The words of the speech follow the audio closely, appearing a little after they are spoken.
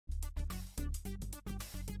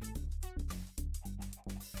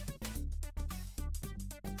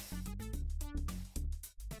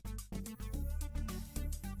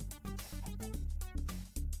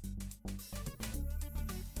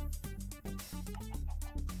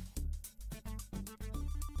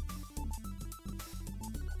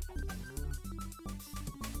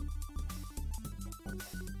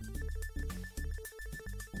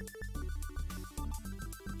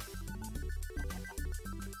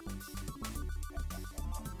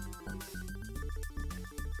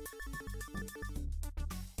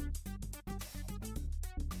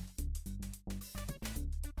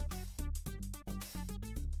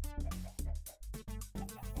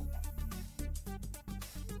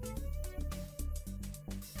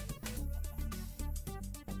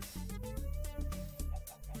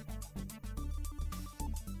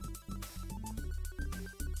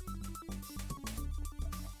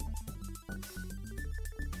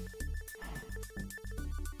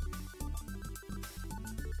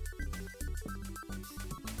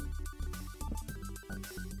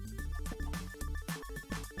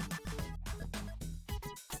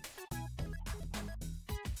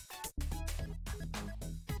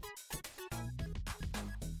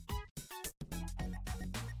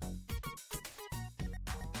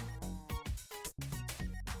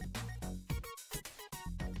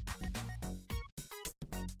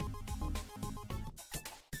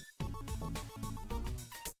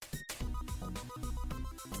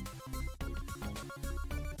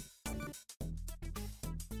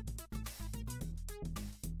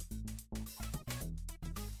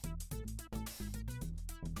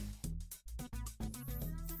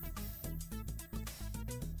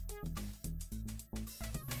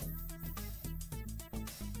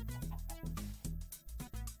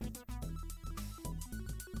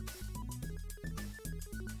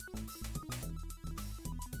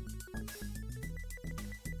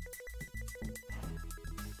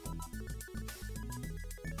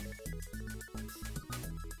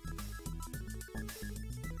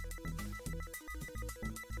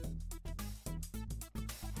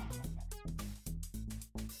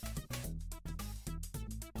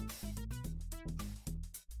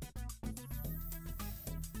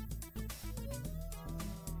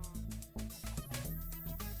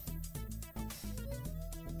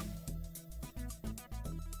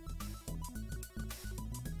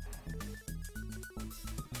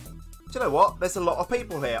Do you know what? There's a lot of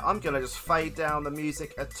people here. I'm going to just fade down the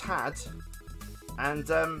music a tad. And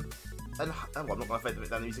well, I'm not going to fade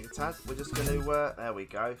down the music a tad. We're just going to, there we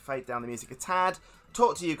go, fade down the music a tad.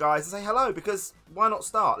 Talk to you guys and say hello, because why not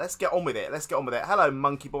start? Let's get on with it. Let's get on with it. Hello,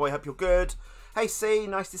 Monkey Boy. Hope you're good. Hey, C.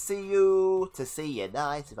 Nice to see you. To see you.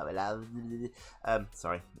 Nice.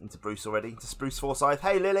 Sorry, into Bruce already. To Spruce Forsyth.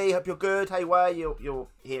 Hey, Lily. Hope you're good. Hey, Way. You're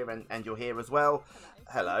here and you're here as well.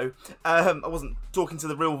 Hello. I wasn't talking to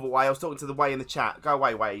the real Way. I was talking to the Way in the chat. Go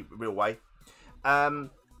away, Way. Real Way. Hello,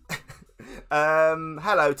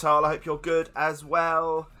 Tala. Hope you're good as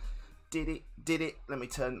well. Did it. Let me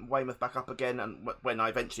turn Weymouth back up again, and when I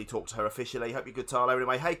eventually talk to her officially. Hope you're good, Tala.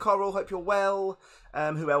 Anyway, hey, Coral. Hope you're well.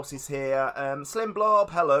 Who else is here? Slim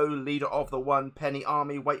Blob. Hello, leader of the One Penny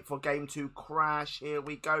Army. Wait for game to crash. Here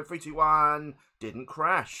we go. 3, 2, 1. Didn't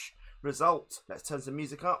crash. Result. Let's turn some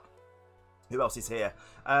music up. Who else is here?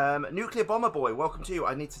 Nuclear Bomber Boy, welcome to you.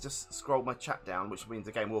 I need to just scroll my chat down, which means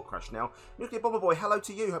the game will crash now. Nuclear Bomber Boy, hello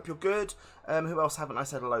to you. Hope you're good. Who else haven't I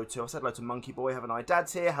said hello to? I said hello to Monkey Boy, haven't I?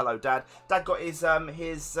 Dad's here. Hello, Dad. Dad got his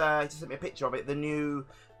he just sent me a picture of it. The new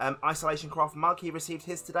Isolation Craft mug. He received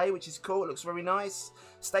his today, which is cool. It looks very nice.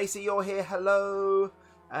 Stacey, you're here. Hello.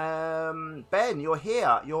 Ben, you're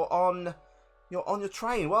here. You're on your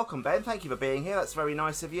train. Welcome, Ben. Thank you for being here. That's very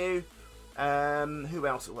nice of you. Who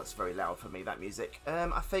else? Oh, that's very loud for me, that music.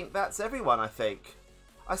 I think that's everyone, I think.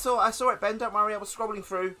 I saw it, Ben, don't worry, I was scrolling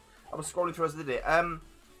through as I did it.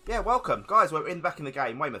 Yeah, welcome. Guys, we're back in the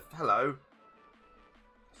game. Weymouth, hello.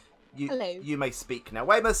 Hello. You may speak now.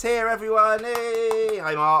 Weymouth's here, everyone. Hey!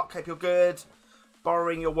 Hi, Mark. Hope you're good.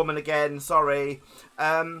 Borrowing your woman again, sorry.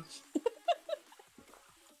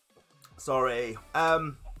 Sorry.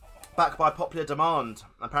 Back by popular demand,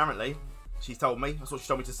 apparently. She told me. That's what she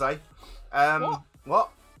told me to say. What?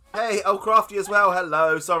 Hey, oh, Crafty as well.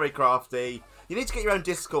 Hello. Sorry, Crafty. You need to get your own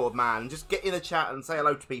Discord, man. Just get in the chat and say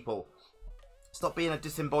hello to people. Stop being a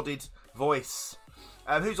disembodied voice.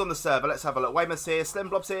 Who's on the server? Let's have a look. Weymouth's here. Slim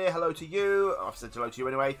Blob's here. Hello to you. I've said hello to you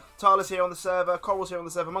anyway. Tyler's here on the server. Coral's here on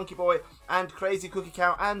the server. Monkey Boy and Crazy Cookie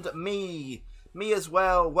Cow and me. Me as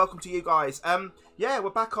well. Welcome to you guys. Yeah, we're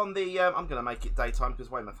back on the... I'm going to make it daytime because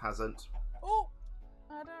Weymouth hasn't. Oh,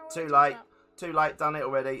 I don't know. Too late. Too late, done it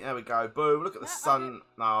already. There we go. Boom. Look at the sun.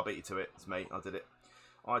 No, I'll beat you to it. It's me. I did it.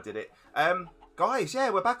 Guys,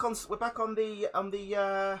 yeah, we're back on the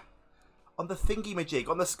thingy-majig,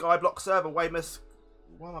 on the Skyblock server. Weymouth.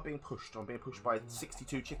 Why am I being pushed? I'm being pushed by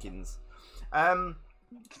 62 chickens.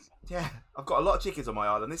 Yeah, I've got a lot of chickens on my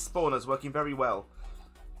island. This spawner's working very well.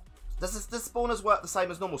 Does spawners work the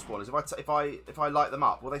same as normal spawners? If I light them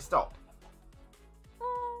up, will they stop?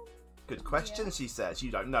 Good question. Yeah. She says.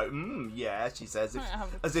 You don't know. Yeah. She says. I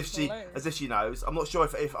have a As if she knows. I'm not sure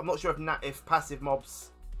if passive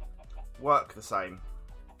mobs work the same.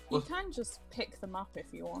 You can just pick them up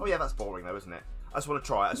if you want. Oh yeah, that's boring though, isn't it? I just want to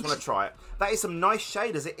try it. That is some nice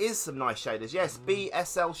shaders. It is some nice shaders. Yes,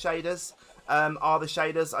 BSL shaders are the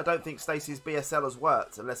shaders. I don't think Stacey's BSL has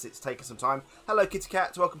worked unless it's taken some time. Hello, Kitty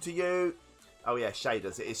Cat. Welcome to you. Oh yeah,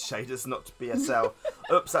 shaders. It is shaders, not BSL.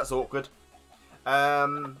 Oops, that's awkward.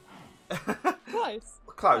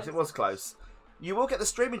 Close. It was close. You will get the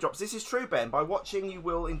streaming drops. This is true, Ben. By watching, you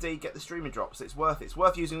will indeed get the streaming drops. It's worth it. It's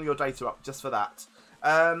worth using your data up just for that.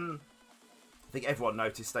 I think everyone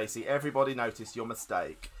noticed, Stacey. Everybody noticed your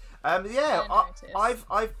mistake. Yeah,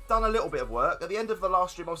 I've done a little bit of work. At the end of the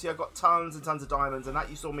last stream, obviously, I got tons and tons of diamonds, and that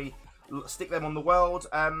you saw me stick them on the world.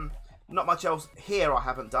 Not much else here I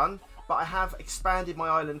haven't done, but I have expanded my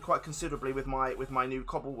island quite considerably with my new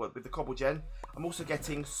cobble, with the cobble gen. I'm also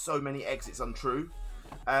getting so many eggs, it's untrue.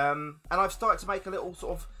 And I've started to make a little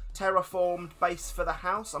sort of terraformed base for the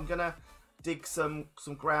house. I'm gonna dig some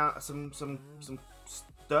ground, some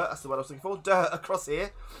dirt. That's the word I was looking for. Dirt across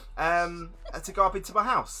here, to go up into my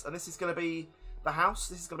house. And this is going to be the house.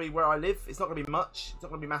 This is going to be where I live. It's not going to be much. It's not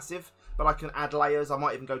going to be massive, but I can add layers. I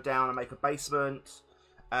might even go down and make a basement.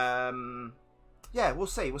 Yeah, we'll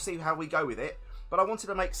see. We'll see how we go with it. But I wanted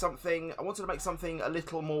to make something. A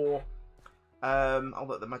little more. Oh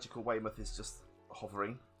look, the magical Weymouth is just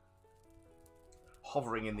hovering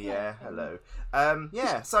in the air. Hello.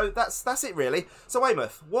 Yeah, so that's it really. So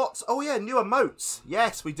Weymouth, what? Oh yeah, new emotes.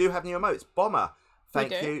 Yes, we do have new emotes. Bomber,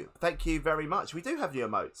 thank you very much. We do have new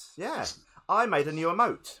emotes. Yeah, I made a new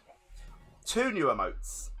emote. 2 new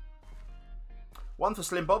emotes. One for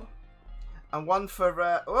Slim Bob, and one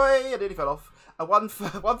for oh, I nearly fell off. And one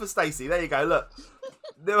for Stacey. There you go. Look.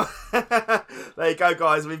 There you go,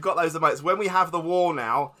 guys. We've got those emotes. When we have the war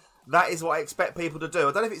now, that is what I expect people to do.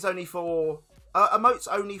 I don't know if it's only for emotes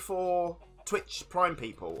only for Twitch Prime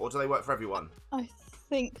people, or do they work for everyone? I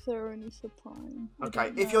think they're only for Prime.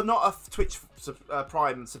 Okay, if you're not a Twitch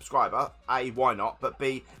Prime subscriber, A, why not? But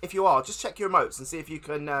B, if you are, just check your emotes and see if you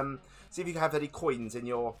can have any coins in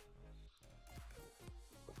your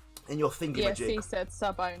thingamajig. Yeah, C said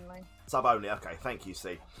sub only. Sub only. Okay, thank you,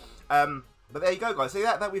 C. But there you go, guys. See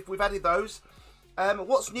that we've added those.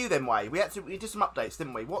 What's new then, Way? We did some updates,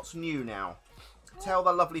 didn't we? What's new now? Tell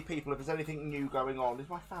the lovely people if there's anything new going on. Is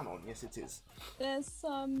my fan on? Yes, it is. There's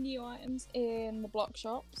some new items in the block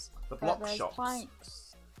shops. The block shops?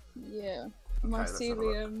 Planks, yeah. Okay,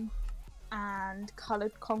 mycelium and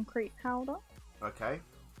coloured concrete powder. Okay,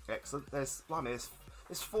 excellent. There's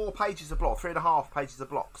 4 pages of blocks, 3.5 pages of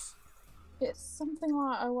blocks. It's something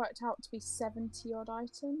like I worked out to be 70 odd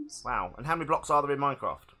items. Wow. And how many blocks are there in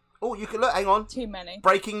Minecraft? Oh, you can look. Hang on. Too many.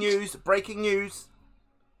 Breaking news. Breaking news.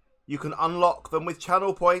 You can unlock them with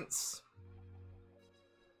channel points.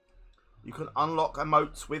 You can unlock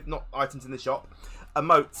emotes with not items in the shop.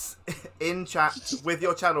 Emotes in chat with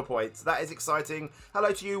your channel points. That is exciting.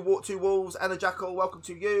 Hello to you, Walk 2 Wolves and a Jackal. Welcome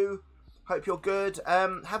to you. Hope you're good.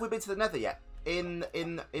 Have we been to the Nether yet? In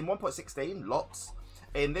 1.16, lots.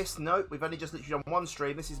 In this note, we've only just literally done one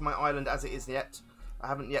stream. This is my island as it is yet. I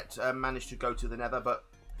haven't yet managed to go to the Nether, but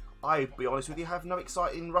I'll be honest with you, have no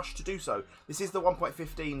exciting rush to do so. This is the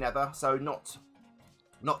 1.15 Nether, so not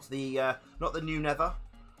the new Nether.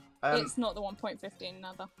 It's not the 1.15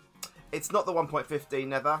 Nether. It's not the 1.15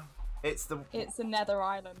 Nether. It's a Nether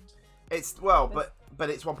island. It's but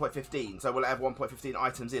it's 1.15, so will it have 1.15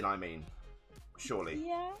 items in? I mean, surely.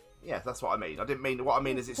 Yeah. Yeah, that's what I mean. I didn't mean what I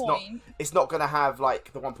mean is it's not going to have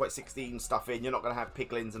like the 1.16 stuff in. You're not going to have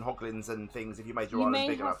piglins and hoglins and things if you made your island big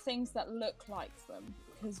enough. You may have things that look like them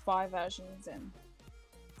because Vi version's in.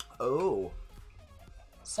 Oh.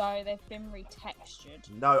 So they've been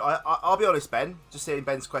retextured. No, I'll be honest, Ben. Just seeing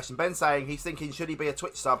Ben's question. Ben's saying he's thinking should he be a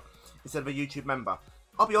Twitch sub instead of a YouTube member.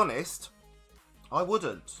 I'll be honest, I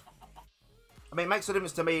wouldn't. I mean, it makes a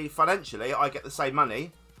difference to me financially. I get the same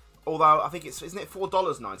money. Although I think isn't it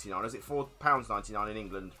 $4.99? Or is it £4.99 in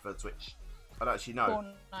England for Twitch? I don't actually know.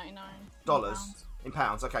 $4.99 dollars in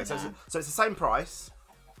pounds. Okay, so yeah. so it's the same price.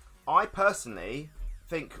 I personally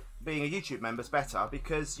think being a YouTube member is better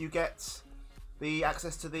because you get the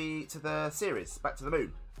access to the series Back to the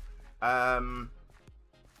Moon, and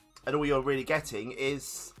all you're really getting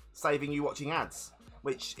is saving you watching ads,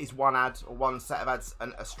 which is one ad or one set of ads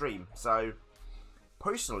and a stream. So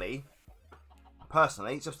personally,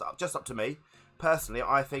 it's just up to me. Personally,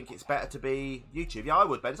 I think it's better to be YouTube. Yeah, I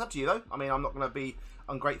would, Ben. It's up to you, though. I mean, I'm not going to be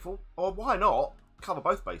ungrateful. Or why not cover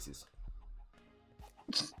both bases?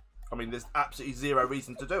 I mean, there's absolutely zero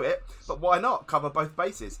reason to do it, but why not cover both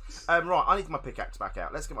bases? Right, I need my pickaxe back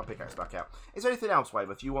out. Let's get my pickaxe back out. Is there anything else,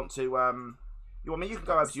 Weymouth, you want to... you can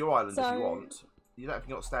go over to your island if you want. You don't have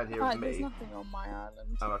to stand here with me. There's nothing on my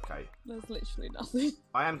island. Oh, okay. There's literally nothing.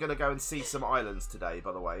 I am going to go and see some islands today,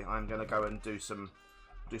 by the way. I'm going to go and do some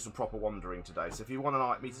proper wandering today. So if you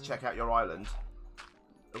want me to check out your island...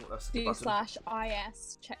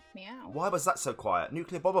 /IS, check me out. Why was that so quiet?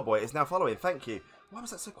 Nuclear Bomber Boy is now following. Thank you. Why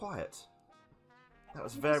was that so quiet? That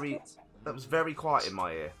was very quiet in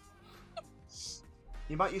my ear.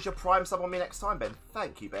 You might use your Prime sub on me next time, Ben.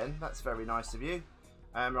 Thank you, Ben. That's very nice of you.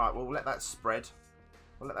 Right, we'll let that spread.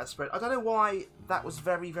 I don't know why that was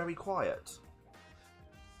very, very quiet.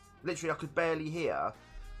 Literally, I could barely hear.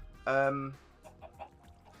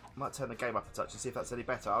 Might turn the game up a touch and see if that's any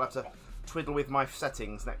better. I'll have to twiddle with my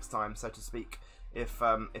settings next time, so to speak, if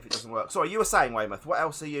it doesn't work. Sorry, you were saying, Weymouth. What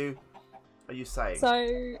else are you saying?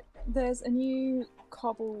 So there's a new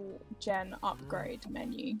Cobble Gen upgrade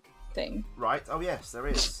menu thing. Right. Oh yes, there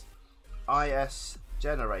is. IS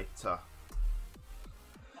generator.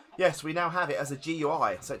 Yes, we now have it as a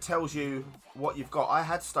GUI, so it tells you what you've got. I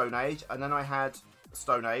had Stone Age, and then I had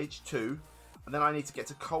Stone Age 2, and then I need to get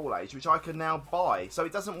to Coal Age, which I can now buy. So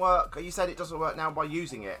it doesn't work. You said it doesn't work now by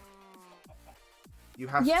using it. You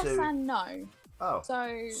have to... Yes and no. Oh.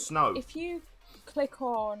 So Snow. if you click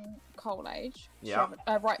on Coal Age, yeah.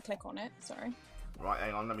 Right click on it, sorry. Right,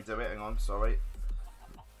 hang on, let me do it. Hang on, sorry.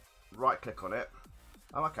 Right click on it.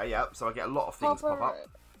 Oh, okay, yeah. So I get a lot of things pop up.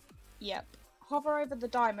 Yep. Hover over the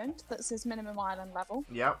diamond that says minimum island level.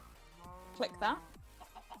 Yep. Click that.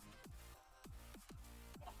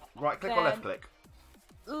 Right click or left click?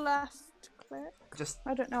 Left click.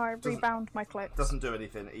 I don't know, I rebound my clicks. Doesn't do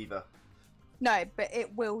anything either. No, but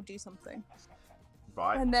it will do something.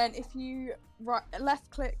 Right. And then if you left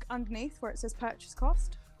click underneath where it says purchase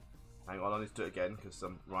cost. Hang on, I need to do it again because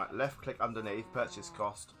right, left click underneath purchase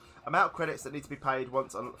cost. Amount of credits that need to be paid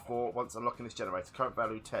once unlocking this generator. Current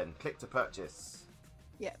value 10. Click to purchase.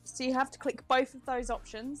 Yep. So you have to click both of those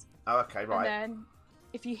options. Oh, okay, right. And then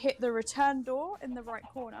if you hit the return door in the right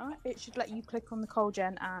corner, it should let you click on the coal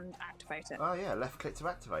gen and activate it. Oh yeah, left click to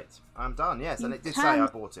activate. I'm done. Yes, and it did say I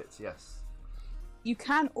bought it. Yes. You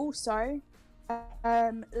can also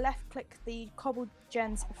left click the cobble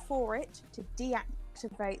gens before it to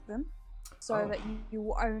deactivate them, so that you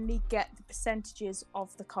will only get the percentages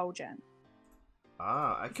of the coal gen.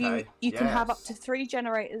 Ah, okay. You can have up to 3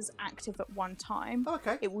 generators active at one time.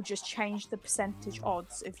 Okay. It will just change the percentage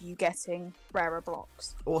odds of you getting rarer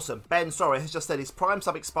blocks. Awesome. Ben, sorry, has just said his Prime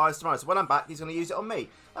sub expires tomorrow, so when I'm back, he's going to use it on me.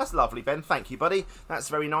 That's lovely, Ben. Thank you, buddy. That's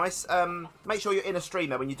very nice. Make sure you're in a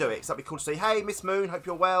streamer when you do it, because that'd be cool to see. Hey, Miss Moon, hope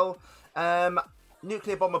you're well.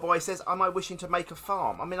 Nuclear Bomber Boy says, am I wishing to make a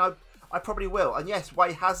farm? I mean, I probably will. And yes,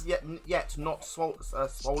 Way has yet not sworn.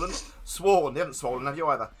 Sworn. You haven't swollen, have you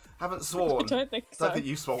either? Haven't sworn. I don't think so. Don't think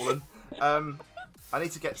you've swollen. I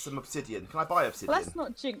need to get some obsidian. Can I buy obsidian? Let's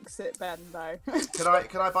not jinx it, Ben, though.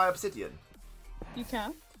 Can I buy obsidian? You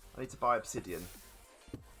can. I need to buy obsidian.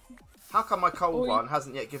 How come my coal one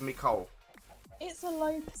hasn't yet given me coal? It's a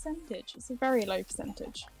low percentage. It's a very low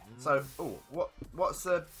percentage. So, what's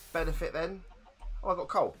the benefit then? Oh, I got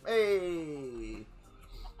coal. Hey.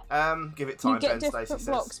 Give it time, Ben. You get different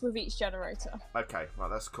blocks with each generator. Okay, well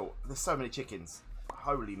that's cool. There's so many chickens.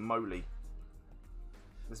 Holy moly!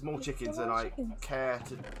 There's more chickens than I care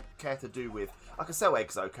to do with. I can sell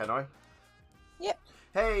eggs though, can I? Yep.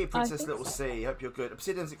 Hey, Princess Little C. Hope you're good.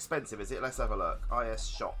 Obsidian's expensive, is it? Let's have a look. IS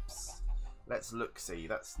shops. Let's look. See,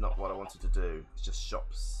 that's not what I wanted to do. It's just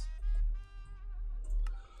shops.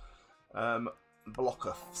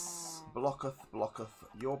 Blocketh.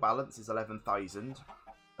 Your balance is 11,000.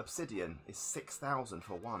 Obsidian is 6,000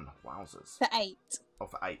 for one. Wowzers. For 8. Oh,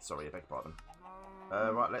 for 8. Sorry, I beg your pardon.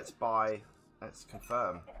 Right, let's buy. Let's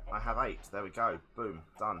confirm. I have 8. There we go. Boom.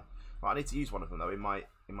 Done. Right, I need to use one of them though in my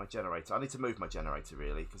generator. I need to move my generator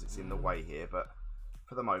really because it's in the way here. But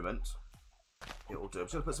for the moment, it will do. I'm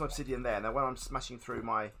just gonna put some obsidian there. Now when I'm smashing through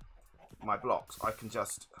my blocks, I can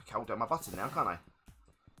just hold down my button now, can't I?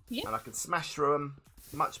 Yeah. And I can smash through them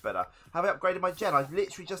much better. Have I upgraded my gen? I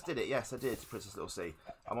literally just did it. Yes, I did, Princess Little C.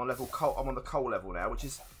 I'm on level coal. I'm on the coal level now,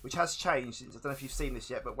 which has changed. I don't know if you've seen this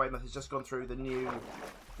yet, but Weymouth has just gone through the new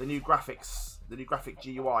graphics, the new graphic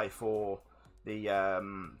GUI for the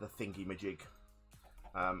thingy majig.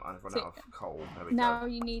 I've run out of coal. There we go. Now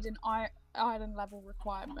you need an island level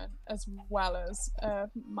requirement as well as a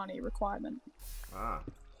money requirement. Ah.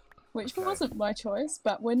 which Okay. wasn't my choice,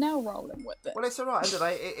 but we're now rolling with it. Well, it's all right, end of the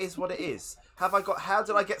day. It is what it is. How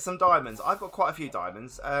did I get some diamonds? I've got quite a few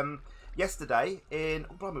diamonds. Yesterday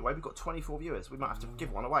we've got 24 viewers. We might have to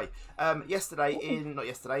give one away. Not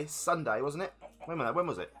yesterday, Sunday, wasn't it? When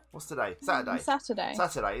was it? What's today? Saturday.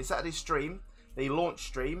 Saturday. It's Saturday's stream, the launch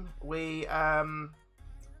stream. We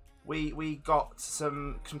got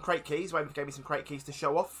some crate keys. Weymouth gave me some crate keys to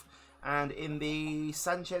show off, and in the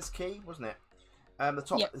Sanchez key, wasn't it?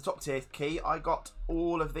 The top tier key, I got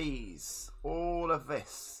all of these, all of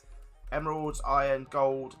this, emeralds, iron,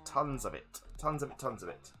 gold, tons of it.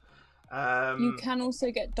 You can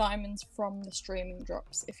also get diamonds from the streaming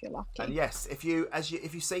drops if you're lucky. And yes, if you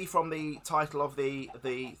see from the title of the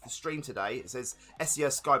stream today, it says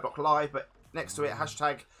SCS Skyblock Live, but next to it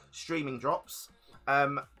hashtag streaming drops.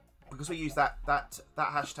 Because we use that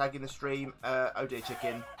hashtag in the stream. Oh dear,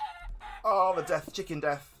 chicken! Oh, the death, chicken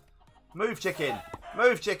death! Move, chicken!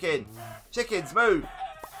 Move, chicken! Chickens, move!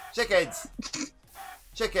 Chickens!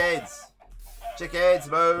 Chickens! Chickens,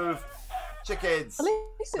 move! Chickens! At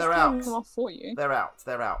least They're out. them off for you. They're out.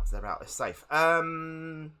 They're safe.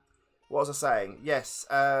 What was I saying? Yes.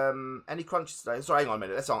 Any crunches today? Sorry, hang on a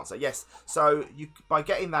minute. Let's answer. Yes. So by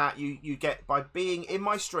getting that, you get, by being in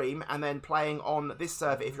my stream and then playing on this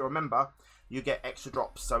server, if you're a member, you get extra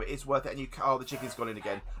drops. So it is worth it. And the chicken's gone in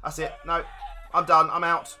again. That's it. No, I'm done. I'm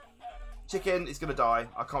out. Chicken is gonna die.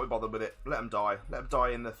 I can't be bothered with it. Let them die. Let them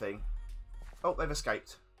die in the thing. Oh, they've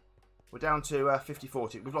escaped. We're down to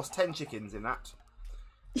 50-40. We've lost 10 chickens in that.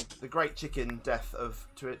 The great chicken death of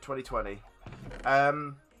 2020.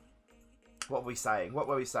 What were we saying? What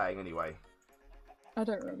were we saying anyway? I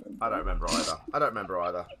don't remember. I don't remember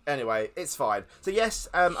either. Anyway, it's fine. So yes,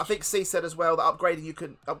 I think C said as well that you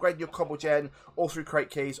can upgrade your cobble gen or through crate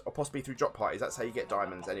keys or possibly through drop parties. That's how you get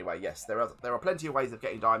diamonds. Anyway, yes, there are plenty of ways of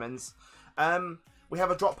getting diamonds. We have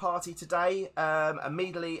a drop party today.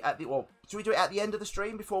 Immediately should we do it at the end of the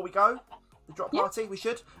stream before we go? The drop party, we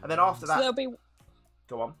should, and then after that. So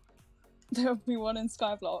go on. There'll be one in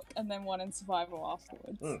Skyblock and then one in Survival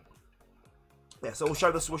afterwards. Yeah, so we'll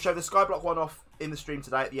show the Skyblock one off in the stream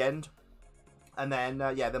today at the end, and then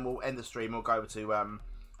then we'll end the stream. We'll go over to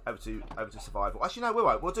Survival. Actually, no, we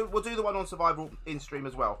won't. We'll do the one on Survival in stream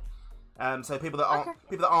as well. So people that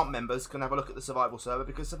aren't members can have a look at the Survival server,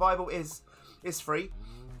 because Survival is free.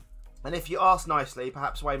 And if you ask nicely,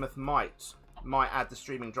 perhaps Weymouth might add the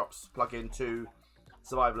streaming drops plugin to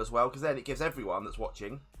Survival as well, because then it gives everyone that's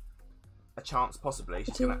watching a chance, possibly.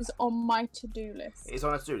 It is on my to-do list. It is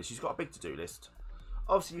on her to-do list. She's got a big to-do list.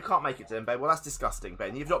 Obviously, you can't make it then, Ben. Well, that's disgusting,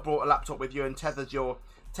 Ben. You've not brought a laptop with you and tethered your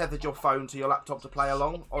phone to your laptop to play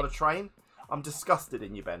along on a train. I'm disgusted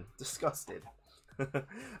in you, Ben. Disgusted.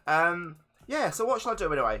 Yeah, so what shall I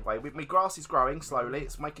do anyway? My grass is growing slowly.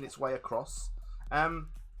 It's making its way across. I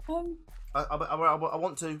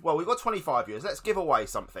want to... Well, we've got 25 viewers. Let's give away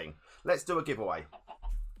something. Let's do a giveaway.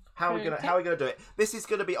 How are we gonna do it? This is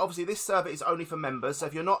gonna be, obviously this server is only for members. So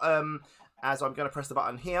if you're not, as I'm gonna press the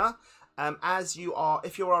button here, if you are a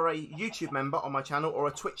YouTube member on my channel or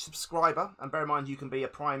a Twitch subscriber, and bear in mind you can be a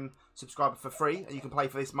Prime subscriber for free, and you can play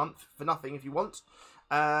for this month for nothing if you want.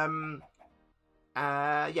 Yeah,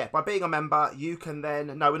 by being a member, you can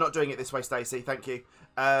then... No, we're not doing it this way, Stacey. Thank you.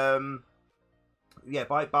 Yeah,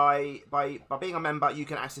 by being a member, you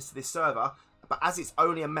can access to this server. But as it's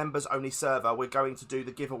only a members-only server, we're going to do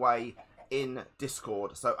the giveaway in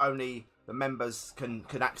Discord. So only the members can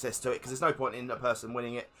access to it, because there's no point in a person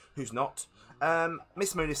winning it who's not.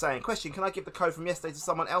 Miss Moon is saying, question, can I give the code from yesterday to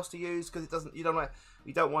someone else to use? Because you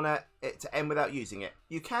don't want it to end without using it.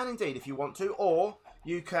 You can indeed if you want to, or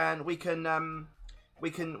we can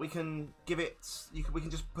give it. We can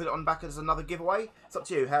just put it on back as another giveaway. It's up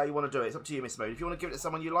to you how you want to do it. It's up to you, Miss Moon. If you want to give it to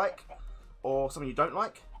someone you like, or someone you don't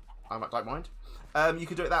like, I don't mind. You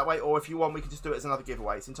can do it that way, or if you want, we can just do it as another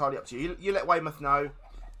giveaway. It's entirely up to you. You let Weymouth know,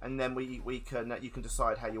 and then you can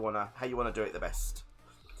decide how you wanna do it the best.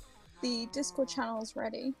 The Discord channel is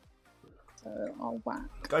ready, so I'll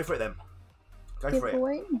whack. Go for it then. Go giveaway.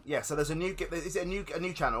 for it. Yeah. So there's a new. Is it a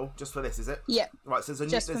new channel just for this? Is it? Yeah. Right. So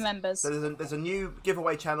for members. So there's a new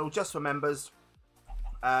giveaway channel just for members.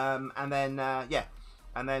 And then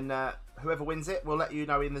whoever wins it, we'll let you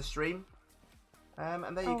know in the stream.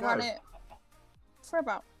 And there you go. I'll run it for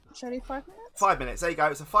about 5 minutes. 5 minutes. There you go.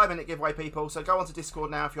 It's a 5-minute giveaway, people. So go onto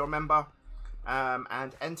Discord now if you're a member,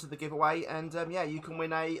 and enter the giveaway. And yeah, you can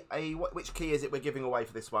win which key is it we're giving away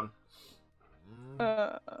for this one?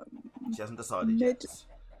 She hasn't decided yet.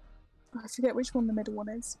 I forget which one the middle one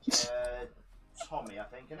is. Tommy, I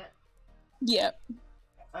think, isn't it? Yeah.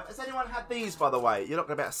 Has anyone had these, by the way? You're not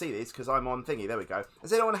going to be able to see these because I'm on thingy. There we go.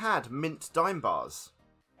 Has anyone had mint dime bars?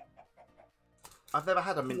 I've never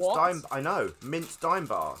had a mint What? dime. I know, mint dime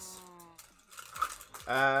bars.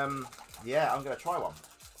 Yeah, I'm gonna try one.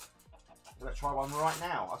 I'm gonna try one right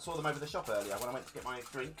now. I saw them over the shop earlier when I went to get my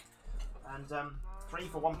drink, and 3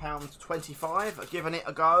 for £1.25. Giving it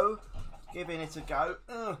a go. Giving it a go.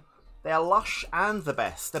 Ugh. They're lush and the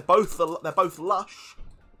best. They're both lush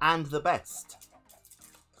and the best.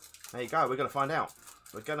 There you go. We're gonna find out.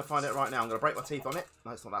 We're gonna find out right now. I'm gonna break my teeth on it.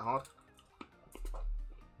 No, it's not that hard.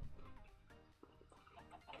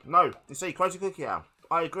 No, you see, Crazy Cookie Owl.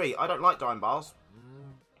 I agree. I don't like dime bars,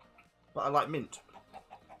 but I like mint.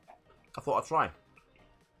 I thought I'd try.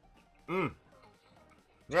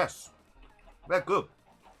 Yes, they're good.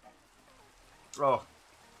 Oh,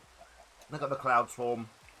 look at the clouds form.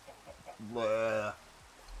 Bleh.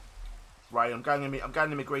 Right, I'm going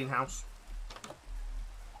in my greenhouse.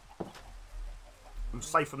 I'm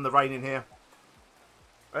safe from the rain in here.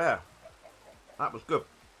 Yeah, that was good.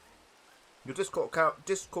 Your Discord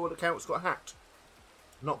account's got hacked.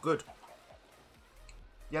 Not good.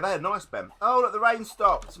 Yeah, they're nice, Ben. Oh, look, the rain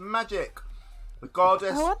stopped. Magic. The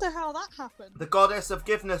goddess. I wonder how that happened. The goddess of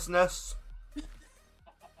givenessness.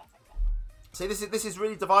 See, this is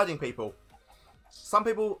really dividing people. Some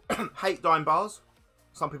people hate dime bars.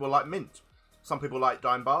 Some people like mint. Some people like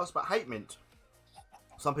dime bars but hate mint.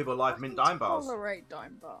 Some people like mint dime bars. I tolerate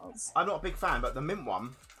dime bars. I'm not a big fan, but the mint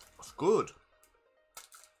one was good.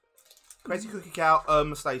 Crazy Cookie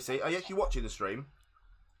Cow, Stacey, are you actually watching the stream?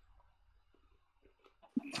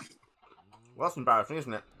 Well, that's embarrassing,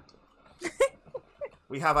 isn't it?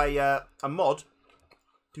 We have a mod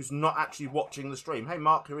who's not actually watching the stream. Hey,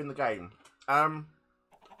 Mark, you're in the game.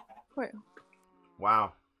 Wait.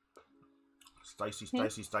 Wow. Stacey. I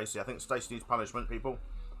think Stacey needs punishment, people.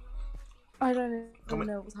 I don't even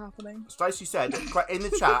know what's happening. Stacey said in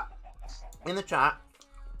the chat,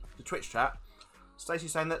 the Twitch chat,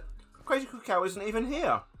 Stacey's saying that Crazy Cookie Cow isn't even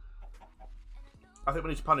here. I think we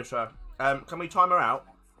need to punish her. Can we time her out?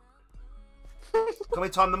 Can we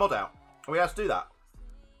time the mod out? Are we able to do that?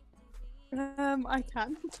 I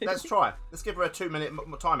can too. Let's try. Let's give her a 2-minute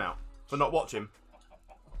timeout for not watching,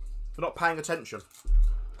 for not paying attention.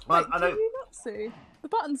 Wait, I know. can you not see? The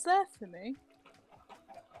button's there for me.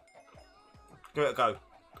 Give it a go.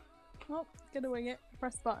 Oh, gonna wing it.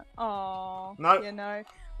 Press the button. Oh, No. You know.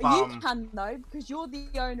 You can though, because you're the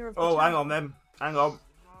owner of the channel. Hang on then. Hang on.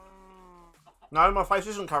 No, my face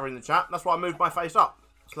isn't covering the chat. That's why I moved my face up.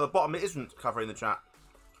 So the bottom it isn't covering the chat.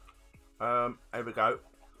 Here we go.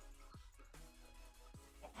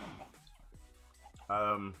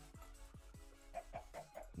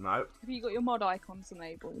 No. Have you got your mod icons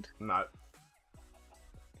enabled? No.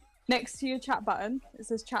 Next to your chat button, it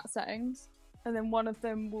says chat settings. And then one of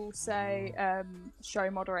them will say show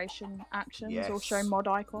moderation actions or show mod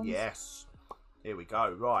icons. Yes. Here we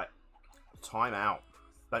go. Right. Time out.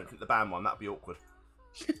 Don't click the ban one. That'd be awkward.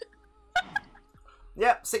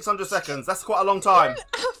 Yep, 600 seconds. That's quite a long time. You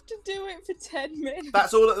don't have to do it for 10 minutes.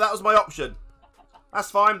 That's all. That was my option. That's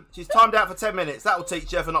fine. She's timed out for 10 minutes. That'll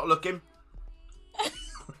teach you for not looking.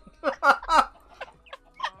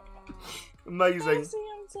 Amazing.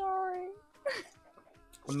 I'm sorry.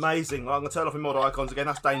 Amazing. Well, I'm going to turn off my mod icons again.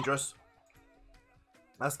 That's dangerous.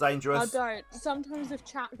 That's dangerous. I don't. Sometimes if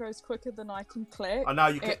chat goes quicker than I can click, I know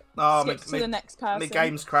you can. skips to the next person. My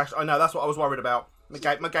game's crashed. I know. That's what I was worried about.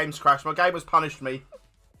 My game's crashed. My game has punished me.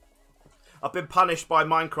 I've been punished by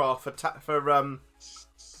Minecraft for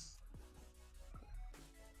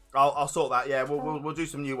I'll sort that. Yeah, we'll do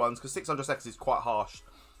some new ones because 600 seconds is quite harsh.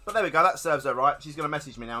 But there we go. That serves her right. She's going to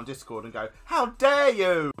message me now on Discord and go, "How dare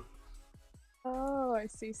you!" Oh, I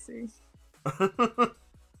see.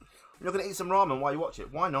 You're going to eat some ramen while you watch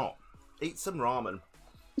it. Why not? Eat some ramen.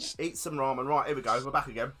 Eat some ramen. Right, here we go. We're back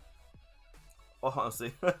again. Oh,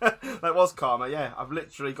 honestly. That was karma, yeah. I've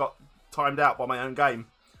literally got timed out by my own game.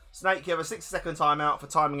 Snake, you have a 60-second timeout for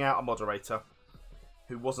timing out a moderator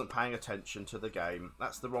who wasn't paying attention to the game.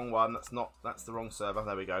 That's the wrong one. That's the wrong server.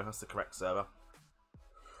 There we go. That's the correct server.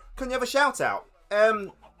 Can you have a shout out?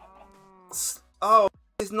 Oh,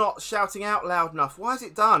 it's not shouting out loud enough. Why is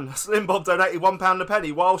it done? Slim Bob donated £1 a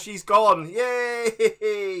penny while she's gone.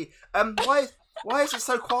 Yay! Why is it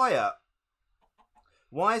so quiet?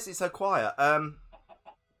 Why is it so quiet? We'll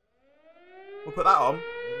put that on.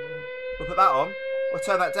 We'll put that on. We'll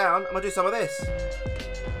turn that down and we'll do some of this.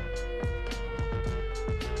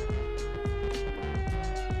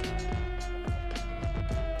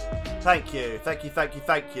 Thank you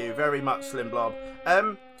very much, Slim Blob.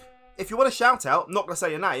 If you want a shout out, I'm not going to say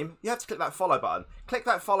your name, you have to click that follow button. Click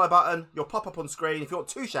that follow button, you'll pop up on screen. If you want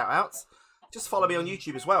 2 shout outs, just follow me on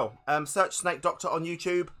YouTube as well. Search Snake Doctor on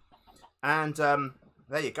YouTube, and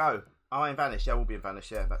there you go. Oh, I'm vanished. Yeah, we'll be in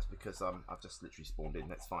vanished. Yeah, that's because I've just literally spawned in.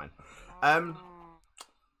 That's fine.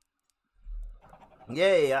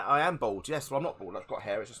 Yeah, I am bald. Yes, well, I'm not bald. I've got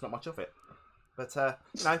hair. It's just not much of it. But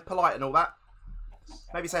you know, polite and all that.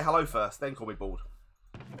 Maybe say hello first, then call me bald.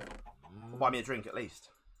 Or buy me a drink at least.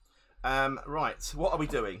 Right, what are we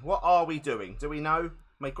doing? What are we doing? Do we know?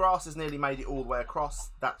 My grass has nearly made it all the way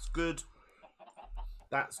across. That's good.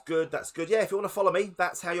 That's good. That's good. Yeah, if you want to follow me,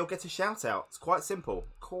 that's how you'll get a shout out. It's quite simple.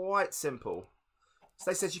 Quite simple.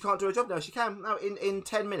 Stacey says she can't do a job. No, she can. No, in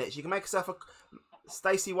 10 minutes. You can make herself a...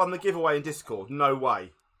 Stacey won the giveaway in Discord. No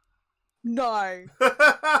way. No.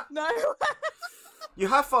 No. You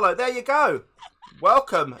have followed. There you go.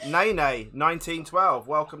 Welcome, Nene1912.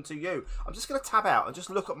 Welcome to you. I'm just going to tab out and just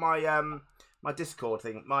look at my my Discord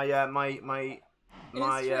thing.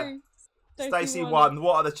 Stacey won.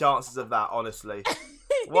 What are the chances of that, honestly?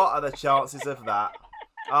 What are the chances of that?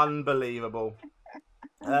 Unbelievable.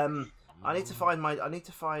 I need to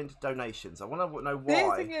find donations. I want to know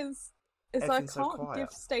why. The thing is I can't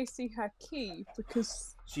give Stacey her key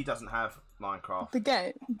because she doesn't have Minecraft. The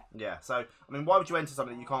game. Yeah, so I mean, why would you enter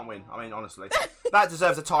something that you can't win? I mean, honestly, that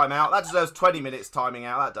deserves a timeout. That deserves 20 minutes timing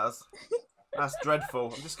out. That does. That's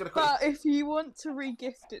dreadful. I'm just gonna. But if you want to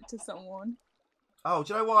re-gift it to someone. Oh,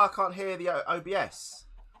 do you know why I can't hear the OBS?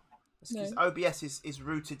 It's because No. OBS is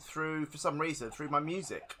routed through, for some reason, through my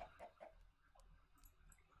music.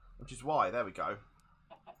 Which is why. There we go.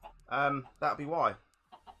 That'll be why.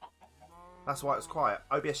 That's why it's quiet.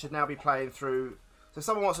 OBS should now be playing through. So if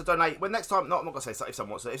someone wants to donate, well, next time, I'm not going to say if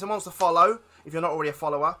someone wants to. If someone wants to follow, if you're not already a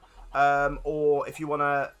follower, or if you want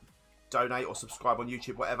to donate or subscribe on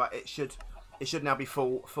YouTube, whatever, it should now be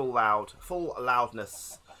full loudness. Full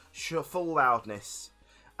loudness.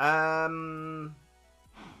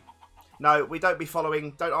 No, we don't be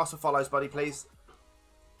following. Don't ask for follows, buddy, please.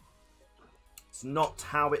 It's not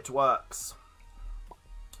how it works.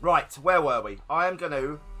 Right, where were we? I'm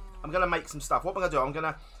gonna make some stuff. What am I gonna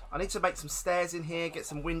do? I need to make some stairs in here, get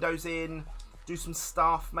some windows in, do some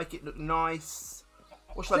stuff, make it look nice.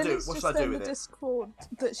 What should I do? What should I do with it? Discord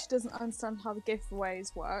that she doesn't understand how the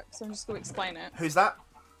giveaways work, so I'm just gonna explain it. Who's that?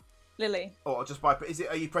 Lily. Or just by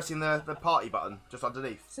are you pressing the party button just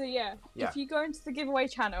underneath? So yeah, if you go into the giveaway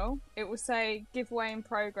channel, it will say giveaway in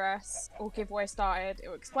progress or giveaway started. It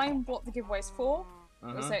will explain what the giveaway is for.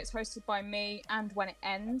 It will say it's hosted by me and when it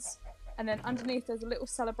ends. And then underneath there's a little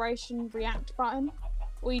celebration react button.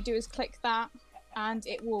 All you do is click that and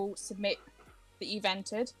it will submit that you've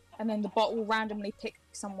entered. And then the bot will randomly pick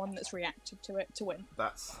someone that's reacted to it to win.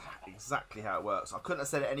 That's exactly how it works. I couldn't have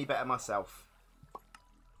said it any better myself.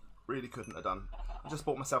 Really couldn't have done. I just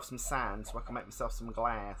bought myself some sand so I can make myself some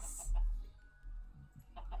glass.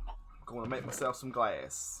 I want to make myself some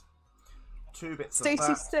glass. 2 bits of that.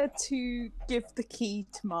 Stacey said to give the key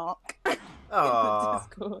to Mark. Oh,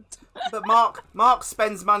 but Mark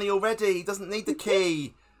spends money already. He doesn't need the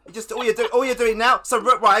key. Just all you're doing now. So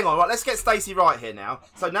right, hang on. Right, let's get Stacey right here now.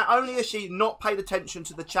 So not only has she not paid attention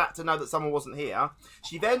to the chat to know that someone wasn't here,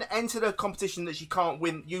 she then entered a competition that she can't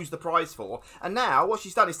use the prize for, and now what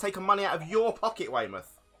she's done is taken money out of your pocket,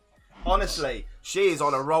 Weymouth. Honestly, she is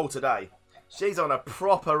on a roll today. She's on a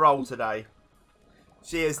proper roll today.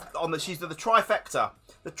 She is on the. She's the trifecta.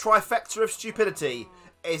 The trifecta of stupidity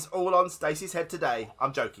is all on Stacey's head today.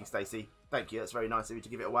 I'm joking, Stacey. Thank you. That's very nice of you to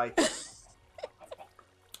give it away.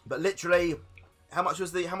 But literally, how much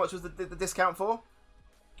was the discount for?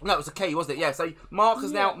 No, it was a key, wasn't it? Yeah. So Mark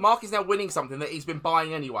is now winning something that he's been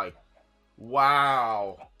buying anyway.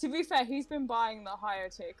 Wow. To be fair, he's been buying the higher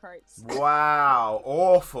tier crates. Wow.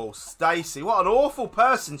 Awful, Stacey. What an awful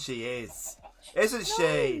person she is. Isn't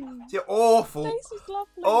she? She's awful. Stacey's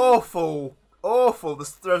lovely. Awful. Awful.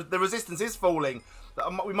 The resistance is falling.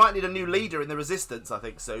 We might need a new leader in the resistance, I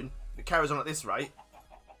think, soon. If it carries on at this rate.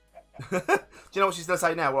 Do you know what she's going to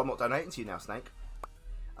say now? Well, I'm not donating to you now, Snake.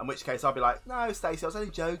 In which case, I'll be like, no, Stacey, I was only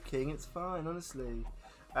joking. It's fine, honestly.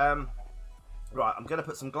 Right, I'm going to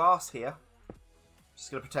put some glass here. Just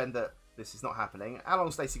going to pretend that this is not happening. How long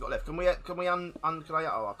has Stacey got left? Can I oh,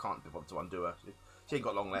 I can't be bothered to undo her. She ain't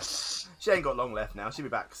got long left. She ain't got long left now. She'll be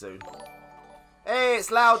back soon. Hey, it's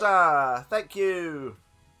louder. Thank you.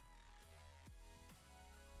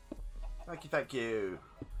 Thank you.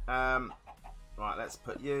 Right, let's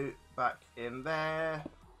put you back in there.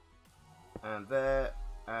 And there.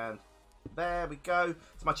 And there we go.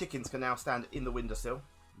 So my chickens can now stand in the windowsill.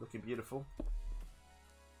 Looking beautiful.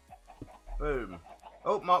 Boom.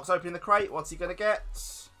 Oh, Mark's opening the crate. What's he going to get?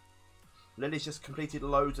 Lily's just completed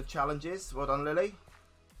loads of challenges. Well done, Lily.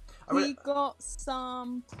 He got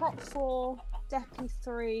some Prop 4, Depi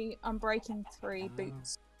 3, Unbreaking 3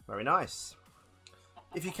 boots. Very nice.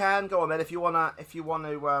 if you can, go on then. If you wanna do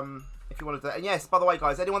that. And yes, by the way,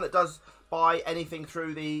 guys, anyone that does buy anything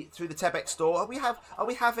through the Tebex store, are we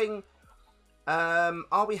having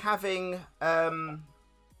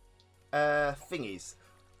thingies?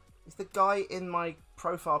 Is the guy in my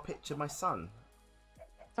profile picture my son?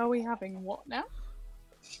 Are we having what now?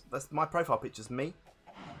 That's my profile picture's me.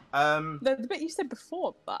 The bit you said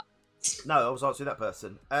before, but no, I was answering that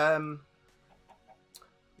person.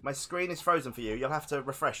 My screen is frozen for you. You'll have to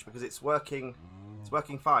refresh because it's working. It's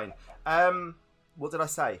working fine. What did I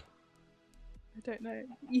say? I don't know.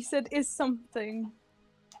 You said is something.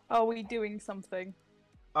 Are we doing something?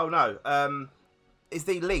 Oh no. Is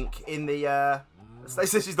the link in the?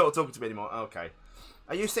 Stacey, she's not talking to me anymore. Okay.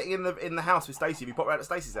 Are you sitting in the house with Stacey? Have you popped around to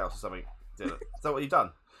Stacey's house or something? Is that what you've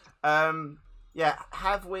done? Yeah.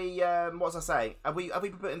 Have we? What was I saying? Have we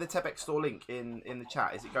been putting the Tebex store link in the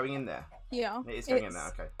chat? Is it going in there? Yeah. It is going in there.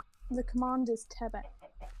 Okay. The command is Tebex.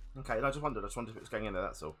 Okay. No, I just wondered if it was going in there.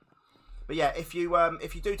 That's all. But yeah, if you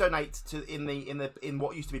do donate to in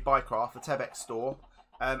what used to be Bycraft, the Tebex store,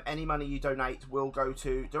 any money you donate will go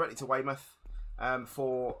directly to Weymouth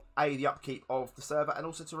for the upkeep of the server and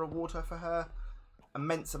also to reward her for her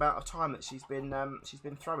immense amount of time that she's been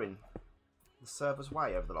throwing the server's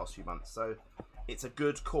way over the last few months. So it's a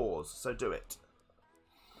good cause. So do it.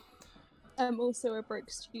 I'm also a broke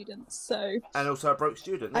student, so. And also a broke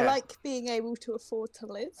student. Yeah. I like being able to afford to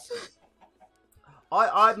live.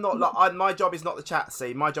 I'm not like my job is not the chat.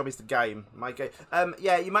 See, my job is the game. My game.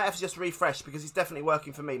 Yeah, you might have to just refresh because it's definitely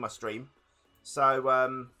working for me. My stream. So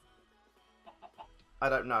I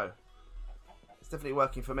don't know. It's definitely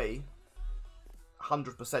working for me.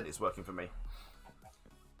 100% it's working for me.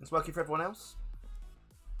 It's working for everyone else.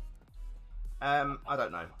 I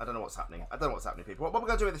don't know. I don't know what's happening. I don't know what's happening, people. What are we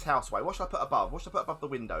going to do with this houseway? What should I put above? What should I put above the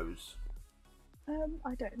windows?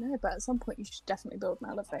 I don't know, but at some point you should definitely build an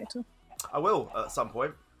elevator. I will at some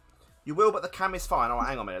point. You will, but the cam is fine. All right,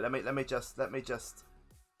 hang on a minute. Let me just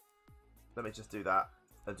do that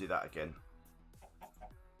and do that again.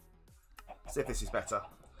 See if this is better.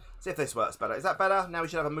 See if this works better. Is that better? Now we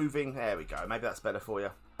should have a moving. There we go. Maybe that's better for you.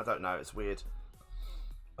 I don't know. It's weird.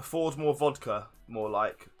 Afford more vodka. More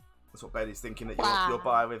like. That's what Benny's thinking that you'll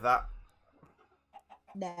buy with that.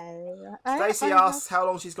 No. Stacey asks how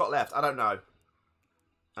long she's got left. I don't know.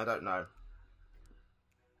 I don't know.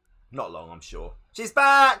 Not long, I'm sure. She's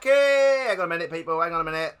back! Hey! Hang on a minute, people. Hang on a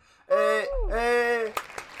minute. Hey!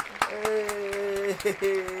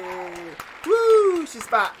 Woo! She's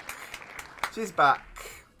back. She's back.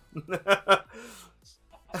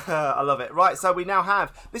 I love it. Right, so we now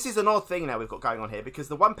have... This is an odd thing now we've got going on here because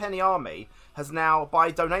the 1 penny army has now, by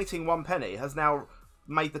donating 1 penny, has now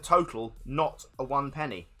made the total not a 1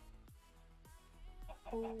 penny.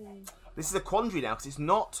 Ooh. This is a quandary now because it's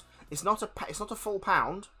not a full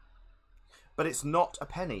pound, but it's not a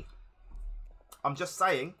penny. I'm just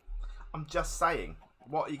saying.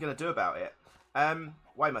 What are you going to do about it?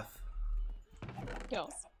 Weymouth.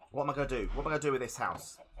 Yes. What am I going to do? What am I going to do with this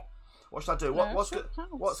house? What should I do? What's going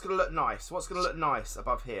to look nice? What's going to look nice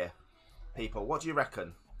above here? People, what do you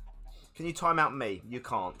reckon? Can you time out me? You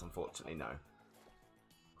can't, unfortunately, no.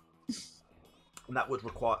 And that would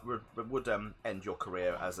end your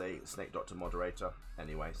career as a Snake Doctor moderator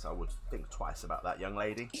anyway, so I would think twice about that, young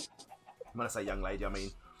lady. When I say young lady, I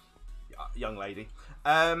mean young lady.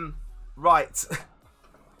 Right.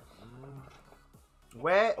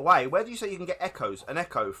 Where do you say you can get an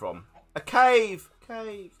echo from? A cave!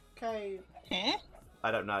 Cave. Huh?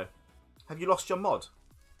 I don't know. Have you lost your mod?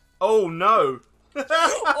 Oh no!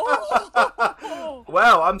 Oh.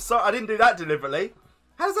 Well, I'm sorry, I didn't do that deliberately.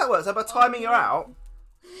 How does that work? So by timing her out,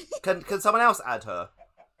 can someone else add her?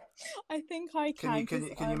 I think I can.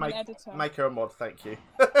 Can you make make her a mod? Thank you.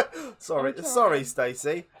 Sorry,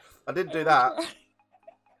 Stacey. I didn't do that.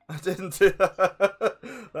 I didn't do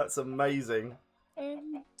that. That's amazing.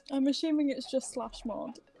 I'm assuming it's just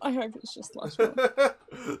 /mod. I hope it's just /mod.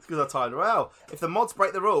 It's because I timed her out. If the mods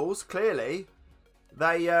break the rules, clearly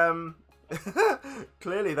they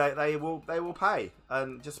they will pay,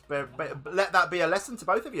 and just let that be a lesson to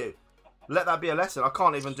both of you. Let that be a lesson. I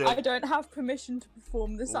can't even do it. I don't have permission to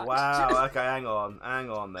perform this action. Wow. Okay, hang on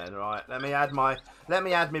then. Right, let me add my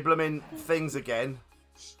blooming things again.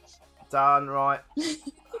 Done. Right.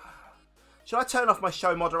 Should I turn off my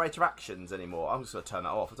show moderator actions anymore? I'm just going to turn that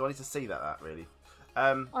off. Do I need to see that really?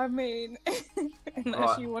 I mean,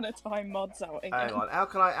 unless you want to time mods out again. Hang on.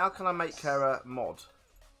 How can I make her a mod?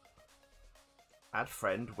 Add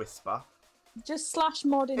friend, whisper. Just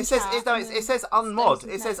 /mod in it says chat. It says unmod.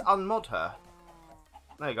 It says unmod her.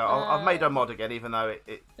 There you go. I've made her mod again, even though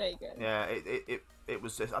it. There you go. Yeah, it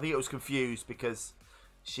was. I think it was confused because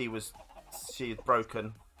she had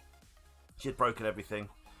broken. She had broken everything.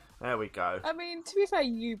 There we go. I mean, to be fair,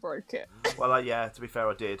 you broke it. Well, yeah, to be fair,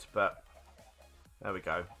 I did, but there we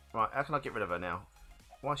go. Right, how can I get rid of her now?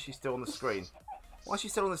 Why is she still on the screen? Why is she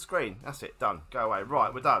still on the screen? That's it, done. Go away.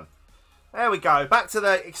 Right, we're done. There we go. Back to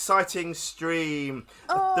the exciting stream.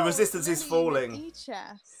 Oh, the resistance is falling.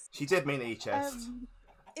 E-chest. She did mean e-chest.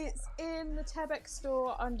 It's in the Tebex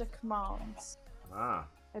store under commands. Ah.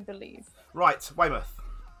 I believe. Right, Weymouth.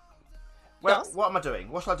 Well, Yes? what am I doing?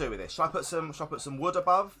 What shall I do with this? Shall I put some wood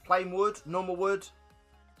above? Plain wood? Normal wood?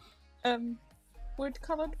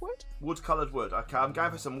 Wood-coloured wood? Wood-coloured wood. Okay, I'm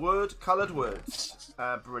going for some wood-coloured wood.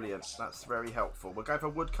 Brilliant. That's very helpful. We're going for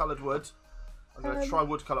wood-coloured wood. I'm going to try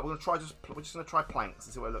wood-coloured. We're just going to try planks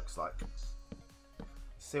and see what it looks like.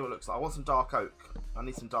 See what it looks like. I want some dark oak. I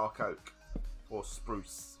need some dark oak. Or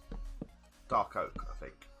spruce. Dark oak, I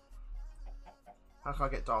think. How can I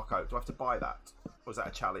get dark oak? Do I have to buy that? Or is that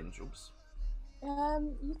a challenge? Oops.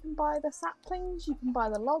 You can buy the saplings, you can buy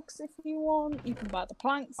the logs if you want, you can buy the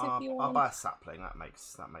planks if you want. I'll buy a sapling. That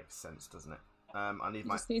makes sense, doesn't it? I need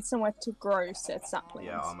just need somewhere to grow said saplings.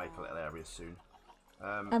 Yeah, I'll make a little area soon.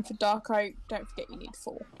 And for dark oak, don't forget you need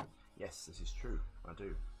 4. Yes, this is true. I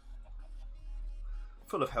do.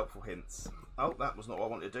 Full of helpful hints. Oh, that was not what I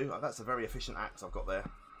wanted to do. That's a very efficient axe I've got there.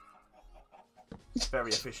 Very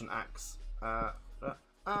efficient axe.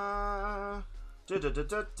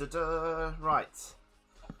 Right.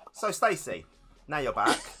 So, Stacey, now you're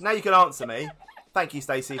back. Now you can answer me. Thank you,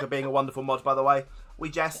 Stacey, for being a wonderful mod, by the way. We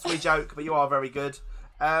jest, we joke, but you are very good.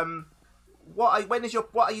 What are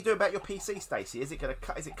you doing about your PC, Stacey? Is it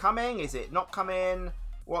coming? Is it not coming?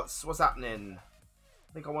 What's happening?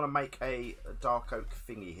 I think I want to make a dark oak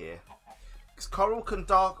thingy here. Because Coral can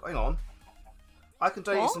hang on. I can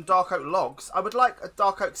do some dark oak logs. I would like a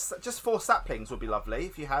dark oak. Just 4 saplings would be lovely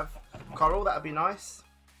if you have Coral. That would be nice.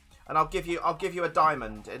 And I'll give you a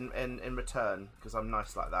diamond in return because I'm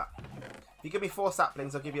nice like that. If you give me 4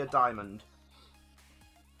 saplings, I'll give you a diamond.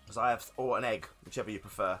 Because I have, or an egg, whichever you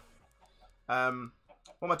prefer. What am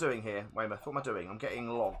I doing here, Weymouth? What am I doing? I'm getting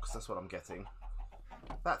logs. That's what I'm getting.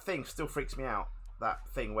 That thing still freaks me out. That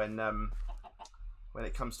thing when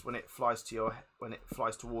it flies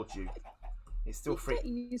towards you. It still freaks.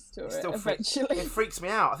 Get used to it. Eventually, it freaks me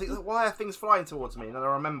out. I think, why are things flying towards me? And then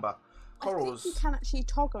I remember corals. I think you can actually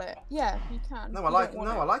toggle it. Yeah, you can. No, I like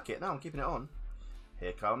it. No, I'm keeping it on.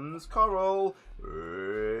 Here comes Coral.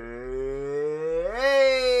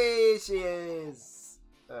 Hey, she is.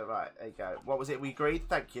 Right, there you go. What was it we agreed?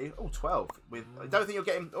 Thank you. Oh, 12. I don't think you're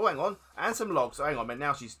getting. Oh, hang on. And some logs. Oh, hang on, man.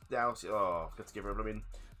 Now she's. Oh, I've got to give her a blooming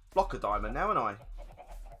block of diamond now, haven't I?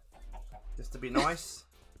 Just to be nice.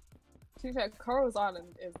 To be fair, Coral's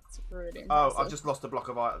Island is really impressive. Oh, I've just lost a block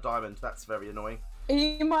of diamond. That's very annoying. Are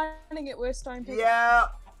you mining it with stone pickaxe? Yeah.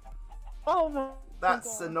 Oh my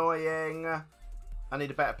That's God. annoying. I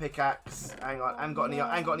need a better pickaxe. Hang on, I ain't got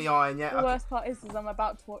any iron yet. The worst part is I'm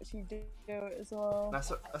about to watch you do it as well.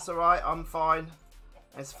 That's all right. I'm fine.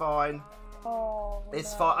 It's fine. Oh.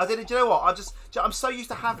 It's fine. Do you know what? I'm so used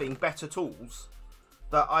to having better tools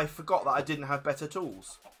that I forgot that I didn't have better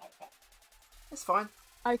tools. It's fine.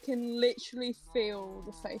 I can literally feel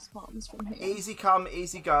the face palms from here. Easy come,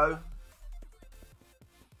 easy go.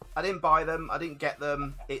 I didn't buy them. I didn't get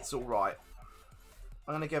them. It's all right.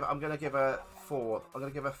 I'm gonna give her 4. I'm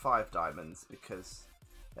gonna give her 5 diamonds because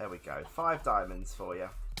there we go. 5 diamonds for you.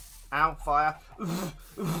 Ow, fire.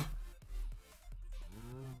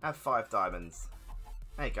 Have 5 diamonds.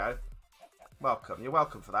 There you go. Welcome. You're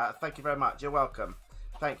welcome for that. Thank you very much. You're welcome.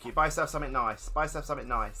 Thank you. Buy yourself something nice. Buy yourself something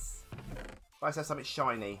nice. Buy yourself something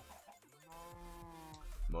shiny.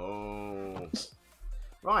 Moo.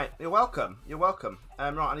 Right, you're welcome. You're welcome.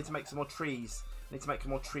 Right, I need to make some more trees. I need to make a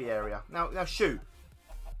more tree area. Now shoot.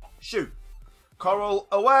 Shoot. Coral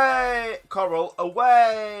away. Coral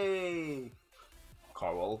away.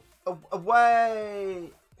 Coral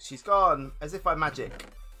away. She's gone. As if by magic.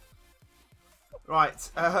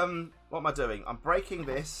 Right, what am I doing? I'm breaking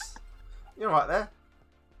this. You're right there.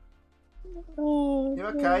 Oh, you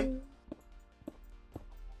okay?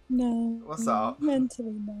 No. What's up?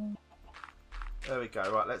 Mentally, no. There we go.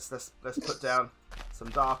 Right, let's put down some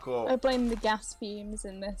dark ore. I blame the gas fumes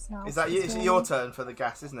in this house. Is that you? It's your turn for the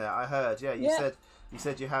gas, isn't it? I heard. Yeah, you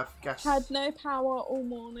said you have gas. Had no power all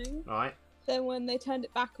morning. Right. Then when they turned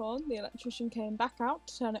it back on, the electrician came back out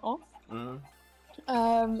to turn it off. Mm.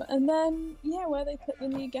 And then where they put the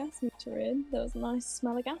new gas meter in, there was a nice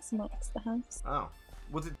smell of gas amongst the house. Oh.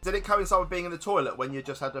 Well, did it coincide with being in the toilet when you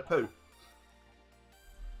just had a poo?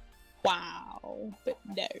 Wow, but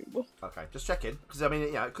no. Okay, just checking because I mean,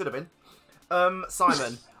 it could have been.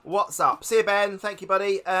 Simon, what's up? See you, Ben. Thank you,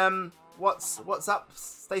 buddy. What's up,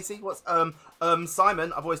 Stacey? What's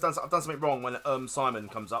Simon? I've done something wrong when Simon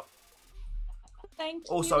comes up. Thank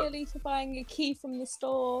you, Lily, for buying a key from the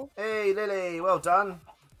store. Hey, Lily, well done.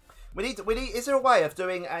 We need. Is there a way of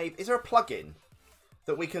doing a? Is there a plugin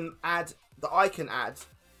that we can add? That I can add?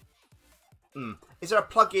 Is there a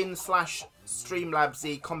plugin /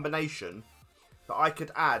 Streamlabs combination that I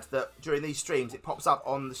could add that during these streams it pops up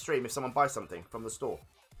on the stream if someone buys something from the store?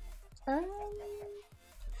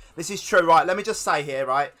 This is true, right? Let me just say here,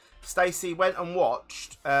 right? Stacey went and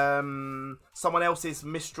watched someone else's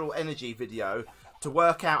Mistral Energy video to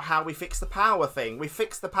work out how we fix the power thing. We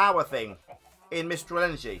fixed the power thing in Mistral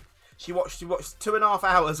Energy. She watched 2.5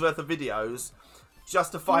 hours worth of videos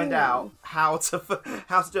just to find out how to do it.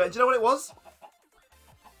 And do you know what it was?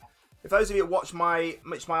 If those of you that watch my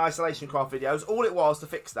isolation craft videos, all it was to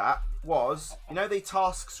fix that was, you know, the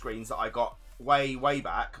task screens that I got way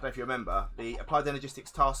back. I don't know if you remember the Applied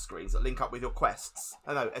Energistics task screens that link up with your quests.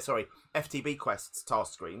 Oh no, sorry, FTB quests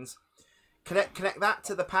task screens. Connect that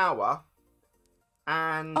to the power,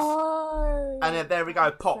 and then there we go.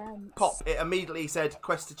 Pop. It immediately said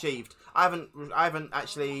quest achieved. I haven't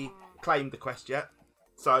actually claimed the quest yet.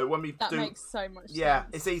 So when we that makes so much sense. Yeah,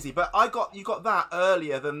 it's easy. But you got that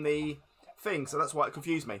earlier than the thing, so that's why it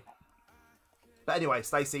confused me. But anyway,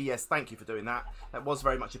 Stacey, yes, thank you for doing that. That was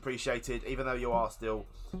very much appreciated, even though you are still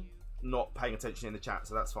not paying attention in the chat,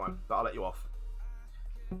 so that's fine. But I'll let you off.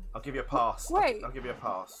 I'll give you a pass. Wait. I'll give you a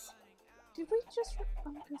pass. Did we just...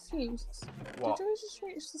 I'm confused. What? Did we just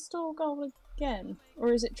reach the store goal again?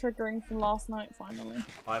 Or is it triggering from last night, finally?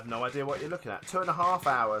 I have no idea what you're looking at. 2.5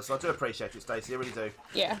 hours. I do appreciate it, Stacey. I really do.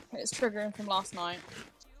 Yeah, it's triggering from last night.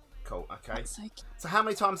 Cool, okay. Like... So how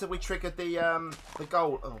many times have we triggered the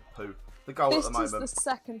goal? Oh, poo. The goal at the moment. This is the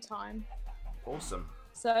second time. Awesome.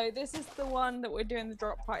 So this is the one that we're doing the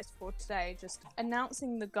drop price for today. Just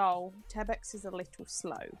announcing the goal. Tebex is a little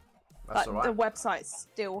slow. That's but all right. the website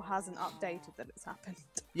still hasn't updated that it's happened.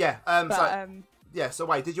 Yeah. So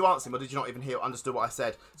wait, did you answer him or did you not even understood what I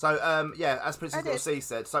said? So yeah, as Princess Little C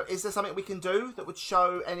said. So is there something we can do that would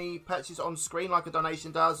show any purchase on screen like a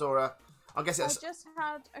donation does, or a? I guess it's. I just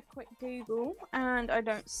had a quick Google and I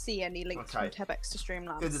don't see any links from Tebex to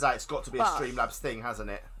Streamlabs. Good today. It's got to be a Streamlabs thing, hasn't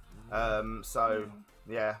it?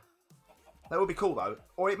 Yeah. That would be cool though.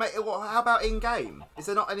 Or how about in game? Is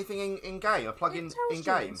there not anything in game? A plug-in in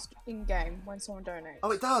game? In game when someone donates.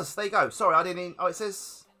 Oh, it does. There you go. Sorry, I didn't. Oh, it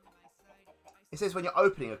says when you're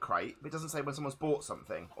opening a crate, but it doesn't say when someone's bought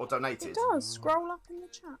something or donated. It does. Scroll up in the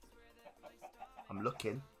chat. I'm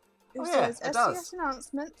looking. It says SCS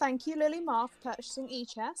announcement. Thank you, Lily Mar, for purchasing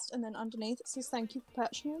e-chest, and then underneath it says thank you for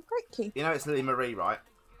purchasing a crate key. You know it's Lily Marie, right?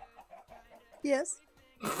 Yes.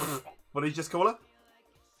 What did you just call her?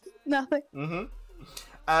 Nothing. No.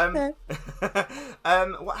 How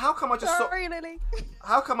come I just Sorry, Lily.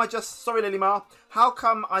 Sorry, Lily Mar. How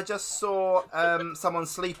come I just saw someone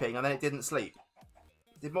sleeping and then it didn't sleep?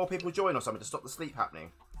 Did more people join or something to stop the sleep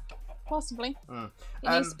happening? Possibly. It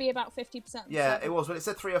needs to be about 50%. Yeah, it was. Well, it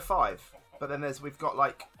said 3 or 5, but then we've got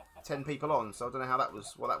like 10 people on, so I don't know how that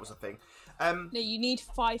was. Well, that was a thing. No, you need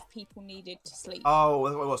 5 people needed to sleep. Oh,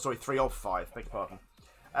 well, sorry, 3 of 5. Beg your pardon.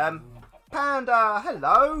 Panda,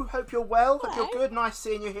 hello. Hope you're well. Hello. Hope you're good. Nice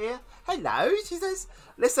seeing you here. Hello, she says.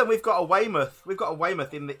 Listen, we've got a Weymouth. We've got a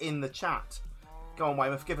Weymouth in the chat. Go on,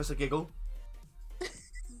 Weymouth, give us a giggle.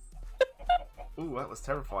 Ooh, that was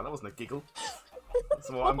terrifying. That wasn't a giggle.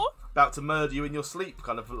 That's more, I'm about to murder you in your sleep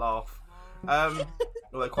kind of laugh.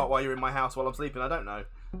 Although quite why you're in my house while I'm sleeping, I don't know.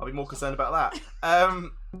 I'll be more concerned about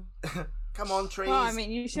that. Come on, trees. Well, I mean,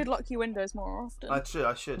 you should lock your windows more often. I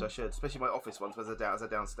should. Especially my office ones where they're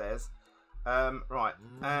downstairs. Right,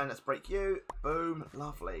 and let's break you. Boom.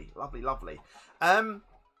 Lovely.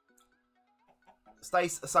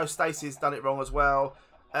 So Stacey's done it wrong as well.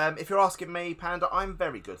 If you're asking me, Panda, I'm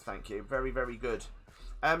very good, thank you. Very, very good.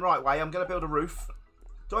 Right, Way, I'm going to build a roof.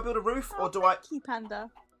 Do I build a roof or do I... Thank you, Panda.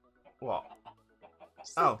 What?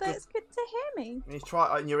 It's good to hear me. You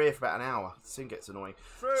try it in your ear for about an hour. It soon gets annoying.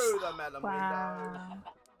 Through the melon window.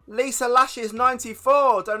 Lisa Lashes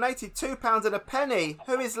 94 donated £2 and a penny.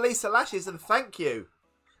 Who is Lisa Lashes? And thank you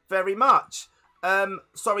very much.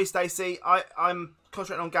 Sorry, Stacey. I'm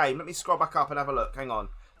concentrating on game. Let me scroll back up and have a look. Hang on.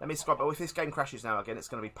 Let me scroll. Oh, if this game crashes now again, it's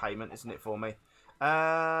going to be payment, isn't it, for me?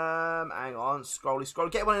 Hang on. Scroll.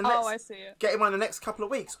 Get one in the next. I see it. Get one in the next couple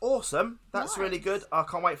of weeks. Awesome. That's nice. Really good. I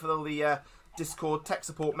can't wait for all the Discord tech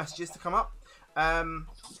support messages to come up.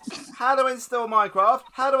 How do I install Minecraft?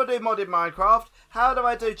 How do I do modded Minecraft? How do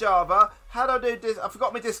I do Java? How do I do this? I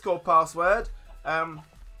forgot my Discord password.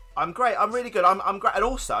 I'm great. I'm really good. I'm great. And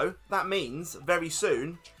also, that means very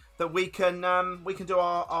soon that we can do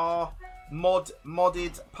our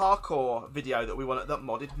modded parkour video that we want. That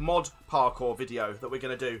mod parkour video that we're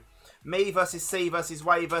gonna do. Me versus C versus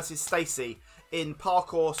Way versus Stacey in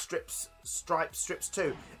parkour strips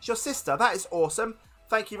 2. It's your sister. That is awesome.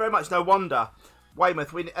 Thank you very much. No wonder.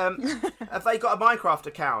 Weymouth, have they got a Minecraft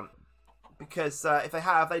account? Because if they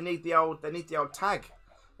have, they need the old tag.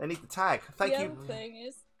 They need the tag. Thank you. The thing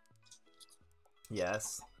is.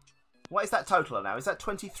 Yes. What is that total now? Is that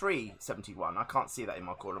 23.71? I can't see that in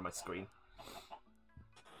my corner of my screen.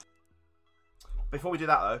 Before we do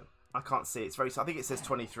that though, I can't see. It's very. I think it says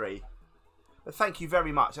 23. But thank you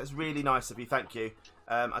very much. That's really nice of you. Thank you.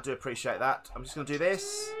 I do appreciate that. I'm just going to do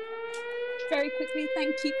this. Very quickly,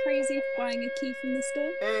 thank you, Crazy, for buying a key from the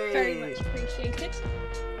store. Hey. Very much appreciated.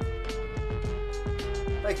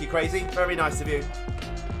 Thank you, Crazy. Very nice of you.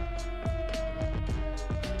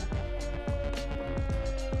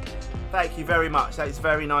 Thank you very much. That is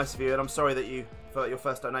very nice of you, and I'm sorry that for your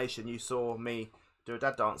first donation, you saw me do a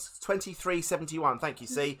dad dance. 23.71. Thank you,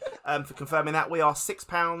 C, for confirming that. We are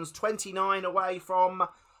 £6.29 away from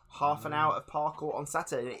half an hour of parkour on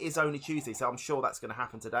Saturday. It is only Tuesday, so I'm sure that's going to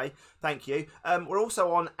happen today. Thank you. We're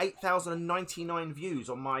also on 8,099 views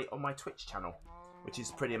on my Twitch channel, which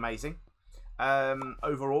is pretty amazing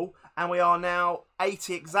overall. And we are now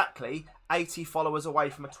 80 followers away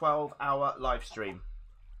from a 12-hour live stream.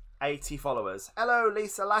 80 followers. Hello,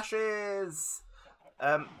 Lisa Lashes.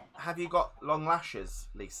 Have you got long lashes,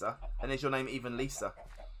 Lisa? And is your name even Lisa?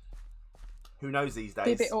 Who knows these days?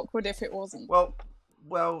 It'd be a bit awkward if it wasn't. Well,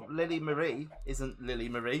 Lily Marie isn't Lily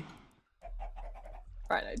Marie.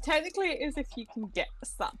 Right, no, technically it is if you can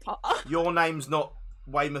guess that part. Your name's not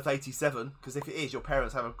Weymouth87, because if it is, your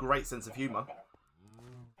parents have a great sense of humour.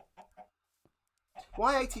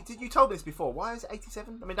 Why 80? Did you told me this before? Why is it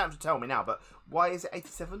 87? I mean, don't have to tell me now, but why is it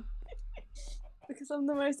 87? Because I'm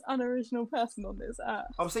the most unoriginal person on this earth.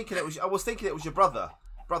 I was thinking it was your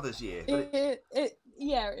brother's year. But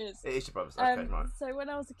yeah, it is. It is your brother's. Okay, right. So when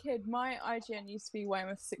I was a kid, my IGN used to be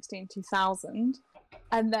Weymouth16 2000,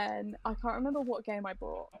 and then I can't remember what game I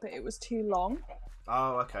bought, but it was too long.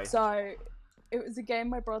 Oh, okay. So it was a game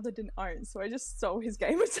my brother didn't own, so I just stole his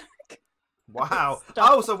gamer tag. Wow.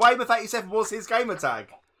 Oh, so Weymouth87 was his gamer tag.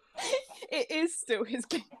 It is still his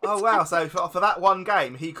gamer tag. Oh wow! So for that one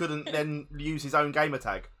game, he couldn't then use his own gamer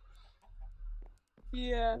tag.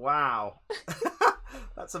 Yeah. Wow.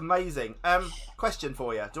 That's amazing. Question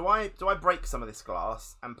for you: Do I break some of this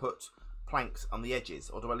glass and put planks on the edges,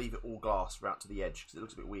 or do I leave it all glass right to the edge because it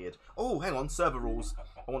looks a bit weird? Oh, hang on, server rules.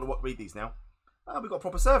 I want to read these now. Oh, we've got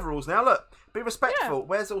proper server rules now. Look, be respectful.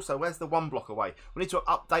 Yeah. Where's the 1 block away? We need to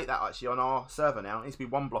update that actually on our server now. It needs to be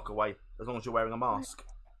 1 block away as long as you're wearing a mask.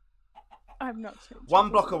 I'm not sure. 1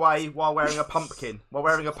 block away while wearing a pumpkin.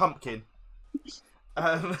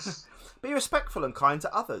 Be respectful and kind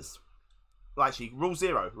to others. Well, actually, rule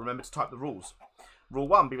 0. Remember to type the rules. Rule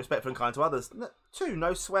 1. Be respectful and kind to others. 2.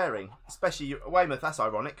 No swearing, especially Weymouth. That's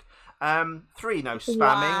ironic. 3. No spamming.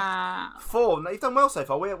 Wow. 4. No, you've done well so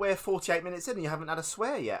far. We're 48 minutes in and you haven't had a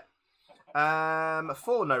swear yet. 4.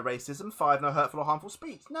 No racism. 5. No hurtful or harmful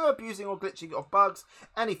speech. No abusing or glitching of bugs.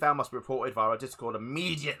 Any foul must be reported via our Discord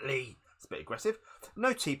immediately. It's a bit aggressive.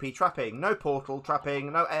 No TP trapping. No portal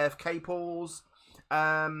trapping. No AFK pools.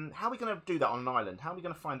 How are we going to do that on an island? How are we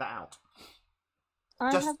going to find that out?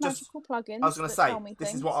 I have magical plugins. I was going to say,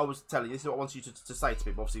 this is what I was telling you. This is what I want you to say to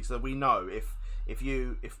people, obviously, so we know if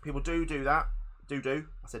people do that, I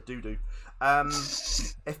said do.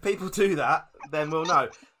 If people do that, then we'll know.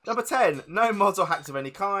 Number 10, no mods or hacks of any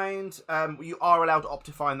kind. You are allowed to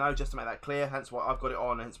Optifine though, just to make that clear. Hence why I've got it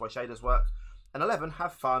on, hence why shaders work. And 11,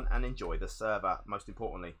 have fun and enjoy the server, most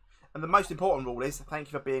importantly. And the most important rule is,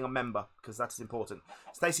 thank you for being a member, because that is important.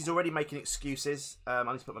 Stacey's already making excuses. I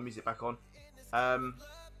need to put my music back on.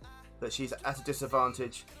 That she's at a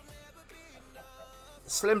disadvantage.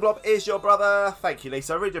 Slim Blob is your brother. Thank you,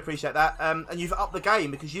 Lisa. I really do appreciate that. And you've upped the game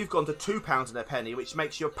because you've gone to £2 and a penny, which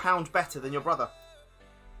makes you £1 better than your brother.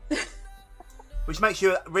 Which makes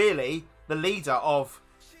you really the leader of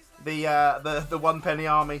the 1 penny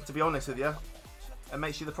army, to be honest with you. And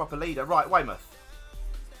makes you the proper leader. Right, Weymouth.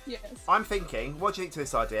 Yes. I'm thinking, what do you think to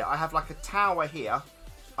this idea? I have like a tower here,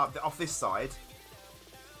 off this side.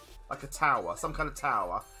 Like a tower, some kind of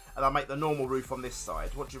tower. And I'll make the normal roof on this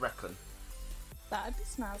side. What do you reckon? That'd be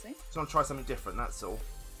snazzy. So I'm try something different, that's all.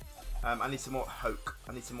 I need some more hoke.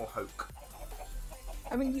 I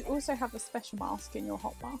mean, you also have a special mask in your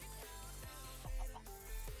hotbar.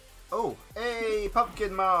 Oh, hey,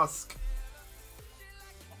 pumpkin mask.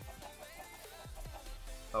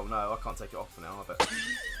 Oh no, I can't take it off for now, I bet.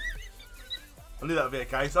 I knew that would be the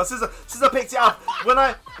case. So since I picked it up, when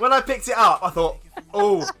I picked it up, I thought,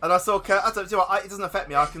 oh, and I saw Kurt. I don't know what, it doesn't affect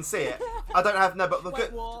me. I can see it. I don't have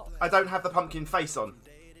I don't have the pumpkin face on.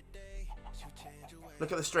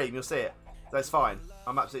 Look at the stream, you'll see it. That's fine.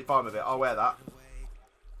 I'm absolutely fine with it. I'll wear that.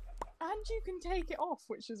 And you can take it off,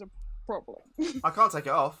 which is a problem. I can't take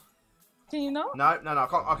it off. Can you not? No, I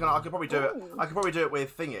can't. I could probably do it. I could probably do it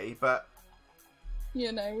with thingy, but.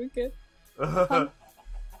 You know, we're good.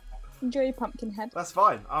 Enjoy your pumpkin head. That's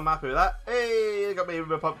fine. I'm happy with that. Hey, you got me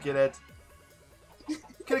with a pumpkin head.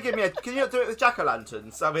 Can you give me Can you do it with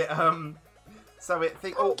jack-o'-lantern? So it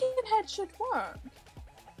think. Oh, Pumpkin head should work.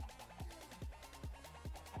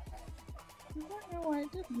 I don't know why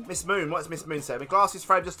it didn't. Miss Moon, what's Miss Moon saying? My glasses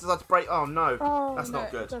frame just decided to break. Oh no, that's no,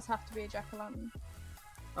 not good. It does have to be a jack-o'-lantern.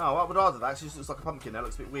 Oh, I would rather that. It just looks like a pumpkin. That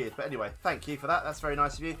looks a bit weird. But anyway, thank you for that. That's very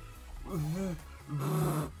nice of you.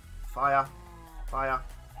 Fire.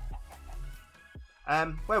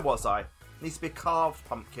 Where was I? Needs to be a carved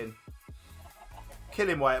pumpkin. Kill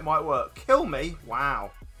him where it might work. Kill me?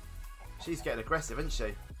 Wow. She's getting aggressive, isn't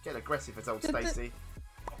she? Getting aggressive as old Stacey.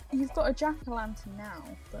 You've got a jack-o'-lantern now,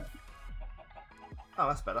 but... Oh,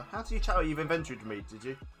 that's better. How do you chat? Oh, you've inventoried me, did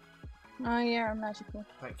you? Oh yeah, I'm magical.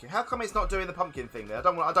 Thank you. How come it's not doing the pumpkin thing there? I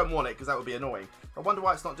don't want it because that would be annoying. I wonder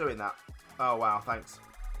why it's not doing that. Oh wow, thanks.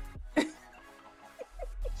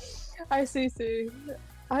 Hi Susu.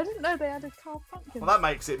 I didn't know they added carved pumpkins. Well, that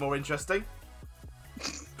makes it more interesting.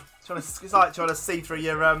 It's like trying to see through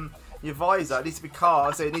your visor. It needs to be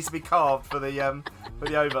carved. So it needs to be carved for the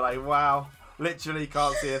overlay. Wow, literally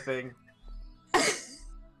can't see a thing.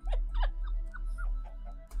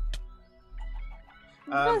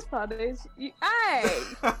 The best part is, hey!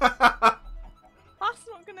 That's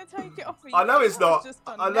not going to take it off of you. I know it's not. Just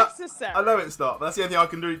I know it's not. But that's the only thing I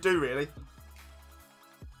can do really.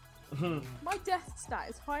 My death stat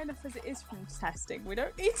is high enough as it is from testing. We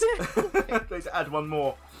don't need to. Need to add one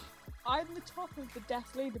more. I'm the top of the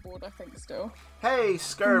death leaderboard, I think, still. Hey,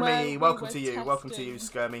 Skirmy. Well, Welcome to you. Welcome to you,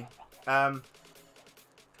 Skirmy.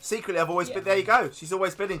 Secretly, I've always been. There you go. She's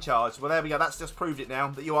always been in charge. Well, there we go. That's just proved it now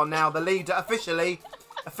that you are now the leader officially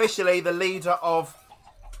the leader of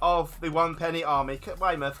the One Penny Army.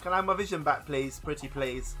 Weymouth, can I have my vision back, please? Pretty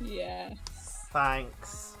please. Yes.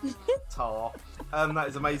 Thanks. Tar. That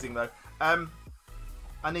is amazing though. I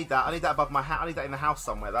need that. I need that above my hat. I need that in the house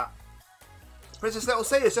somewhere. That. Princess Little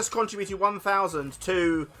C has just contributed 1,000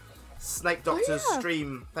 to Snake Doctor's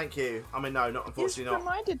stream. Thank you. I mean, no, not unfortunately This not.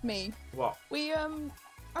 reminded me. What? We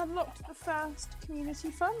unlocked the first community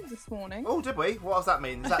fund this morning. Oh, did we? What does that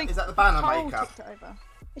mean? Is that the banner Carl maker? kicked it over.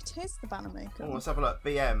 It is the banner maker. Oh, let's have a look.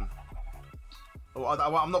 BM. Oh,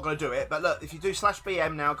 I'm not going to do it, but look, if you do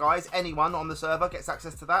 /BM now, guys, anyone on the server gets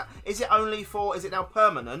access to that. Is it now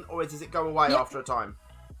permanent, or does it go away after a time?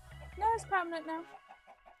 No, it's permanent now.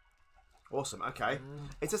 Awesome. Okay.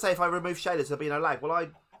 It's to say if I remove shaders, there'll be no lag. Well,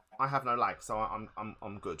 I have no lag, so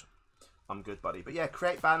I'm good. I'm good, buddy. But yeah,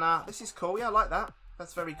 create banner. This is cool. Yeah, I like that.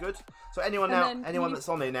 That's very good. So anyone that's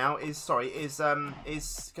on there now can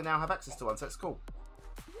now have access to one. So it's cool.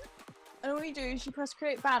 And all you do is you press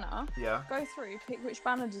create banner. Yeah. Go through, pick which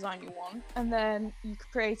banner design you want, and then you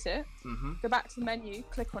create it. Go back to the menu,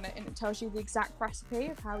 click on it, and it tells you the exact recipe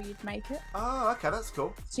of how you'd make it. Oh, okay, that's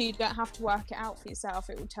cool. So you don't have to work it out for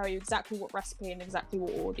yourself. It will tell you exactly what recipe and exactly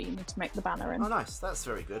what order you need to make the banner in. Oh, nice. That's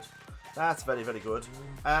very good. That's very, very good.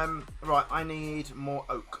 Right, I need more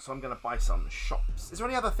oak, so I'm going to buy some shops. Is there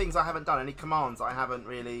any other things I haven't done? Any commands I haven't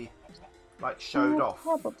really, showed off?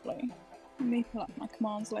 Probably. Let me pull up my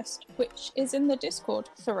commands list, which is in the Discord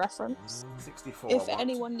for reference. 64. If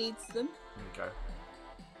anyone needs them. There you go.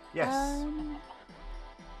 Yes.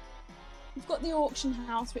 We've got the auction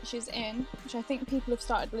house, which is in, which I think people have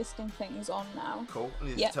started listing things on now. Cool. I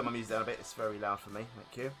need to turn my music down a bit. It's very loud for me.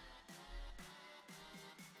 Thank you.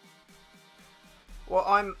 Well,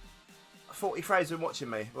 I'm 40 frames when watching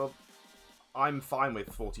me. Well, I'm fine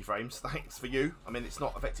with 40 frames. Thanks for you. I mean, it's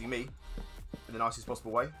not affecting me in the nicest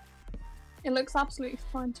possible way. It looks absolutely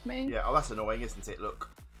fine to me. Yeah, oh, that's annoying, isn't it? Look.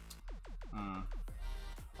 I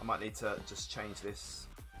might need to just change this.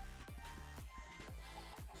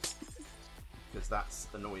 Because that's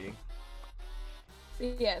annoying.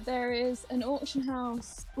 Yeah, there is an auction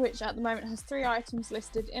house, which at the moment has 3 items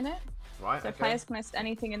listed in it. Right, so players can list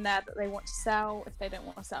anything in there that they want to sell if they don't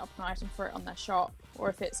want to set up an item for it on their shop, or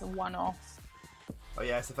if it's a one-off. Oh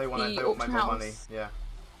yes, if they want to make more money, yeah.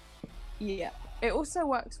 Yeah. It also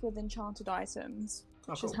works with enchanted items,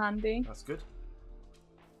 which is handy. That's good.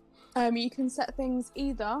 You can set things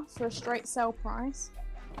either for a straight sell price,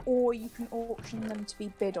 or you can auction them to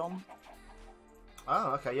be bid on.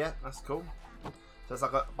 Oh, okay, yeah, that's cool. So it's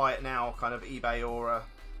like a buy it now kind of eBay or a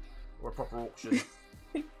proper auction.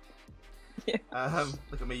 Yeah.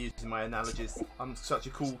 Look at me using my analogies. I'm such a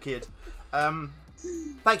cool kid.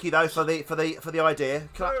 Thank you though for the idea.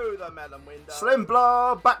 Through the melon window. Slim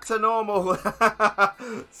Blob back to normal.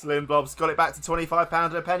 Slim Blob's got it back to £25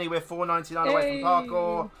 and a penny. We're £4.99 away from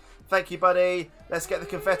parkour. Thank you, buddy. Let's get the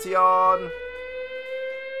confetti on.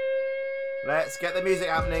 Let's get the music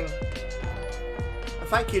happening. And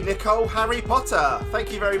thank you, Nicole Harry Potter.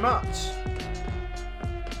 Thank you very much.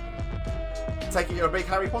 Take it you're a big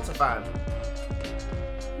Harry Potter fan.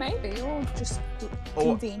 Maybe, or just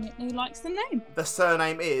conveniently likes the name. The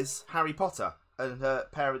surname is Harry Potter, and her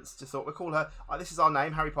parents just thought we'll call her. This is our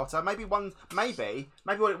name, Harry Potter. Maybe what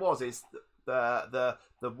it was is the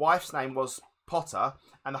wife's name was Potter,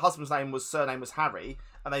 and the husband's surname was Harry,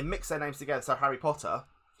 and they mixed their names together, so Harry Potter,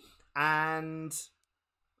 and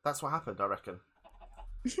that's what happened, I reckon.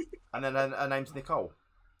 And then her name's Nicole.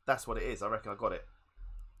 That's what it is. I reckon I got it.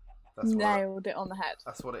 Nailed it on the head.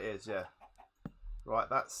 That's what it is. Yeah. Right,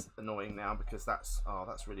 that's annoying now because that's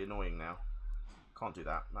really annoying now. Can't do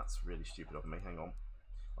that. That's really stupid of me. Hang on.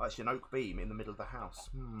 Oh, actually, an oak beam in the middle of the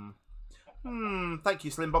house. Thank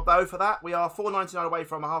you, Slim Bob, though, for that. We are £4.99 away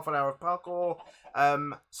from a half an hour of parkour.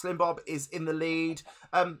 Slim Bob is in the lead.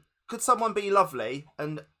 Could someone be lovely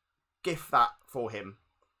and gift that for him?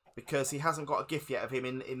 Because he hasn't got a gift yet of him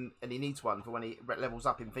and he needs one for when he levels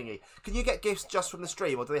up in thingy. Can you get gifts just from the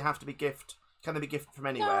stream, or do they have to be gift? Can they be gifted from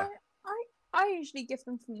anywhere? No, I usually gift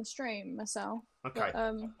them from the stream myself. Okay.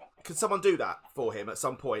 But, could someone do that for him at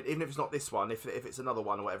some point, even if it's not this one, if it's another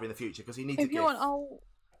one or whatever in the future, because he needs a gift. If you want,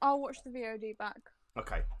 I'll watch the VOD back.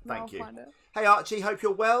 Okay, thank you. Find it. Hey Archie, hope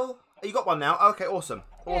you're well. You got one now? Okay, awesome.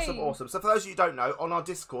 Awesome, Hey. awesome. So for those of you who don't know, on our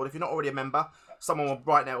Discord, if you're not already a member, someone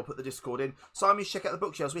right now will put the Discord in. So you should check out the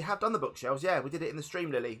bookshelves. We have done the bookshelves, yeah. We did it in the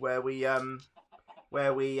stream, Lily, where we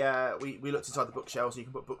looked inside the bookshelves and you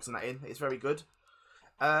can put books and that in. It's very good.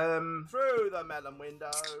 Through the melon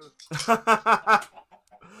window.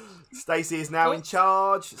 Stacey is now in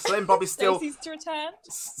charge. Slim Bob is still. Stacey's to return.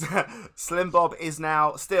 Slim Bob is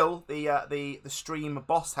now still the stream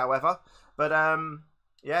boss, however. But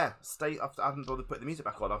yeah, I haven't bothered putting the music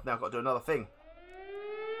back on. I've now got to do another thing.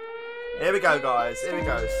 Here we go, guys. Here we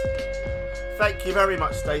go. Thank you very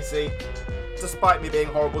much, Stacey. Despite me being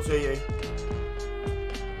horrible to you.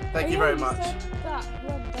 Thank you very much.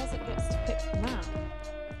 When does it gets to pick the map?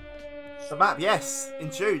 The map, yes.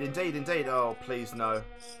 Indeed. Oh, please, no.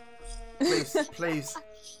 Please, please.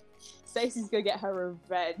 Stacey's gonna get her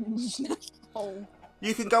revenge now.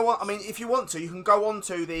 You can go on, I mean, if you want to, you can go on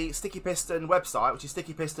to the Sticky Piston website, which is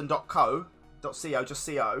stickypiston.co, just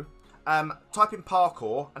co. Type in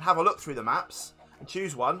parkour and have a look through the maps and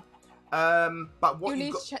choose one. But what you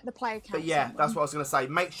need to check the player count. But yeah, that's what I was going to say.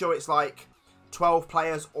 Make sure it's like 12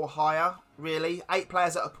 players or higher, really. 8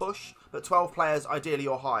 players at a push, but 12 players ideally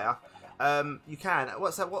or higher. You can.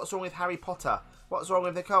 What's wrong with Harry Potter? What's wrong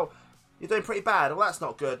with Nicole? You're doing pretty bad. Well, that's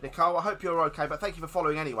not good, Nicole. I hope you're okay, but thank you for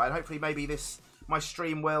following anyway, and hopefully maybe my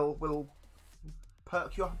stream will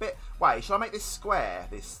perk you up a bit. Wait, should I make this square,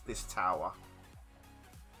 this tower?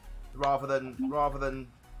 Rather than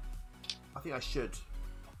I think I should.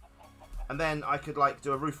 And then I could like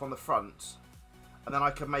do a roof on the front. And then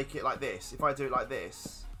I can make it like this. If I do it like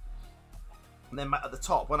this. And then at the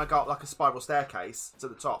top, when I go up like a spiral staircase to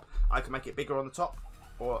the top, I can make it bigger on the top.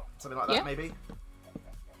 Or something like that, maybe.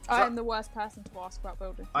 I am the worst person to ask about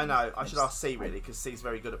building. I know. I should ask C, really, because C's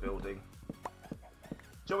very good at building. Do you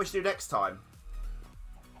know what we should do next time?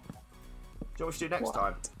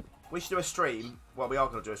 We should do a stream. Well, we are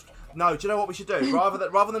going to do a stream. No, do you know what we should do?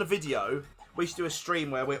 Rather than a video, we should do a stream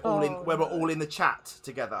where we're all in the chat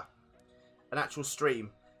together. An actual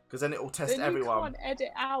stream. Because then it will test everyone. You can't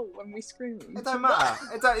edit out when we scream. It don't matter.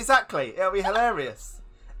 Exactly. It'll be hilarious.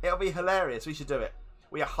 We should do it.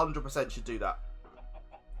 We 100% should do that.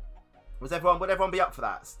 Would everyone be up for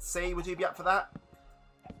that? C, would you be up for that?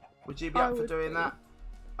 Would you be up for doing that?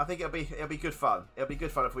 I think it'll be good fun. It'll be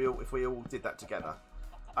good fun if we all did that together.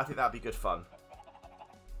 I think that'd be good fun.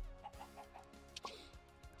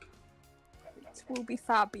 It will be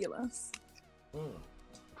fabulous.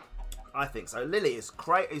 I think so. Lily is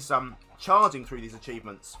charging through these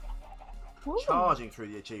achievements. Ooh. Charging through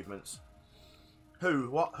the achievements. Who,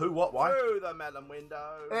 what, why? Through the melon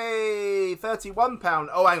window. Hey, £31.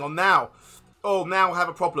 Oh, hang on now. Oh, now I have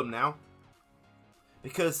a problem now.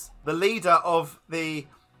 Because the leader of the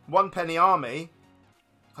 1p army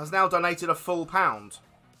has now donated a full £1.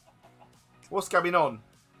 What's going on?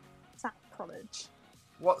 Sacrilege.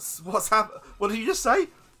 What's happened? What did you just say?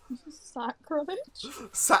 Sacrilege.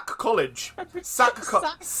 Sack college. Sack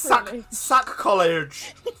college.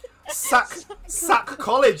 Sack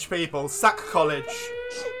college, people. Sack college.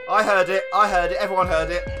 I heard it. Everyone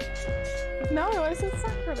heard it. No, I said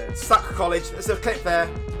sacrilege. Sack college. There's a clip there.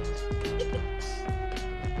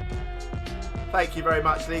 Thank you very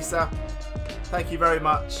much, Lisa. Thank you very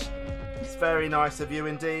much. It's very nice of you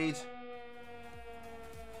indeed.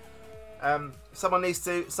 Someone needs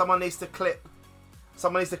to clip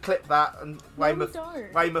that and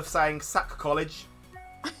Weymouth saying sack college.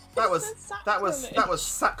 That was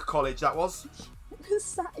sack college. That was. It was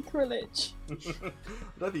sacrilege. I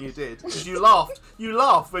don't think you did, because you laughed. You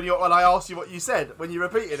laughed when I asked you what you said when you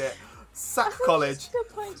repeated it. Sack college.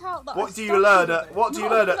 What do you learn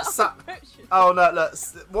at sack? Oh no, look.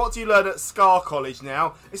 What do you learn at Scar College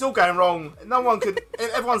now? It's all going wrong. No one could.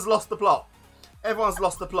 Everyone's lost the plot. Everyone's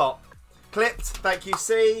lost the plot. Clipped. Thank you.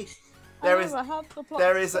 See. There is a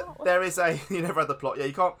you never had the plot. Yeah,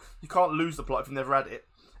 you can't lose the plot if you've never had it.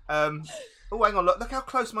 Oh, hang on, look how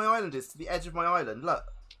close my island is to the edge of my island. Look.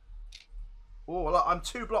 Oh, look, I'm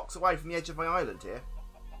 2 blocks away from the edge of my island here.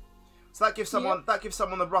 So that gives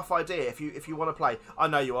someone a rough idea if you want to play. I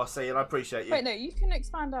know you are, see, and I appreciate you. Wait, no, you can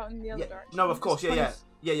expand out in the other direction. No, of course, yeah,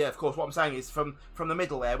 of course. What I'm saying is from the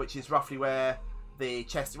middle there, which is roughly where the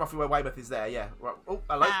chest, roughly where Weymouth is there, yeah. Oh,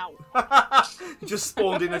 hello. Ow. You just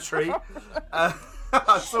spawned in a tree. I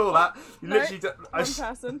saw that. You literally one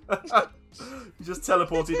person. You just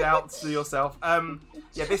teleported out to yourself.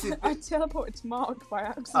 Yeah, this is. I teleported to Mark by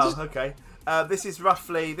accident. Oh, okay. This is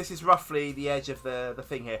roughly the edge of the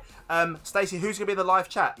thing here. Stacey, who's gonna be in the live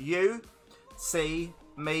chat? You, C,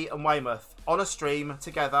 me, and Weymouth on a stream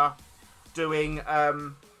together, doing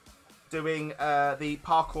the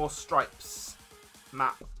parkour stripes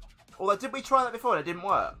map. Although, did we try that before and it didn't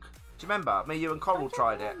work? Do you remember? Me, you, and Coral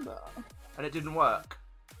tried it, and it didn't work.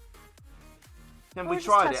 Then we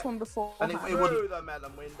tried it, one before, and it wouldn't. The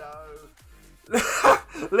melon window.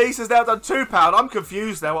 Lisa's now done £2. I'm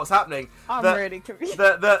confused now. What's happening? I'm really confused.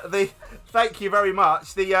 Thank you very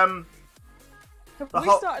much. We started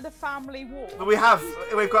a family war. We've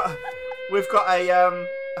got a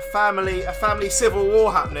family civil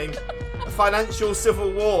war happening, a financial civil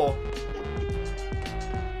war.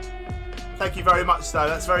 Thank you very much, though.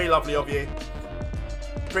 That's very lovely of you.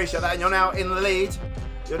 Appreciate that. And you're now in the lead.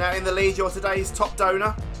 You're today's top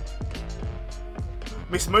donor.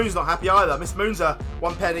 Miss Moon's not happy either. Miss Moon's a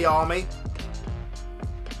 1p army.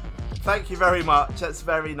 Thank you very much. That's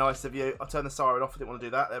very nice of you. I'll turn the siren off. I didn't want to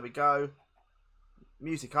do that. There we go.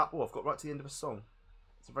 Music up. Oh, I've got right to the end of a song.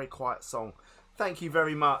 It's a very quiet song. Thank you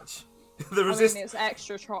very much. It's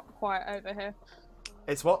extra quiet over here.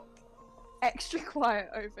 It's what? Extra quiet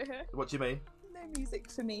over here. What do you mean? No music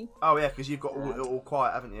for me. Oh yeah, because you've got all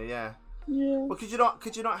quiet, haven't you? Yeah. Yeah. Well, could you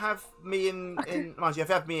not have me in mind you, if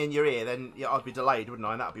you have me in your ear, then yeah, I'd be delayed, wouldn't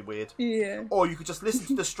I? And that'd be weird. Yeah. Or you could just listen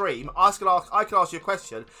to the stream. I could ask you a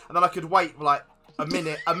question, and then I could wait for like a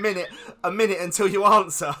minute until you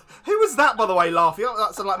answer. Who was that, by the way, laughing?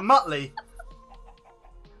 That's like Muttley.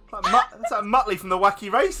 That's like Muttley from the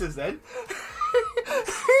Wacky Racers, then.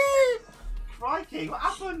 Crikey! What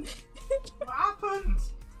happened? What happened?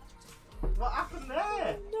 What happened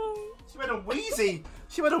there? No. She went a wheezy.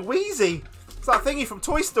 It's that thingy from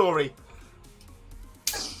Toy Story.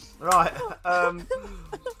 Right.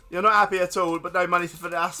 You're not happy at all, but no money for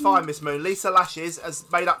that. That's fine, Miss Moon. Lisa Lashes has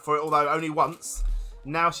made up for it, although only once.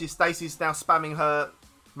 Now Stacey's now spamming her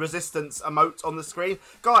resistance emote on the screen.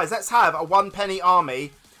 Guys, let's have a 1p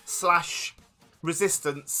army /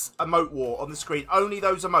 resistance emote war on the screen. Only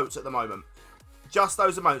those emotes at the moment. Just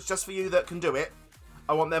those emotes. Just for you that can do it.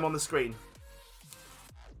 I want them on the screen.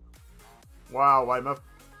 Wow, Weymouth.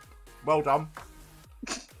 Well done.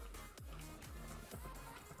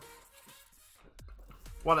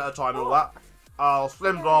 One at a time and all that. Oh,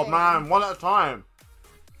 Slim Blob, man. One at a time.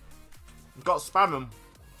 You've got to spam them.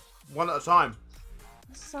 One at a time.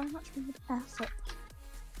 So much more effort.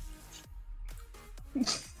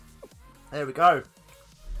 There we go.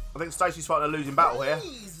 I think Stacey's fighting a losing battle here.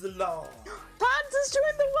 Praise the Lord. Panda's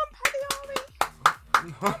joined the 1p army.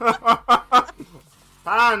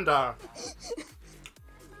 Panda.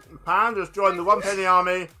 Panda's joined the 1p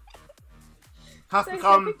army. Has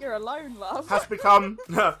become. You're alone, love. Has become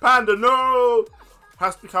Panda. No.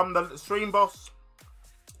 Has become the stream boss,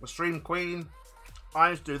 the stream queen. I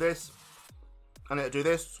need to do this. I need to do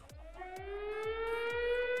this.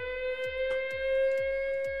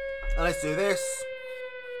 And let's do this.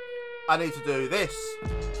 I need to do this.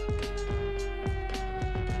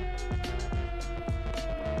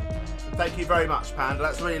 Thank you very much, Panda.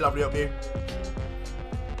 That's really lovely of you.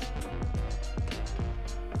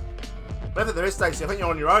 don't think there is, Stacey. I think you're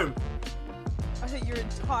on your own. I think you're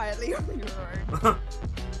entirely on your own.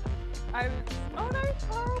 Oh no,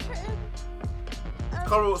 Coral put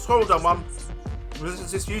in. Squirrel done one.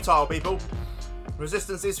 Resistance is futile, people.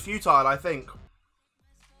 Resistance is futile, I think.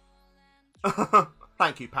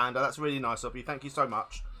 Thank you, Panda. That's really nice of you. Thank you so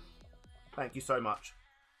much. Thank you so much.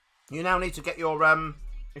 You now need to get your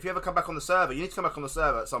if you ever come back on the server, you need to come back on the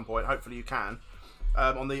server at some point. Hopefully you can.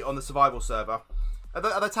 On the survival server. Are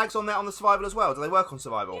there tags on there on the survival as well? Do they work on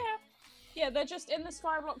survival? Yeah. Yeah, they're just in the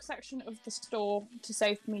Skyblock section of the store to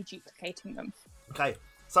save me duplicating them. Okay.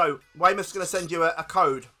 So Weymouth's going to send you a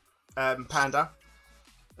code, Panda.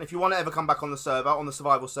 If you want to ever come back on the server, on the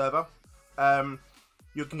survival server,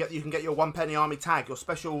 you can get your 1 penny army tag, your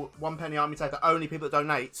special 1 penny army tag that only people that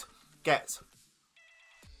donate get.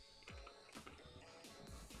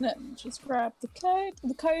 Let me just grab the code.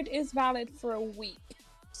 The code is valid for a week,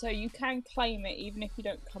 so you can claim it even if you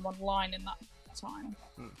don't come online in that time.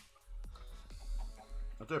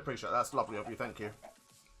 I do appreciate that. That's lovely of you. Thank you.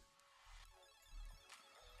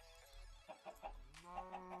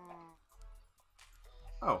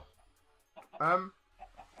 Oh.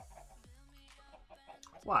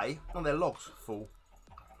 Why? Oh, their logs full.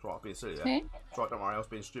 That's right, I was being silly there. Okay. That's right, don't worry, I was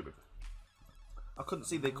being stupid. I couldn't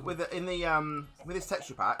see with this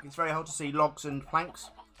texture pack. It's very hard to see logs and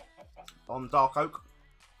planks on dark oak,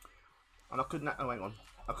 and I couldn't. Oh, hang on.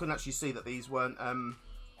 I couldn't actually see that these weren't.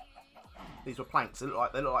 These were planks. They look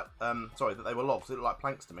like sorry, that they were logs. They look like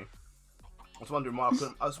planks to me. I was wondering why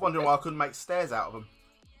I couldn't make stairs out of them.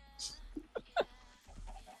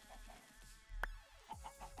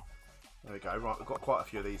 There we go. Right, we've got quite a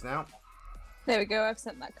few of these now. There we go. I've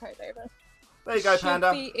sent that code over. There you go,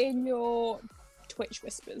 Panda. Should be in your Twitch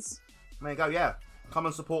whispers. There you go. Yeah, come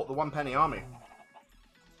and support the 1 penny army.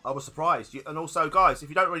 I was surprised. And also, guys, if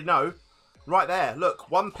you don't really know, right there,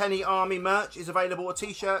 look, 1 penny army merch is available. A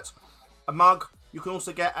T-shirt, a mug. You can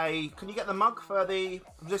also get a. Can you get the mug for the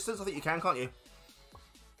resistance? I think you can, can't you?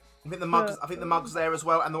 I think the mugs. I think the mugs there as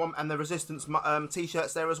well, and the resistance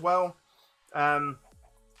T-shirts there as well.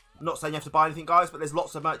 Not saying you have to buy anything, guys, but there's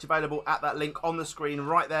lots of merch available at that link on the screen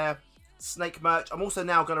right there. Snake merch. I'm also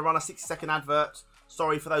now going to run a 60-second advert.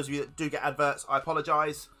 Sorry for those of you that do get adverts. I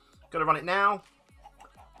apologise. Going to run it now.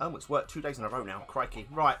 Oh, it's worked 2 days in a row now. Crikey.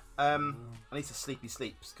 Right. I need to sleepy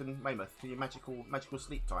sleeps. Can Weymouth? Can you magical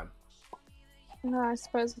sleep time? No, I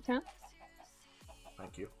suppose we can.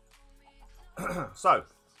 Thank you. So,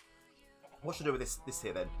 what should we do with this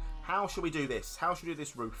here then? How should we do this? How should we do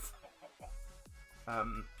this roof?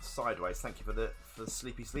 Sideways. Thank you for the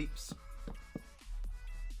sleepy sleeps.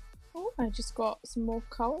 Oh, I just got some more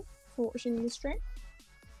coal for watching the stream.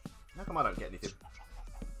 How come I don't get anything?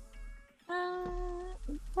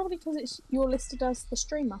 Probably because you're listed as the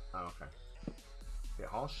streamer. Oh, okay. Bit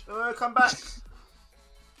harsh. Come back!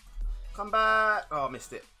 Come back! Oh, I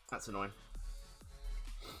missed it. That's annoying.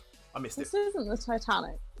 I missed it. This isn't the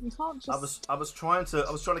Titanic. You can't just. I was trying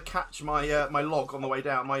to catch my my log on the way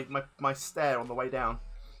down. My stair on the way down.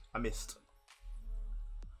 I missed.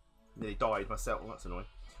 Nearly died myself. Well, that's annoying.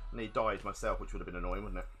 Nearly died myself, which would have been annoying,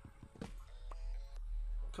 wouldn't it?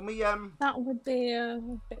 Can we That would be a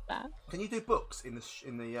bit bad. Can you do books in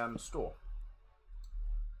the store?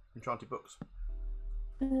 Enchanted books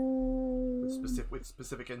with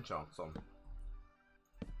specific enchants on.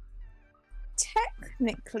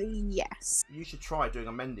 Technically, yes. You should try doing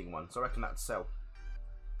a mending one. So I reckon that'd sell.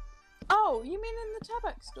 Oh, you mean in the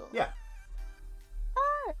Tabak store? Yeah.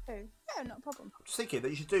 Oh, yeah, not a problem. I'm just thinking that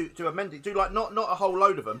you should do a mending. Do like not a whole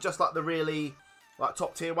load of them, just like the really like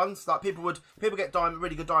top tier ones. Like people get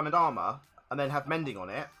really good diamond armor and then have mending on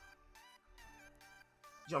it.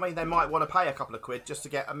 Do you know what I mean? They might want to pay a couple of quid just to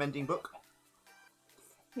get a mending book.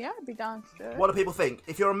 Yeah, I'd be down to do it. What do people think?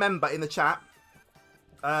 If you're a member in the chat,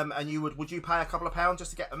 and would you pay a couple of pounds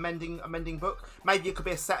just to get a mending book? Maybe it could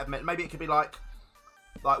be a set of maybe it could be like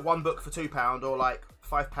one book for £2 or like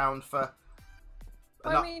 £5 for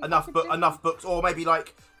enough books, or maybe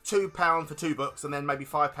like £2 for 2 books and then maybe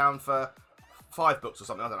 £5 for 5 books or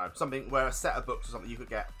something. I don't know, something where a set of books or something you could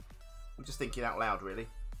get. I'm just thinking out loud, really.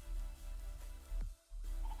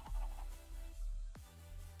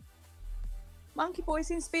 Monkey Boy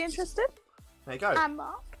seems to be interested. There you go. And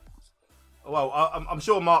Mark. Well, I'm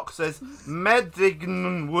sure Mark says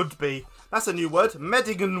Medigan would be. That's a new word.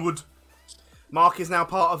 Medigan would. Mark is now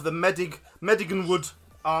part of the Medigan Wood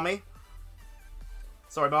army.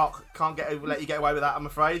 Sorry, Mark, can't let you get away with that. I'm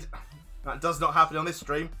afraid that does not happen on this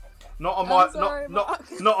stream. Not on my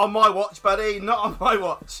not on my watch, buddy. Not on my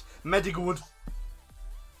watch. Medigan Wood.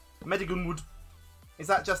 Is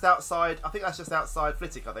that just outside? I think that's just outside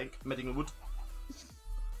Flitwick. I think Medigan Wood.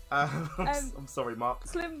 I'm sorry, Mark.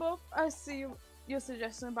 Slim Bob, I see your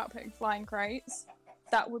suggestion about putting flying crates.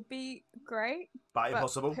 That would be great. But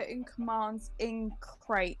impossible. Putting commands in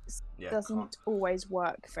crates doesn't can't. always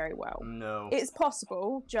work very well. No. It's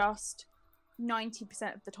possible, just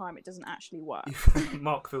 90% of the time it doesn't actually work.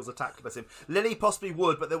 Mark feels attacked by him. Lily possibly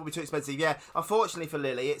would, but they will be too expensive. Yeah, unfortunately for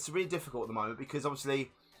Lily, it's really difficult at the moment because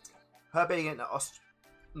obviously her being in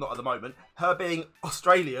not at the moment, her being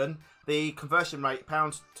Australian, the conversion rate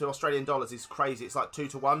pounds to Australian dollars is crazy. It's like 2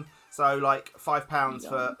 to 1. So like £5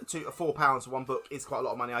 for £4 for one book is quite a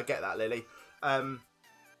lot of money. I get that, Lily.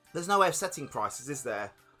 There's no way of setting prices, is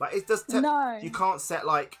there? Like it does. No. You can't set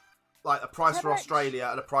like a price for Australia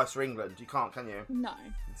and a price for England. You can't, can you? No.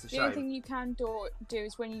 It's a The shame. only thing you can do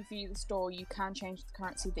is when you view the store, you can change the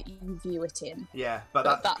currency that you view it in. Yeah,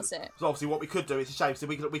 but that's it. So obviously, what we could do is a shame. So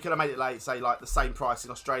we could have made it like say like the same price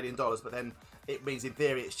in Australian dollars, but then it means in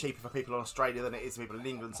theory it's cheaper for people in Australia than it is for people in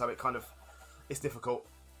England. So it's difficult.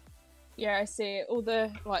 Yeah, I see it. All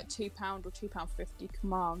the like £2 or £2.50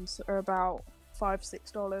 commands are about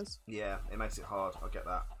 $5-6. Yeah, it makes it hard. I get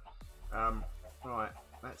that. Right,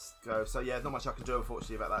 let's go. So yeah, not much I can do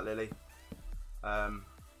unfortunately about that, Lily.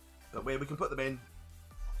 But we can put them in,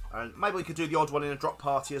 and maybe we could do the odd one in a drop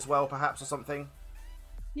party as well, perhaps, or something.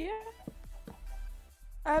 Yeah.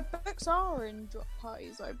 Books are in drop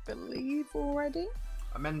parties, I believe, already.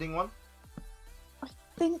 Amending one. I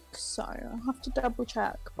think so. I'll have to double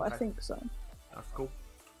check, but Okay. I think so. That's cool.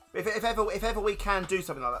 If ever we can do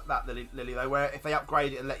something like that, Lily, though, where if they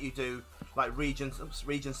upgrade it and let you do like region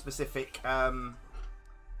specific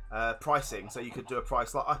pricing, so you could do a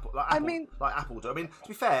price like Apple, like Apple do. I mean, to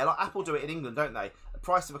be fair, like Apple do it in England, don't they? The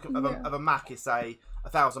price of a Mac is say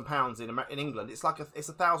 £1,000 in England. It's like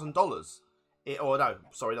it's $1,000. Or no,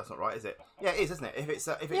 sorry, that's not right, is it? Yeah, it is, isn't it? If it's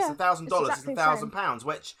 $1,000, it's £1,000,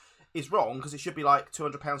 which is wrong because it should be like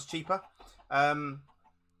 £200 cheaper.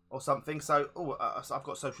 Or something. So, so I've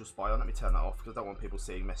got Social Spy on. Let me turn that off because I don't want people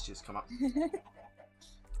seeing messages come up.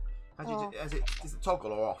 Is it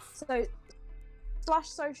toggle or off? So,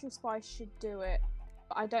 /Social Spy should do it,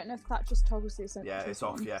 but I don't know if that just toggles the essential. Yeah, it's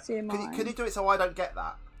off. Yeah. CMI. Can you do it so I don't get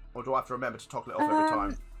that, or do I have to remember to toggle it off every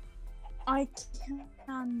time? I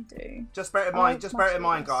can do. Just bear it in mind. Just bear it in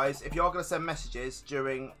mind, guys. If you're going to send messages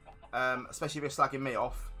during, especially if you're slagging me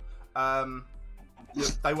off,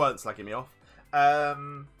 they weren't slagging me off.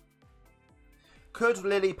 Could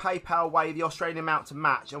Lily PayPal Way the Australian amount to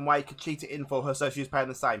match, and Way could cheat it in for her so she's paying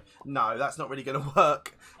the same? No, that's not really going to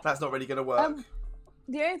work. That's not really going to work.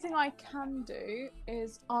 The only thing I can do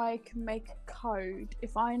is I can make a code.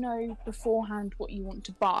 If I know beforehand what you want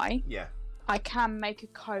to buy, yeah, I can make a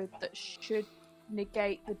code that should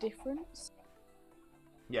negate the difference.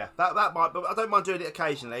 Yeah, that might, but I don't mind doing it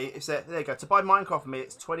occasionally. It's there you go. To buy Minecraft for me,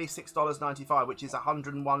 it's $26.95, which is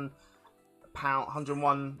 £101.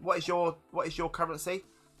 What is your currency?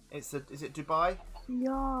 Is it Dubai?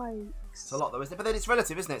 Yikes! It's a lot though, isn't it? But then it's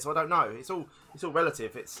relative, isn't it? So I don't know. It's all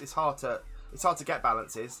relative. It's hard to get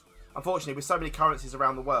balances. Unfortunately, with so many currencies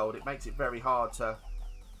around the world, it makes it very hard to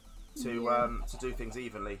do things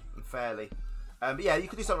evenly and fairly. But yeah, you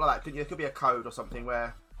could do something like that, couldn't you? It could be a code or something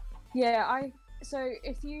where. Yeah, so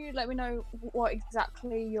if you let me know what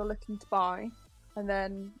exactly you're looking to buy, and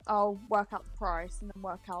then I'll work out the price and then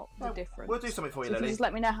work out the difference. We'll do something for you, so Lily. Just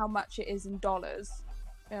let me know how much it is in dollars,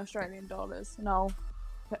 in Australian dollars, and I'll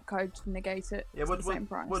put code to negate it. Yeah, the same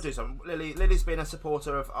price. We'll do something. Lily's been a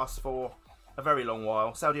supporter of us for a very long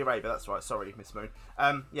while. Saudi Arabia, that's right. Sorry, Miss Moon.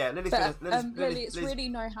 Yeah, Lily's it's really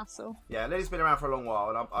no hassle. Yeah, Lily's been around for a long while,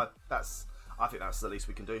 and I think that's the least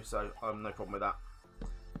we can do. So no problem with that.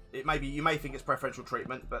 You may think it's preferential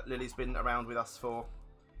treatment, but Lily's been around with us for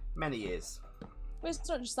many years. Well, it's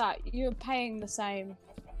not just that. You're paying the same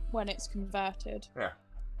when it's converted. Yeah.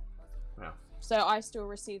 So I still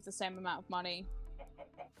receive the same amount of money.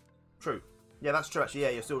 True. Yeah, that's true, actually. Yeah,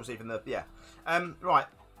 you're still receiving the... Yeah. Right.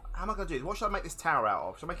 How am I going to do this? What should I make this tower out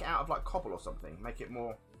of? Should I make it out of, like, cobble or something? Make it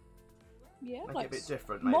more... Yeah, make it a bit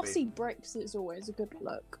different, maybe. Mossy bricks is always a good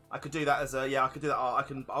look. I could do that as a... Yeah, I could do that.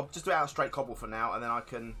 I'll just do it out of straight cobble for now, and then I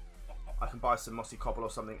can buy some mossy cobble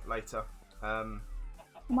or something later. Am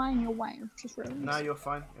I in your way? Just realized. No, you're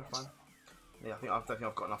fine. You're fine. Yeah, I don't think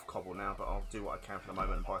I've got enough cobble now, but I'll do what I can for the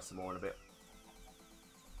moment and buy some more in a bit.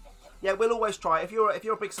 Yeah, we'll always try. If you're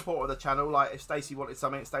a big supporter of the channel, like if Stacey wanted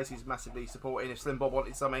something, Stacey's massively supporting. If Slim Bob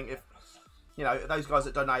wanted something, if those guys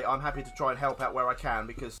that donate, I'm happy to try and help out where I can,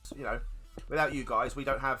 because without you guys, we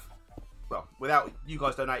don't have. Well, without you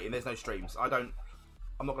guys donating, there's no streams. I'm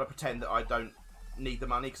not going to pretend that I don't need the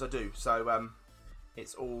money, because I do. So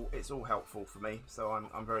it's all helpful for me. So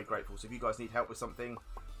I'm very grateful. So if you guys need help with something,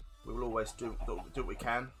 we will always do what we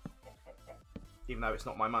can, even though it's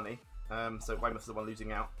not my money. So Weymouth's the one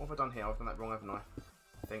losing out. What have I done here? I've done that wrong, haven't I?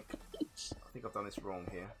 I think I've done this wrong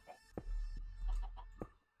here.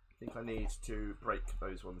 I think I need to break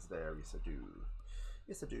those ones there. Yes, I do.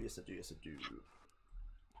 Yes, I do. Yes, I do. Yes, I do.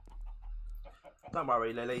 Don't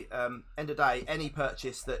worry, Lily. End of day, any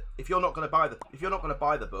purchase that if you're not going to buy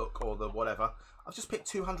the book or the whatever, I've just picked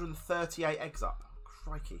 238 eggs up.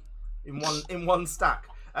 Crikey, in one stack.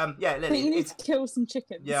 Yeah, Lily. But you need to kill some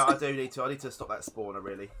chickens. Yeah, I do need to. I need to stop that spawner,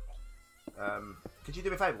 really. Could you do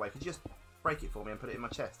me a favour, Wade? Could you just break it for me and put it in my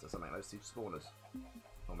chest or something? Those two spawners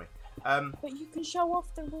for me. But you can show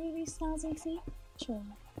off the really snazzy feature.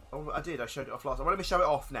 Oh, I did. I showed it off last time. Well, let me show it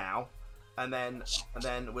off now, and then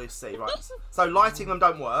we'll see. Right. So lighting them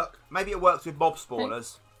don't work. Maybe it works with mob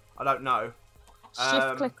spawners. I don't know.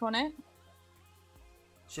 Shift click on it.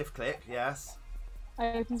 Shift click. Yes.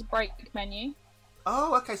 Opens a break menu.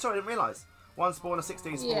 Oh, okay. Sorry, I didn't realise. 1 spawner,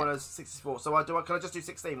 16 spawners, 64. So can I just do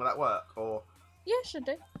 16? Will that work? Or Yeah, should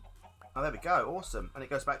do. oh, there we go. Awesome. And it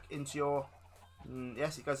goes back into your.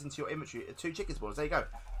 Yes, it goes into your inventory. 2 chicken spawners. There you go.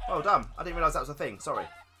 Well done. I didn't realise that was a thing. Sorry.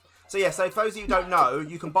 So yeah. So for those of you who don't know,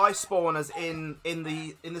 you can buy spawners in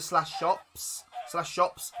the slash shops.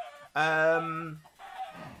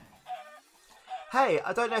 Hey,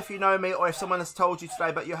 I don't know if you know me or if someone has told you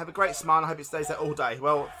today, but you have a great smile and I hope it stays there all day.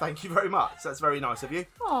 Well, thank you very much. That's very nice of you.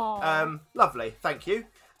 Aww. Lovely. Thank you.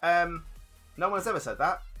 No one's ever said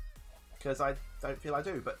that because I don't feel I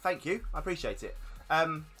do, but thank you. I appreciate it.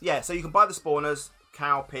 Yeah, so you can buy the spawners,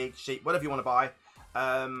 cow, pig, sheep, whatever you want to buy.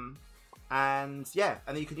 And yeah,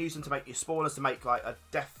 and then you can use them to make your spawners to make like a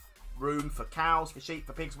death room for cows, for sheep,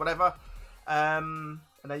 for pigs, whatever.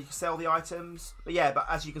 And then you can sell the items. But yeah, but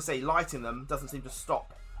as you can see, lighting them doesn't seem to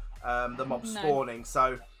stop the mob spawning.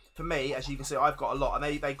 So for me, as you can see, I've got a lot,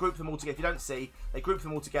 and they group them all together. If you don't see, they group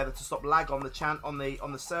them all together to stop lag on the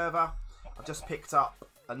on the server. I've just picked up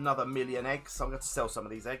another 1,000,000 eggs, so I'm going to sell some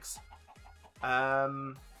of these eggs.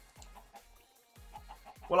 Well,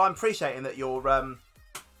 I'm appreciating that you're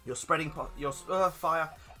spreading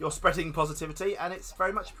you're spreading positivity, and it's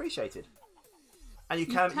very much appreciated. And you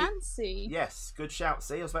can see. Yes, good shout.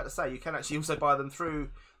 See, I was about to say you can actually also buy them through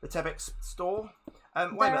the Tebex store.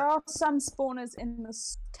 There are some spawners in the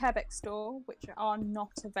Tebex store which are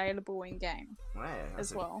not available in game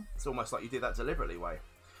as well. It's almost like you did that deliberately, Way.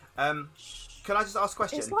 Can I just ask a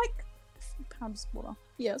question? It's like pound spawner.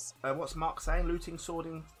 Yes. What's Mark saying? Looting,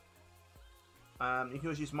 swording. You can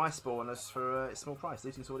always use my spawners for a small price.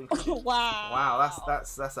 Looting, swording. Wow,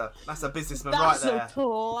 that's a businessman right there. That's a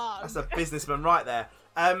plug. That's a businessman right there.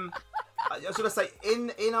 I was going to say in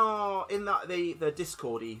the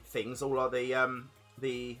Discordy things, all are the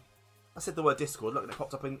I said the word Discord. Look, it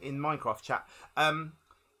popped up in Minecraft chat.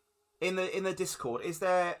 In the Discord, is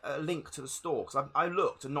there a link to the store? Because I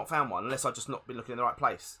looked and not found one, unless I've just not been looking in the right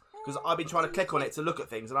place. Because I've been trying to click on it to look at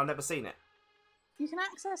things and I've never seen it. You can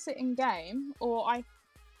access it in game, or I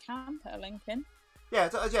can put a link in. Yeah,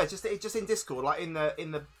 just in Discord, like in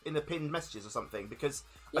the pinned messages or something. Because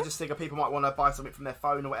I just think people might want to buy something from their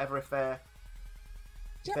phone or whatever if they're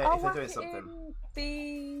doing something. In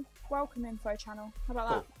the welcome info channel. How about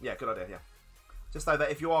that? Yeah, good idea. Yeah, just so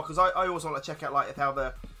that if you are, because I always want to check out like how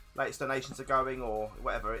the latest donations are going or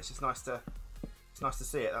whatever. It's just nice to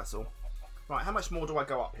see it. That's all. Right, how much more do I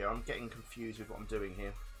go up here? I'm getting confused with what I'm doing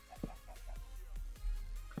here.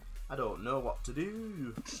 I don't know what to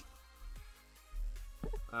do.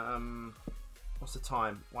 What's the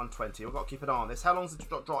time? 1:20. We've got to keep an eye on this. How long is the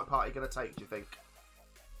drive party going to take, do you think?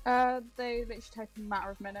 They literally take a matter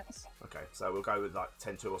of minutes. Okay, so we'll go with like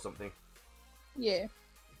 10:2 or something. Yeah.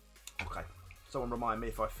 Okay. Someone remind me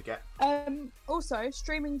if I forget. Also,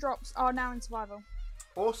 streaming drops are now in survival.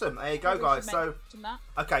 Awesome. There you go, guys. So,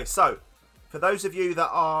 okay, so for those of you that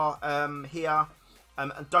are here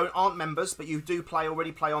and aren't members, but you do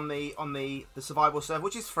already play on the survival server,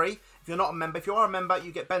 which is free. If you're not a member, if you are a member,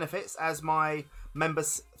 you get benefits, as my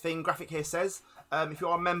members thing graphic here says. If you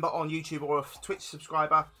are a member on YouTube or a Twitch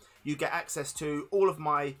subscriber, you get access to all of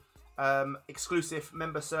my exclusive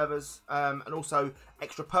member servers and also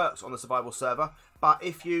extra perks on the survival server. But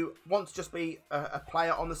if you want to just be a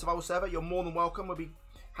player on the survival server, you're more than welcome. We'll be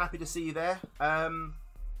happy to see you there.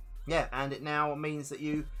 Yeah, and it now means that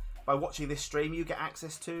you, by watching this stream, you get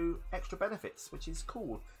access to extra benefits, which is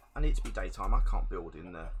cool. I need it to be daytime. I can't build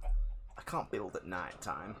at night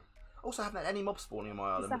time. Also, I haven't had any mob spawning on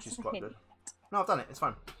my island, which is quite good. No, I've done it. It's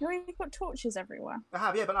fine. No, you've got torches everywhere. I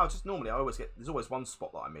have, yeah, but no, just normally there's always one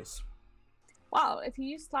spot that I miss. Well, if you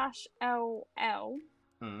use /LL,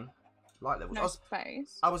 light levels. no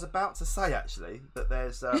space. I was about to say actually that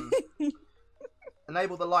there's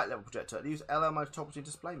enable the light level projector. Use LL mode to toggle between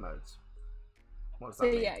display modes. What does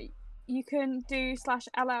that mean? Yeah, you can do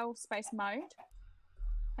 /LL space mode,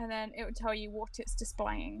 and then it will tell you what it's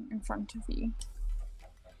displaying in front of you.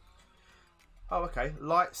 Oh, okay.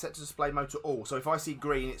 Light set to display mode to all. So if I see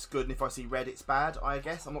green, it's good, and if I see red, it's bad. I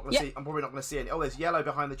guess I'm not going to see. I'm probably not going to see any. Oh, there's yellow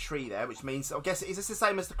behind the tree there, which means I guess is this the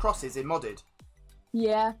same as the crosses in modded?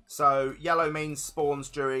 Yeah. So yellow means spawns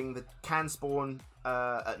can spawn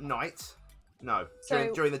at night. No,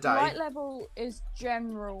 during the day. Light level is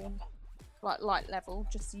general, like light level,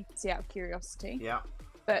 just so you can see out of curiosity. Yeah.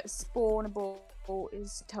 But spawnable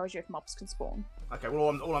tells you if mobs can spawn. Okay,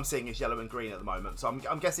 well, all I'm seeing is yellow and green at the moment. So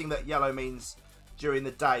I'm guessing that yellow means during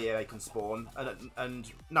the day they can spawn,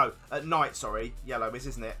 and no, at night. Sorry, yellow is,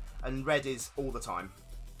 isn't it? And red is all the time.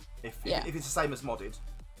 If it's the same as modded,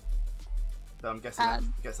 then I'm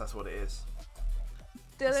guessing guess that's what it is.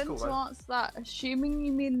 Dylan, cool, to answer that, assuming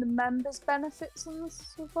you mean the members' benefits on the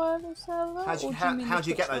survival server, how do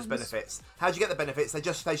you get those benefits? How do you get the benefits?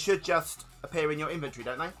 They should just appear in your inventory,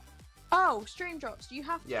 don't they? Oh, stream drops. You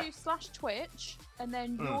have to do /Twitch and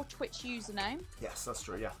then your Twitch username. Yes, that's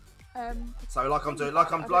true. Yeah. So like I'm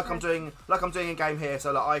doing in game here.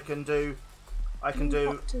 So like I can do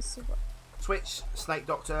Twitch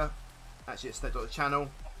SnakeDoctor. Actually, it's SnakeDoctorChannel.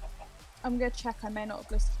 I'm gonna check. I may not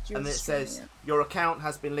have listed you. And it says your account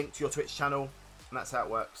has been linked to your Twitch channel, and that's how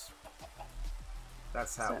it works.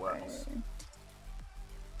 That's how it works.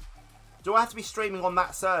 Do I have to be streaming on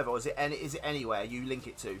that server, or is it anywhere you link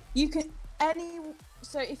it to? You can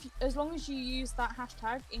as long as you use that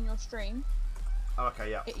hashtag in your stream. Oh,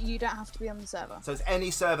 okay, yeah. You don't have to be on the server. So it's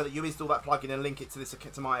any server that you install that plugin and link it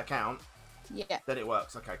to my account. Yeah. Then it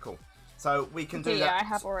works. Okay, cool. So we can do that. Yeah, I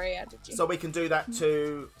have already added you. So we can do that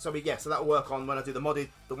too. So that will work on when I do the modded,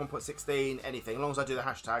 the 1.16, anything. As long as I do the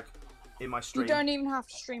hashtag in my stream. You don't even have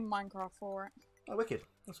to stream Minecraft for it. Oh, wicked.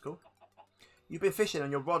 That's cool. You've been fishing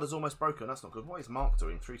and your rod is almost broken. That's not good. What is Mark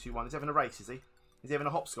doing? 3, 2, 1. He's having a race, is he? Is he having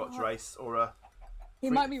a hopscotch race or a? He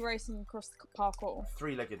might be racing across the parkour.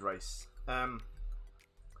 3-legged race. Right,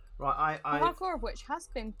 parkour of which has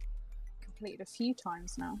been completed a few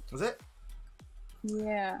times now. Was it?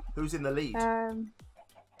 Yeah. Who's in the lead?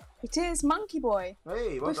 It is Monkey Boy.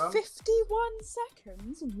 Hey, well done. 51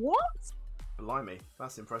 seconds. What? Blimey,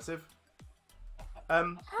 that's impressive.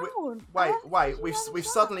 Wait. We've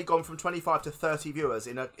suddenly gone from 25 to 30 viewers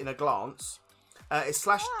in a glance. It's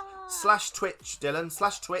slash Twitch, Dylan,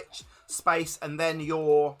 /Twitch space and then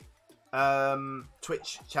your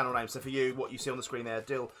Twitch channel name. So for you, what you see on the screen there,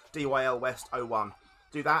 DYL West 01.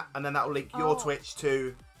 Do that, and then that will link your Twitch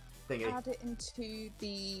to thingy. Add it into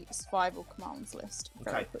the survival commands list.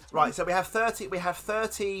 Okay, right. So we have 30. We have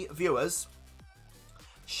 30 viewers.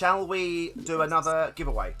 Shall we do another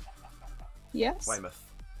giveaway? Yes. Weymouth.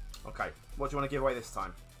 Okay. What do you want to give away this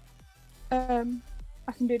time?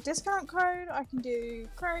 I can do a discount code. I can do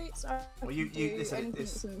crates. Listen,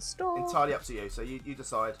 it's in the store. Entirely up to you. So you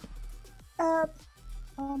decide.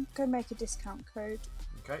 I'm gonna make a discount code.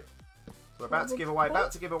 Okay. So we're about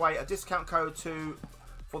to give away a discount code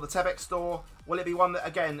for the Tebex store. Will it be one that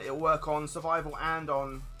again it'll work on survival and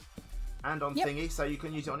on thingy, so you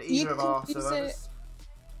can use it on either of our servers?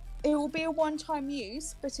 It will be a one-time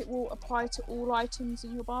use, but it will apply to all items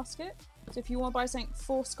in your basket. So if you want to buy something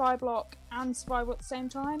for Skyblock and survival at the same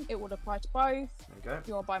time, it will apply to both. There you go. If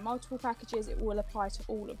you want to buy multiple packages, it will apply to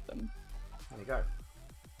all of them. There you go.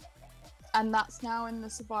 And that's now in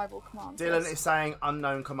the survival command. Dylan is saying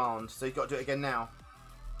unknown command, so you've got to do it again now.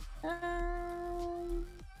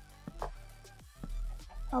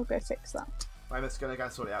 I'll go fix that. Weymouth's going to go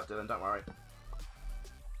sort it out, Dylan, don't worry.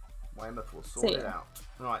 Weymouth will sort it out.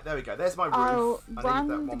 Right, there we go. There's my roof. I'll I run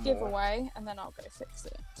need that the one giveaway more. and then I'll go fix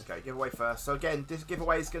it. Okay, giveaway first. So again, this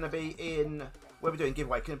giveaway is going to be in... Where are we doing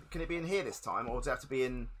giveaway? Can it be in here this time, or does it have to be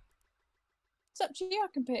in... It's up to you. I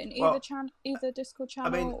can put it in either Discord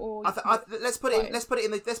channel or... let's put it in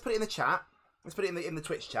the chat. Let's put it in the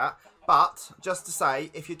Twitch chat. But just to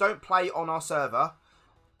say, if you don't play on our server,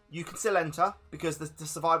 you can still enter because the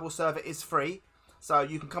survival server is free. So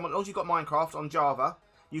you can come on, as long as you've got Minecraft on Java,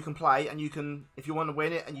 you can play, and you can, if you want to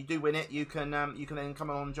win it and you do win it, you can then come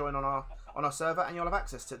on and join on our server, and you'll have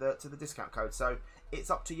access to the discount code. So it's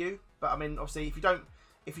up to you. But I mean, obviously,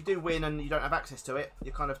 if you do win and you don't have access to it,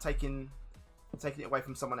 you're kind of taking it away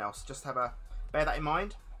from someone else. Just bear that in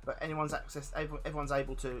mind. But everyone's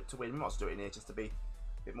able to win. We might as well do it in here just to be a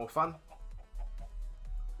bit more fun.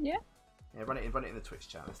 Yeah. Yeah, run it in the Twitch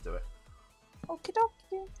chat. Let's do it. Okie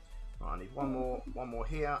dokie. Right, I need one more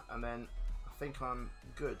here, and then I think I'm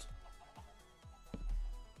good.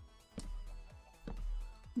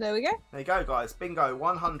 There we go. There you go, guys. Bingo,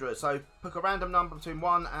 100. So pick a random number between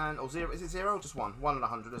 1 and or 0. Is it 0 or just 1? 1 and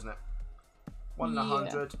 100, isn't it? 1 and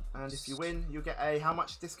 100. And if you win, you get a how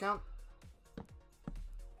much discount?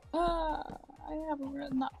 I haven't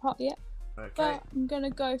written that part yet. Okay. But I'm gonna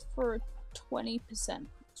go for a 20%.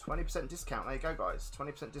 20% discount. There you go, guys.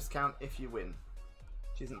 20% discount if you win.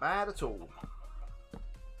 Which isn't bad at all.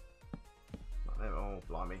 Oh,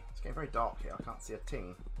 blimey. It's getting very dark here. I can't see a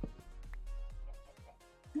ting.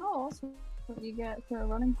 Oh, that's what you get for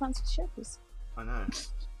running fancy shows. I know.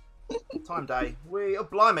 Time day. Oh,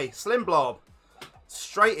 blimey. Slim Blob.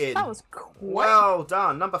 Straight in. That was quick. Well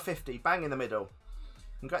done. Number 50. Bang in the middle.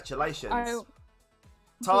 Congratulations.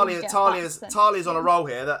 Talia's on a roll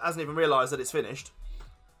here that hasn't even realised that it's finished.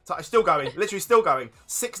 It's still going. Literally still going.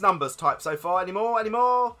 6 numbers typed so far. Any more? Any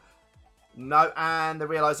more? No. And the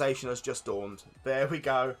realisation has just dawned. There we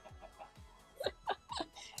go.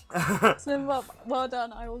 So well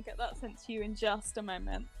done. I will get that sent to you in just a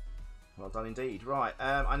moment. Well done indeed. Right.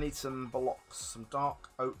 I need some blocks. Some dark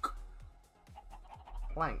oak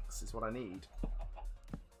planks is what I need.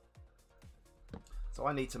 So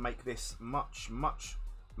I need to make this much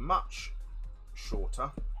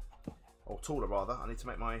shorter. Or taller rather. I need to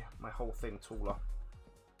make my whole thing taller.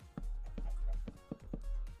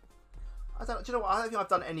 Do you know what? I don't think I've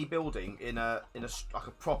done any building in a like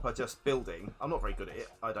a proper just building. I'm not very good at it.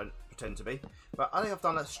 I don't pretend to be. But I think I've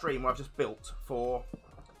done a stream where I've just built for,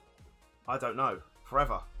 I don't know,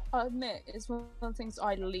 forever. I admit it's one of the things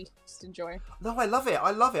I least enjoy. No, I love it. I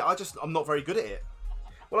love it. I'm not very good at it.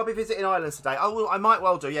 Well, I'll be visiting islands today. I might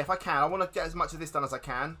well do. Yeah, if I can. I want to get as much of this done as I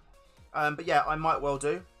can. But yeah, I might well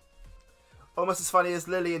do. Almost as funny as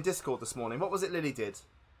Lily in Discord this morning. What was it Lily did?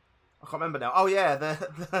 I can't remember now. Oh yeah,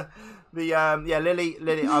 yeah, Lily.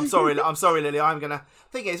 I'm sorry, Lily. I'm gonna.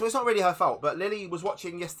 Thing is, well, it's not really her fault, but Lily was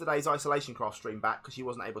watching yesterday's Isolation Craft stream back because she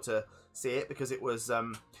wasn't able to see it because it was.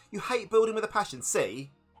 You hate building with a passion.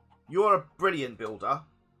 See, you're a brilliant builder.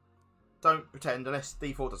 Don't pretend unless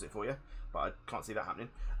D4 does it for you, but I can't see that happening.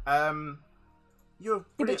 You're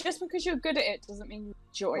brilliant. But just because you're good at it doesn't mean you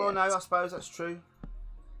enjoy it. Well, no, I suppose that's true.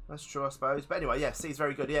 That's true, I suppose. But anyway, yeah, C's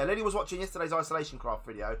very good. Yeah, Lily was watching yesterday's Isolation Craft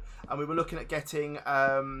video, and we were looking at getting,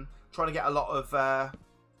 trying to get a lot of,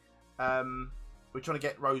 we're trying to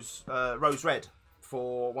get Rose Red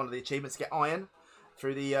for one of the achievements, to get iron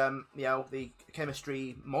through the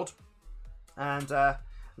chemistry mod. And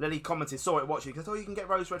Lily commented, saw it watching, because, oh, you can get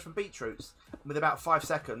Rose Red from beetroots. And with about 5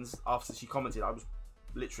 seconds after she commented, I was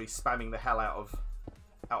literally spamming the hell out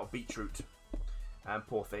of beetroot. And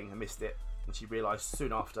poor thing, I missed it. And she realised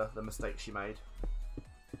soon after the mistake she made.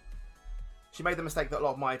 She made the mistake that a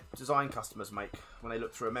lot of my design customers make when they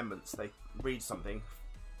look through amendments. They read something,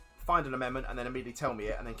 find an amendment, and then immediately tell me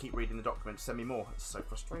it, and then keep reading the document to send me more. It's so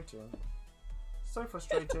frustrating. So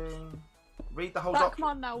frustrating. Read the whole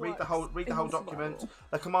document. Read the whole document.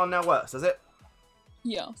 The command now works, does it?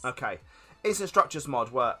 Yes. Okay. Instant Structures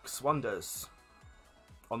mod works wonders.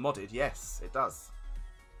 On modded, yes, it does.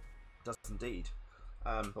 It does indeed.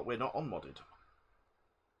 But we're not on modded.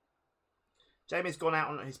 Jamie's gone out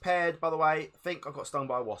on his paired, by the way. I think I got stung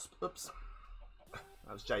by a wasp. Oops.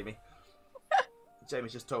 That was Jamie.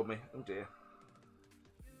 Jamie's just told me. Oh dear.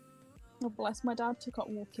 Oh bless, my dad took up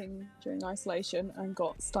walking during isolation and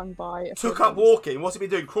got stung by a Took up walking? What's he been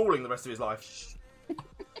doing? Crawling the rest of his life?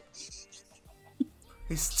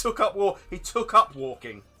 He took up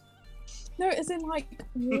walking. No, as in like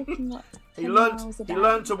walking like 10 He miles a day.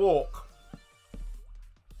 learned to walk.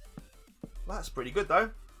 Well, that's pretty good though.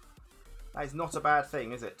 That is not a bad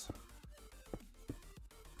thing, is it?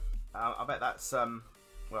 I bet that's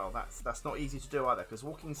well, that's not easy to do either, because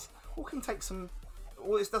walking takes some.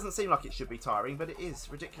 Well, this doesn't seem like it should be tiring, but it is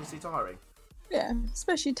ridiculously tiring. Yeah,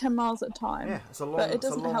 especially 10 miles at a time. Yeah, it's a long. But it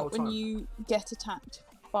doesn't long help time. when you get attacked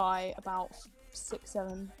by about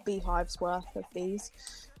 6-7 beehives worth of bees.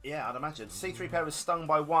 Yeah, I'd imagine. C3PO was stung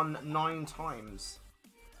by one 9 times.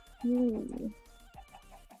 Ooh.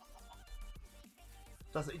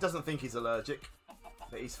 He doesn't think he's allergic,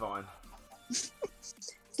 but he's fine.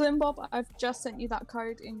 Slim Bob, I've just sent you that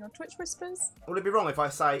code in your Twitch Whispers. Would it be wrong if I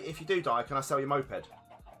say, if you do die, can I sell your moped?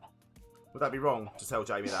 Would that be wrong to tell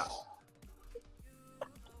Jamie that?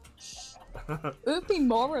 It would be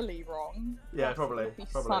morally wrong. Yeah, probably. It would be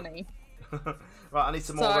probably. funny. Right, I need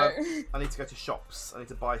some more. I need to go to shops. I need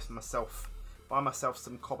to buy myself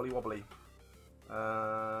some cobbly wobbly.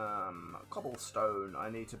 Cobblestone. I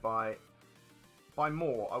need to buy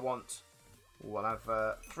more. I want. Oh, I'll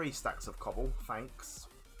have 3 stacks of cobble. Thanks.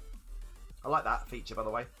 I like that feature, by the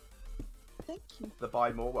way. Thank you. The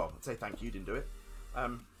buy more. Well, I'd say thank you. Didn't do it.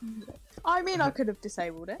 I mean, I could have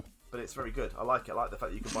disabled it. but it's very good. I like it. I like the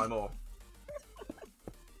fact that you can buy more.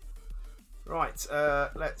 Right,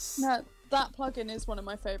 let's... No, that plugin is one of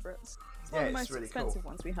my favourites. It's one of the most really expensive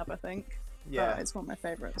cool ones we have, I think. Yeah. But it's one of my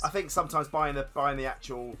favourites. I think sometimes buying the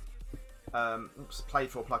actual played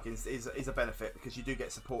for plugins is a benefit, because you do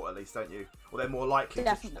get support at least, don't you? Or they're more likely.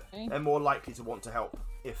 Definitely. They're more likely to want to help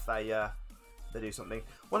if they do something.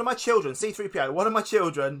 One of my children, C3PO, one of my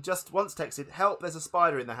children just once texted, "Help! There's a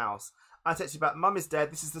spider in the house." I texted back, "Mum is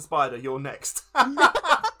dead. This is the spider. You're next."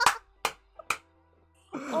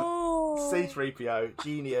 Oh. C3PO,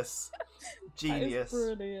 genius. That is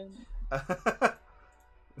brilliant.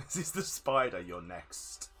 This is the spider. You're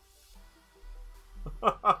next.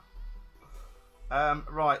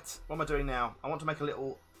 Right, what am I doing now? I want to make a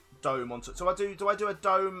little dome onto it. So do I do a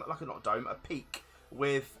dome, like not a dome, a peak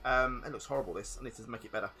with it looks horrible this. I need to make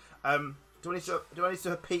it better. Do I need to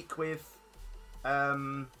do a peak with what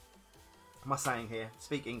am I saying here?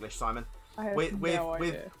 Speak English, Simon. I have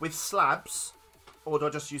with slabs, or do I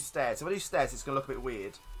just use stairs? If I do stairs, it's gonna look a bit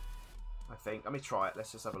weird, I think. Let me try it.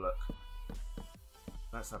 Let's just have a look.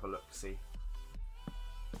 Let's have a look, see.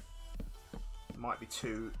 It might be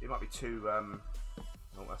too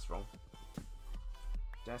oh, that's wrong.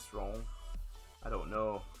 That's wrong. I don't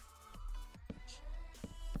know.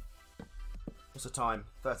 What's the time?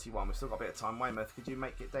 31. We've still got a bit of time. Weymouth, could you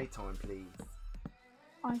make it daytime, please?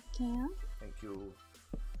 I can. Thank you.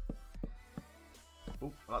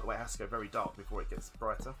 Oh, I like the way it has to go very dark before it gets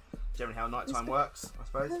brighter. Generally how nighttime works, I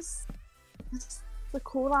suppose. It's the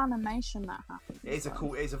cool animation that happens. It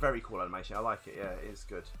is a very cool animation. I like it. Yeah, it is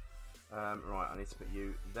good. Right, I need to put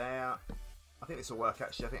you there. I think this will work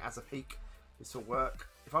actually. I think as a peak, this will work.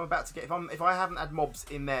 If I'm about to get, if I haven't had mobs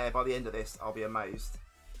in there by the end of this, I'll be amazed,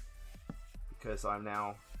 because I'm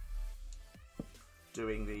now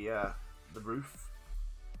doing the roof.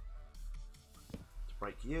 To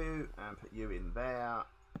break you and put you in there.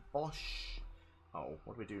 Bosh. Oh,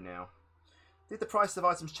 what do we do now? Did the price of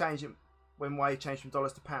items change when Way changed from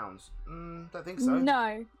dollars to pounds? Don't think so.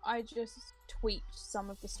 No, I just tweaked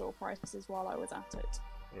some of the store prices while I was at it.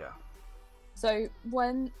 Yeah. So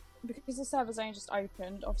because the server's only just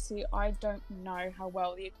opened, obviously I don't know how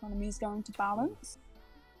well the economy is going to balance.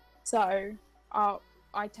 So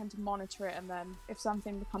I tend to monitor it, and then if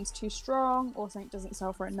something becomes too strong or something doesn't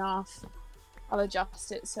sell for enough, I'll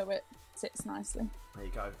adjust it so it sits nicely. There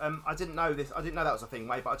you go. I didn't know this. I didn't know that was a thing,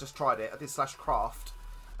 mate. But I just tried it. I did /craft,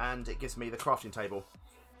 and it gives me the crafting table.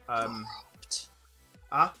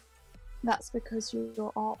 That's because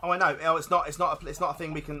you're up. Oh, I know. Oh, it's not a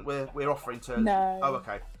thing we're offering to. No. Oh,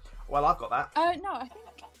 okay. Well, I've got that. No, I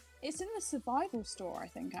think it's in the survival store. I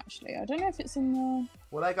think actually, I don't know if it's in the.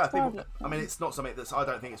 Well, there you go. People, I mean, it's not something I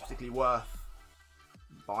don't think it's particularly worth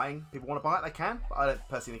buying. People want to buy it, they can. But I don't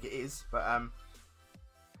personally think it is. But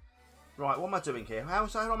right, what am I doing here? How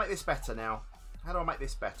do I make this better now? How do I make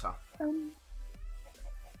this better?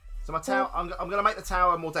 So my tower, I'm going to make the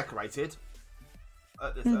tower more decorated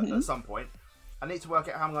at some point. I need to work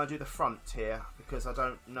out how I'm going to do the front here, because I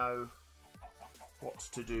don't know what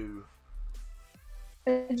to do.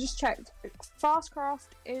 I just checked. Fastcraft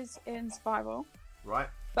is in survival. Right.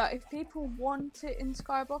 But if people want it in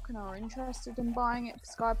Skyblock and are interested in buying it for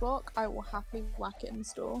Skyblock, I will happily whack it in the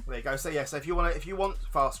store. There you go. So yeah, so if you want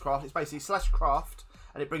Fastcraft, it's basically /craft,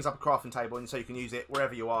 and it brings up a crafting table, and so you can use it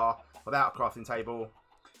wherever you are without a crafting table.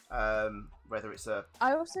 Whether it's a...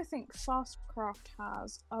 I also think Fastcraft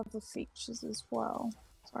has other features as well,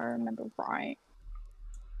 so I remember right.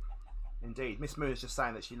 Indeed. Miss Moon is just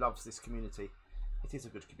saying that she loves this community. It is a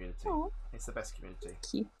good community. Aww. It's the best community.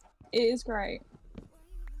 It is great.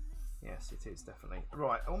 Yes, it is, definitely.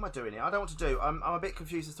 Right, what am I doing here? I don't know what to do. I'm a bit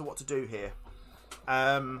confused as to what to do here.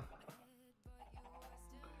 There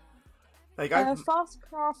you go.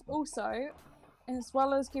 Fastcraft also, as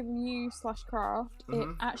well as giving you /craft, it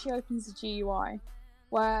actually opens the GUI,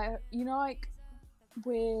 where, you know, like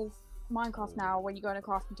with Minecraft now, when you go on a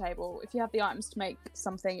crafting table, if you have the items to make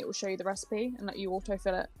something, it will show you the recipe and let you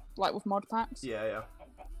autofill it, like with mod packs. Yeah, yeah.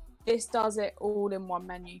 This does it all in one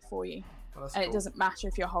menu for you. Well, and it doesn't matter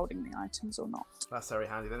if you're holding the items or not. That's very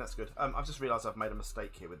handy then, that's good. I've just realised I've made a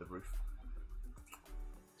mistake here with the roof.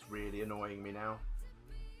 It's really annoying me now.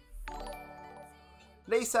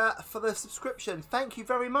 Lisa, for the subscription, thank you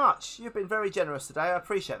very much. You've been very generous today. I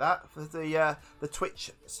appreciate that. For the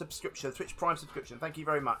Twitch subscription, Twitch Prime subscription, thank you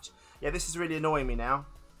very much. Yeah, this is really annoying me now,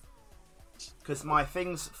 because my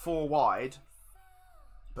thing's 4 wide,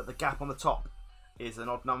 but the gap on the top is an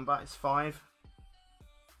odd number. It's 5.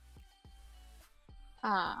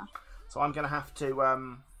 So I'm going to have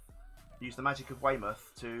to use the magic of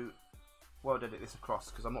Weymouth to edit this across,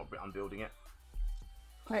 because I'm not unbuilding it.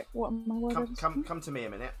 Wait, what am I? Come to me a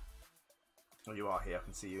minute. Oh, you are here. I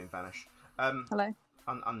can see you in Vanish. Hello.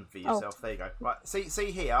 Unv yourself. There you go. Right.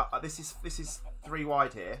 See here. This is 3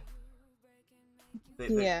 wide here.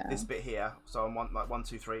 This bit here. So I'm 1,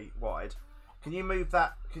 2, 3 wide. Can you move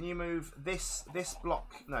that? Can you move this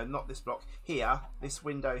block? No, not this block. Here, this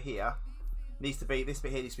window here needs to be, this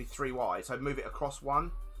bit here needs to be 3 wide. So move it across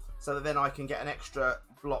 1, so that then I can get an extra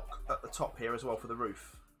block at the top here as well for the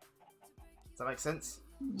roof. Does that make sense?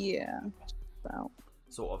 Yeah. Well.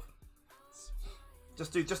 Sort of.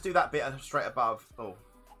 Just do that bit straight above. Oh,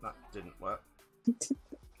 that didn't work. You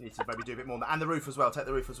need to maybe do a bit more on that. And the roof as well. Take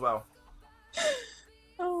the roof as well.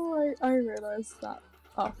 Oh, I realised that.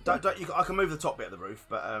 I can move the top bit of the roof,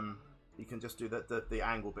 but you can just do the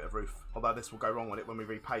angle bit of roof. Although this will go wrong on it when we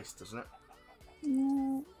repaste, doesn't it?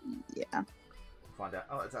 Yeah. We'll find out.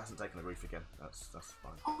 Oh, it hasn't taken the roof again. That's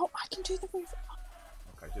fine. Oh, I can do the roof.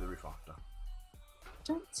 Okay, do the roof after.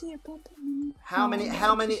 Don't see a button. How many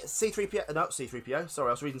C3PO? No, C3PO. Sorry,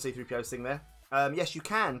 I was reading C3PO's thing there. Yes, you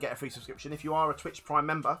can get a free subscription if you are a Twitch Prime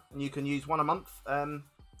member, and you can use 1 a month.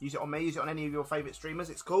 Use it on me. Use it on any of your favourite streamers.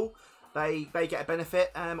 It's cool. They get a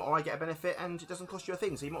benefit, or I get a benefit, and it doesn't cost you a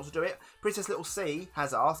thing, so you might as well do it. Princess Little C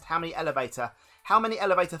has asked, how many elevator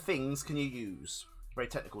things can you use? Very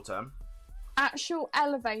technical term. Actual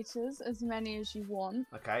elevators, as many as you want.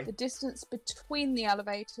 Okay. The distance between the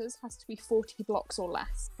elevators has to be 40 blocks or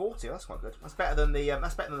less. 40, that's quite good. That's better than the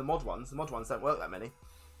mod ones. The mod ones don't work that many.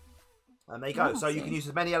 And there you go. So you can use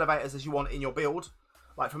as many elevators as you want in your build.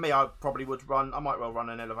 Like for me, I probably would run. I might well run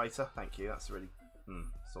an elevator. Thank you. That's really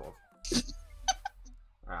sort of.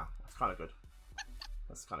 Wow, that's kind of good.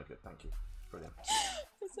 That's kind of good. Thank you. Brilliant.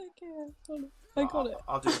 It's okay. I got it.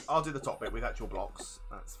 I'll do the top bit with actual blocks.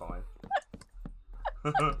 That's fine.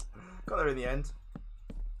 Got there in the end.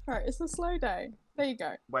 Right, it's a slow day. There you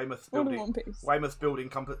go. Weymouth All in building. one piece. Weymouth building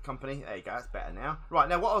company. There you go. That's better now. Right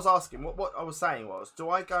now, what I was asking, what I was saying was, do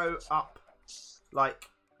I go up, like,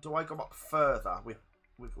 do I go up further with?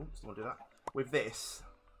 Oops, don't want to do that. With this.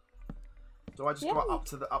 Do I just go up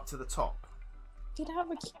to the top? Did have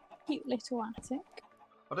a cute little attic.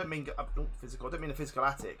 I don't mean physical. I don't mean a physical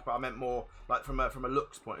attic, but I meant more like from a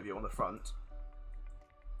looks point of view on the front.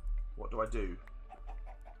 What do I do?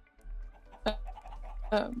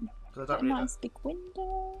 A nice big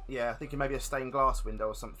window. Yeah, thinking maybe a stained glass window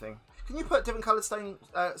or something. Can you put different coloured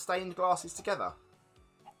stained glasses together?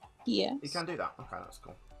 Yes. You can do that. Okay, that's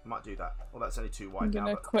cool. I might do that. Well, that's only 2 wide. I'm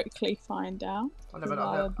gonna quickly find out.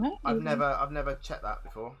 I've never checked that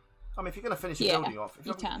before. I mean, if you're gonna finish your building off, if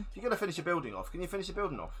you're gonna finish your building off, can you finish your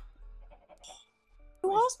building off?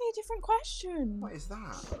 You asked me a different question. What is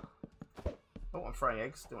that? Oh, I'm throwing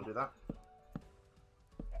eggs. Don't want to do that.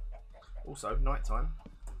 Also, night time.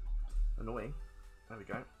 Annoying. There we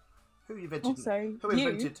go. Who invented? Also, who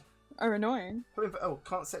invented? You are annoying.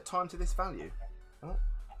 Can't set time to this value. Oh,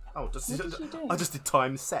 What did you do? I just did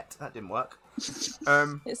time set. That didn't work. It's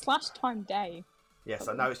 /time day. Yes,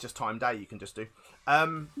 I know it's just time day. You can just do.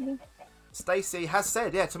 Stacey has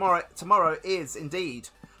said, yeah, tomorrow is indeed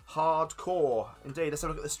hardcore. Indeed, let's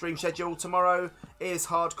have a look at the stream schedule. Tomorrow is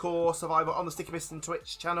hardcore Survivor on the Sticky Piston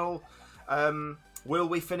Twitch channel. Will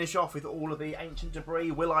we finish off with all of the ancient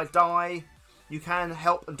debris? Will I die? You can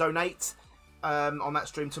help and donate on that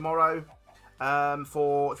stream tomorrow. If you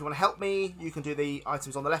want to help me, you can do the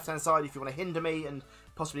items on the left hand side. If you want to hinder me and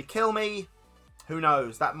possibly kill me, who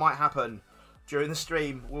knows? That might happen during the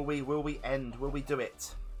stream. Will we end? Will we do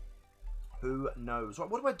it? Who knows?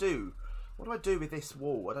 What do I do? What do I do with this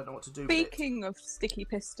wall? I don't know what to do with it. Speaking of Sticky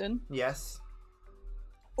Piston, yes,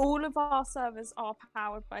 all of our servers are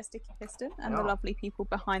powered by Sticky Piston and the lovely people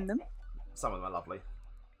behind them. Some of them are lovely.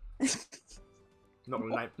 Not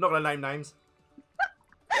gonna name names.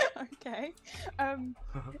 Okay.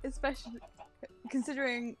 Especially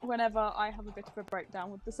considering whenever I have a bit of a breakdown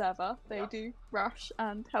with the server, they do rush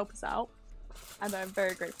and help us out, and I'm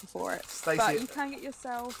very grateful for it. Stacey, but you can get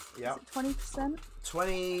yourself 20%?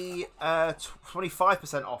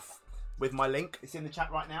 25% off with my link. It's in the chat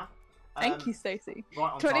right now. Thank you, Stacey.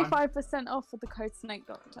 Right on 25% off with the code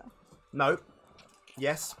SnakeDoctor. No.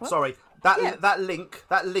 Yes. What? Sorry. That link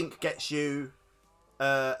gets you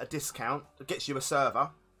a discount. It gets you a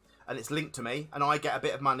server, and it's linked to me, and I get a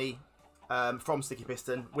bit of money from Sticky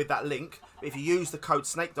Piston with that link. But if you use the code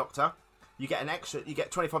SnakeDoctor, you get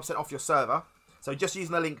 25% off your server. So just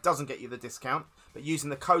using the link doesn't get you the discount, but using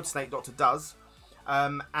the code SnakeDoctor does.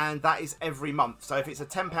 And that is every month. So if it's a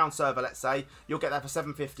 £10 server, let's say, you'll get that for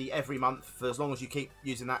 $7.50 every month for as long as you keep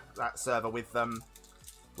using that server with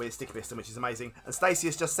Sticky Piston, which is amazing. And Stacey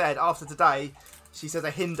has just said after today, she says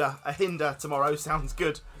a hinder tomorrow sounds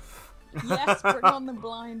good. Yes, bring on the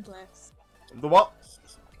blindless. The what?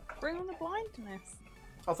 Bring on the blindness.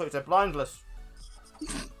 I thought you said blindless.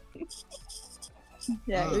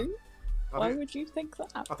 No. Why would you think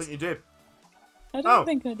that? I think you did. I don't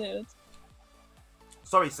think I did.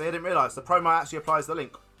 Sorry, see, I didn't realise. The promo actually applies the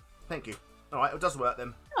link. Thank you. Alright, it does work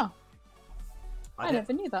then. Oh. I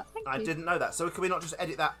never knew that. Thank you. I didn't know that. So can we not just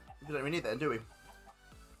edit that? We don't really need that, do we?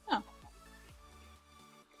 No.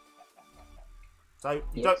 So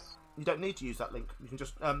you don't need to use that link. You can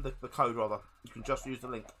just the code rather. You can just use the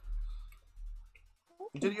link. Okay.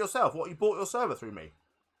 You did it yourself. What, you bought your server through me?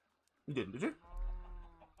 You didn't, did you?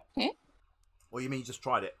 Yeah. Or you mean you just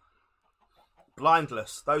tried it?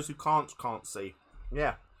 Blindless. Those who can't see.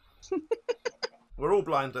 Yeah. We're all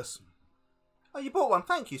blindless. Oh, you bought one.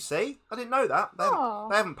 Thank you, see? I didn't know that. They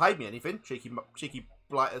haven't paid me anything. Cheeky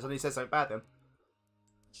blighters. And he says something bad then.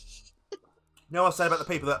 You know what I say about the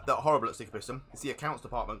people that are horrible at Sticker Piston? It's the accounts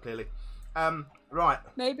department, clearly. Right.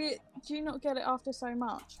 Maybe, do you not get it after so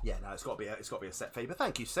much? Yeah, no, it's got to be a set fee. But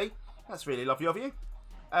thank you, see? That's really lovely of you.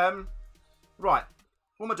 Right.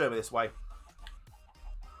 What am I doing with this way?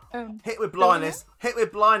 Hit with blindness. Hit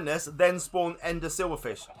with blindness, then spawn ender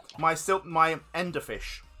silverfish. My ender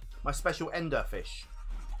fish. My special ender fish.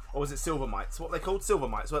 Or was it silver mites? What were they called? Silver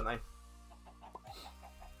mites, weren't they?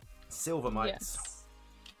 Silver mites. Yes.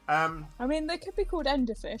 I mean, they could be called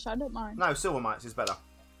enderfish. I don't mind. No, silver mites is better.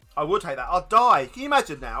 I would hate that. I'd die. Can you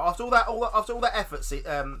imagine now? After all that effort, Stacey,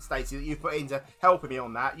 that you put into helping me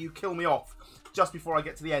on that, you kill me off just before I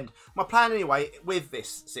get to the end. My plan, anyway, with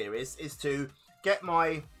this series is to get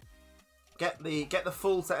the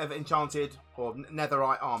full set of enchanted or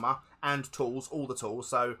netherite armor and tools, all the tools.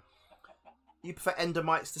 So you prefer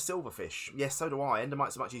endermites to silverfish? Yes, so do I.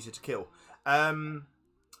 Endermites are much easier to kill. But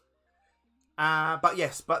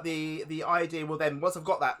yes, but the idea will then, once I've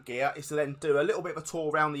got that gear, is to then do a little bit of a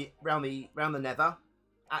tour around the nether,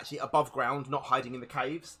 actually above ground, not hiding in the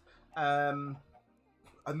caves. And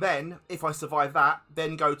then, if I survive that,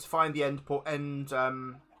 then go to find the end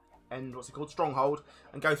what's it called, stronghold,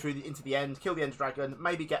 and go through into the end, kill the end dragon,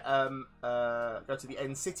 maybe get go to the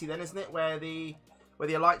end city then, isn't it, where the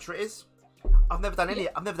elytra is. I've never done any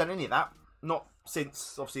of that, not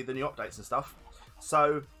since obviously the new updates and stuff.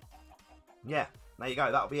 So yeah, there you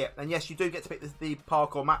go, that'll be it. And yes, you do get to pick the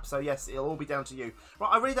parkour map, so yes, it'll all be down to you. Right,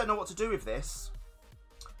 I really don't know what to do with this.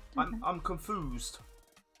 I'm confused.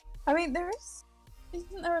 I mean,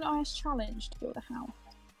 isn't there an ice challenge to build a house?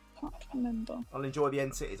 Can't remember. I'll enjoy the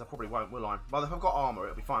end cities. I probably won't, will I? Well, if I've got armor,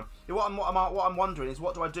 it'll be fine. Yeah, what I'm wondering is,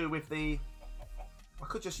 what do I do with the? I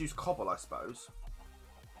could just use cobble, I suppose.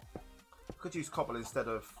 I could use cobble instead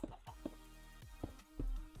of.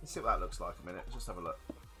 Let's see what that looks like a minute. Let's just have a look.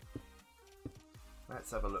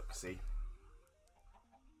 Let's have a look. See.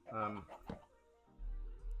 Right.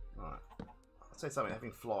 I'll say something.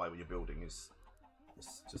 Having fly when you're building is.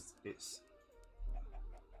 It's.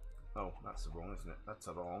 Oh, that's wrong, isn't it? That's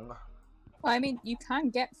wrong. Well, I mean, you can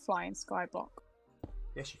get fly in Skyblock.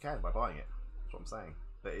 Yes, you can by buying it. That's what I'm saying.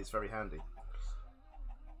 But it's very handy.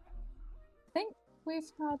 I think we've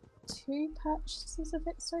had 2 purchases of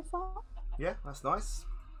it so far. Yeah, that's nice.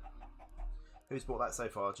 Who's bought that so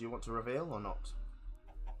far? Do you want to reveal or not?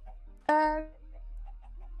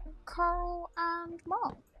 Carl and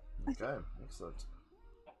Mark. Okay, excellent.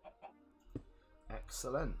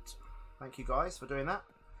 Excellent. Thank you guys for doing that.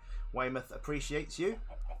 Weymouth appreciates you.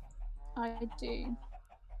 I do.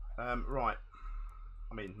 Right.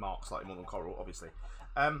 I mean, Mark slightly more than Coral, obviously.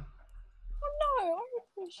 Oh no, I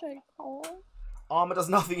appreciate Coral. Armour does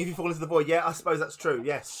nothing if you fall into the void. Yeah, I suppose that's true.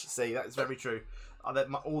 Yes, see, that is very true. All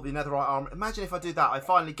the netherite armour. Imagine if I did that. I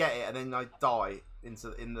finally get it and then I die in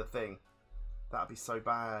the thing. That'd be so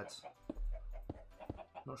bad.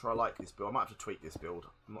 I'm not sure I like this build. I might have to tweak this build.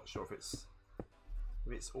 I'm not sure if it's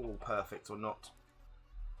all perfect or not.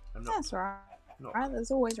 That's right. Right,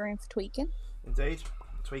 there's always room for tweaking. Indeed.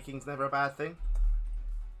 Tweaking's never a bad thing.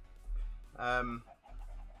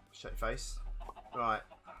 Shut your face. Right.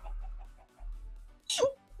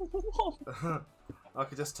 I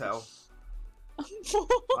could just tell.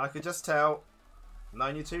 I could just tell.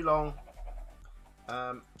 Known you too long.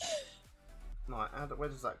 Right, where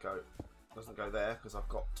does that go? Doesn't go there because I've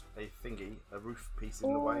got a thingy, a roof piece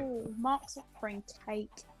in the way. Oh, Mark's offering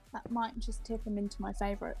cake. That might just tip him into my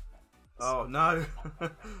favourite. Oh no.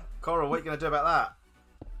 Coral, what are you going to do about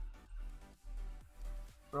that?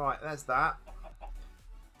 Right, there's that. I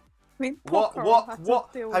mean, what?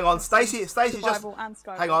 Hang on, Stacey's just.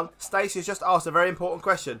 Hang on, Stacey's just asked a very important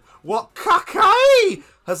question. What cacay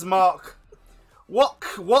has Mark?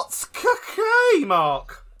 What's cacay,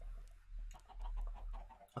 Mark?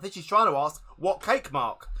 I think she's trying to ask what cake,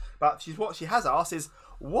 Mark. But what she has asked is,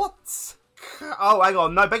 what's... Oh, hang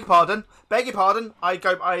on. No, beg your pardon. Beg your pardon.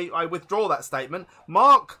 I withdraw that statement.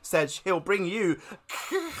 Mark said he'll bring you...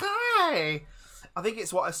 I think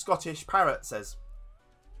it's what a Scottish parrot says.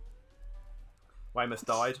 Weymouth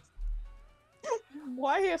died.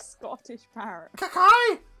 Why a Scottish parrot?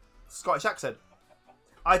 Scottish accent.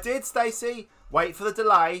 I did, Stacey. Wait for the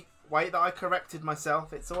delay. Wait that I corrected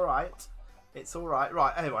myself. It's all right. It's all right.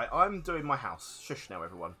 Right, anyway, I'm doing my house. Shush now,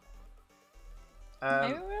 everyone.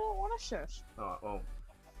 Maybe we don't want to shush. All right, well.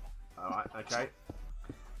 All right, okay.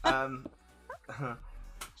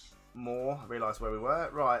 More. I realised where we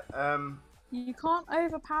were. Right. You can't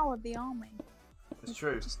overpower the army. It's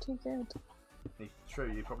true. It's just too good. It's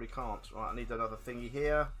true, you probably can't. Right, I need another thingy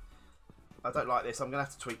here. I don't like this. I'm going to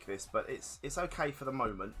have to tweak this, but it's okay for the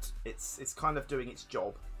moment. It's kind of doing its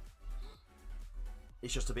job.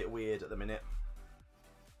 It's just a bit weird at the minute.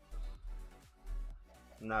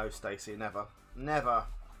 No, Stacey, never. Never.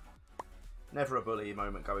 Never a bullying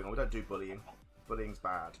moment going on. We don't do bullying. Bullying's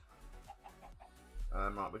bad.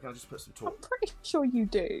 Right, we're going to just put some talk. I'm pretty sure you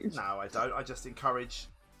do. No, I don't. I just encourage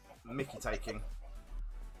Mickey taking.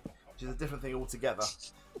 Which is a different thing altogether.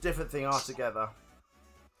 Different thing altogether.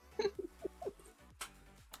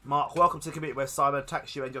 Mark, welcome to the committee where Simon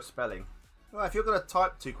attacks you and your spelling. Well, if you're going to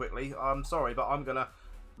type too quickly, I'm sorry, but I'm going to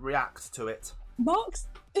react to it. Mark's...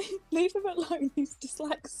 Leave him alone, he's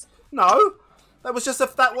dyslexic. No! That was just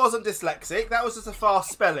that wasn't dyslexic, that was just a fast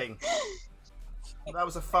spelling. That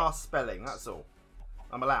was a fast spelling, that's all.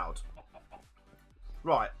 I'm allowed.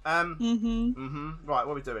 Right, right, what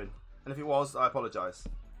are we doing? And if it was, I apologise.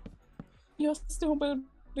 You're still building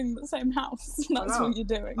the same house. That's what you're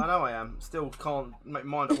doing. I know I am. Still can't make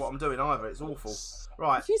mind of what I'm doing either. It's awful.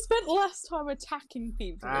 Right. If you spent less time attacking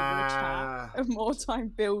people in the chat and more time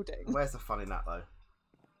building. Where's the fun in that though?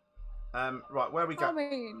 Right, where we go? I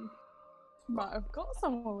mean, you might have got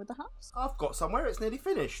somewhere with the house. I've got somewhere. It's nearly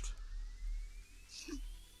finished.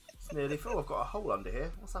 It's nearly full. I've got a hole under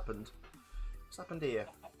here. What's happened? What's happened here?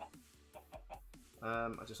 I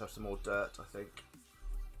just have some more dirt, I think.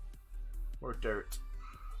 More dirt.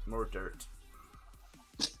 More dirt.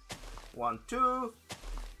 1, 2.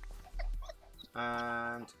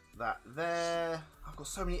 And that there. I've got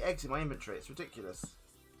so many eggs in my inventory. It's ridiculous.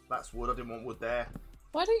 That's wood. I didn't want wood there.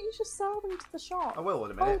 Why don't you just sell them to the shop? I will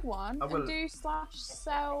in a minute. Hold one I will. and do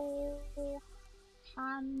 /sell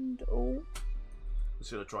handle. I'm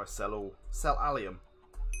just going to try sell all. Sell allium.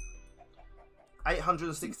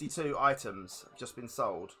 862 items have just been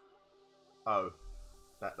sold. Oh.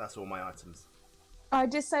 That's all my items. I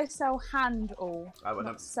just say sell handle,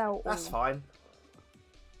 not sell all. That's fine.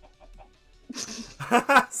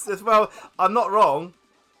 Well, I'm not wrong.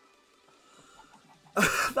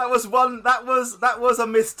 That was a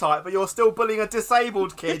mistype, but you're still bullying a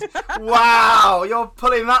disabled kid. Wow, you're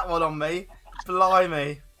pulling that one on me.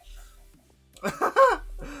 Blimey.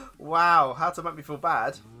 Wow, how to make me feel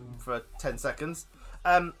bad for 10 seconds.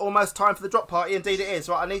 Almost time for the drop party. Indeed it is.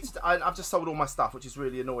 Right, I've just sold all my stuff, which is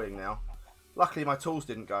really annoying now. Luckily my tools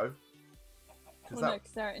didn't go. Well, no,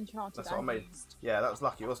 because they're enchanted. That's what I mean. Used. Yeah, that was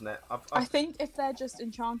lucky, wasn't it? I think if they're just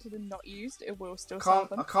enchanted and not used, it will still sell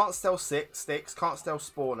them. I can't sell sticks, can't sell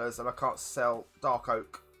spawners, and I can't sell dark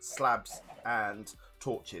oak slabs and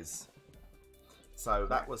torches. So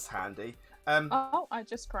that was handy. Oh, I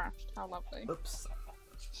just crashed. How lovely. Oops.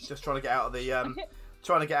 Just trying to get out of the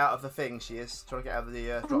trying to get out of the thing. She is trying to get out of the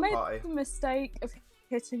drop party. I made the mistake of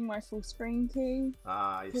hitting my full screen key.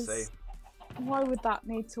 Ah, you see. Why would that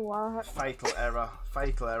need to work? Fatal error.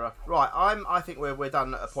 Fatal error. Right, I think we're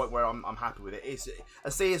done at a point where I'm happy with it.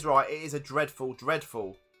 C is right. It is a dreadful.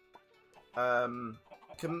 Can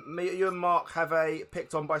you and Mark have a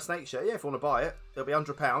picked on by Snake shirt? Yeah, if you want to buy it, it'll be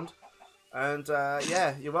 £100. And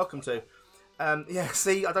yeah, you're welcome to. Yeah,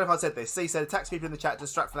 C. I don't know if I said this. C said attacks people in the chat to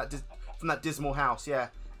distract from that dismal house. Yeah,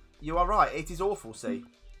 you are right. It is awful. C.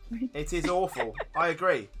 It is awful. I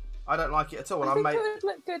agree. I don't like it at all. I think it would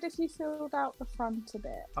look good if you filled out the front a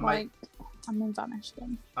bit. And then vanished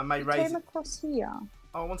them. I may raise came across here.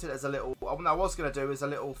 Oh, I wanted it as a little... What I was going to do is a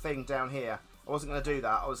little thing down here. I wasn't going to do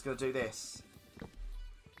that. I was going to do this.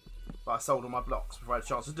 But I sold all my blocks before I had a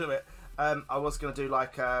chance to do it. I was going to do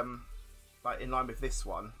like in line with this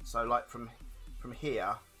one. So like from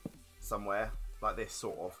here somewhere, like this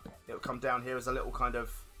sort of. It would come down here as a little kind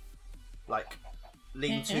of like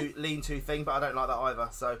lean to thing, but I don't like that either.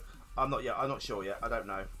 So I'm not sure yet. I don't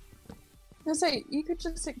know. So you could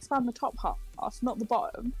just expand the top half, not the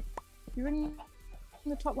bottom. You're in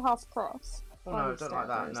the top half across. Oh no, don't like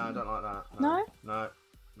that. No, don't like that. No? No,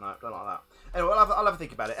 don't like Anyway, I'll have a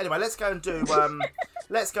think about it. Anyway, let's go and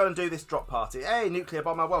do this drop party. Hey, Nuclear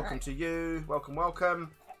Bomber, welcome to you. Welcome,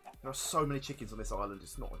 welcome. There are so many chickens on this island.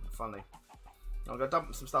 It's not even funny. I'm gonna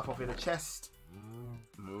dump some stuff off in a chest.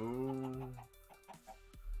 Moo.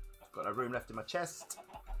 I've got no room left in my chest.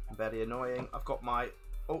 Very annoying. I've got my...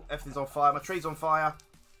 Oh, everything's on fire. My tree's on fire.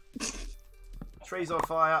 Tree's on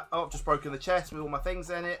fire. Oh, I've just broken the chest with all my things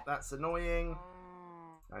in it. That's annoying.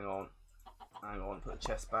 Hang on. Hang on. Put the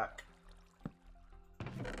chest back.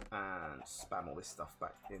 And spam all this stuff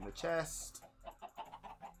back in the chest.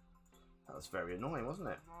 That was very annoying, wasn't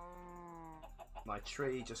it? My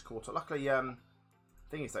tree just caught up. Luckily,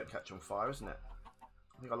 thingies don't catch on fire, isn't it?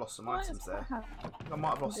 I think I lost some items there. I might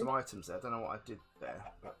have lost some items there. I don't know what I did there,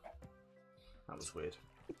 but that was weird.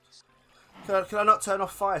 Can I not turn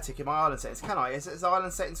off fire tick in my island settings? Can I? Has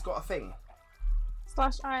island settings got a thing?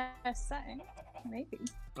 /IS setting? Maybe.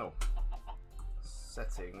 Oh.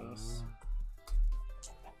 Settings.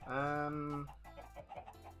 Item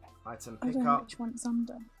I don't know pickup. which one it's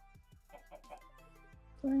under.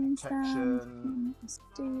 Protection.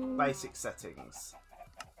 Basic settings.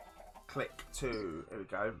 Click 2. Here we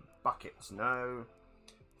go. Buckets. No.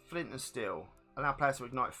 Flint and steel. Allow players to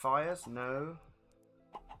ignite fires. No.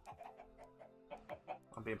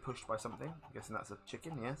 I'm being pushed by something. I'm guessing that's a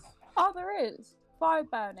chicken. Yes. Oh, there is. Fire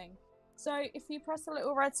burning. So if you press the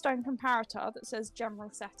little redstone comparator that says general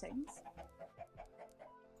settings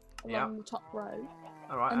along the top row.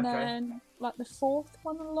 Alright, and okay. then like the fourth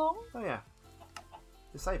one along. Oh yeah.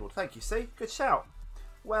 Disabled. Thank you. See? Good shout.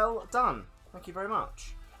 Well done. Thank you very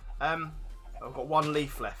much. I've got one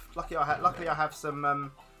leaf left. Luckily I have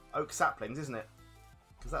some oak saplings, isn't it?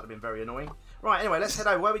 Because that would have been very annoying. Right, anyway, let's head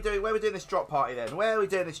over. Where are we doing this drop party then? Where are we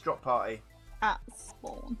doing this drop party? At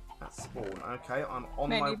spawn. At spawn. Okay, I'm on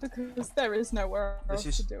Mainly because there is nowhere else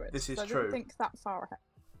to do it. This is so true. I didn't think that far ahead.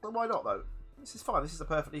 Well, why not though? This is fine. This is a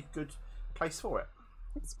perfectly good place for it.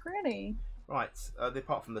 It's pretty. Right.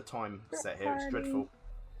 Apart from the time set here, it's dreadful.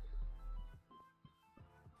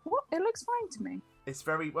 What? It looks fine to me. It's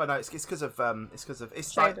very well. No, it's because of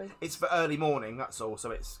it's for early morning. That's all.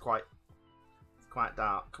 So it's quite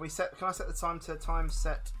dark. Can I set the time to time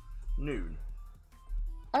set noon?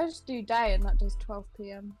 I just do day and that does 12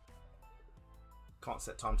 PM. Can't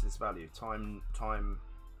set time to this value. Time.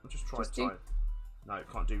 I'll just try time. No,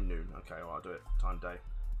 can't do noon. Okay, well, I'll do it. Time day.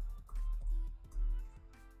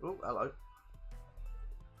 Oh, hello.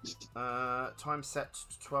 Time set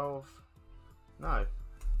to 12. No.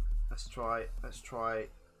 Let's try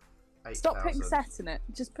 8,000. Stop putting set in it.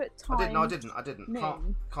 Just put time. I didn't.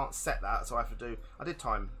 Noon. Can't set that, so I have to do. I did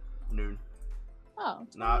time noon. Oh.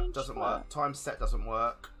 No, it doesn't work. Time set doesn't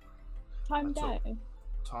work. Time day.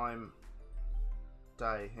 Time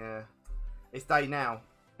day. Yeah, it's day now.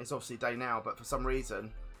 It's obviously day now, but for some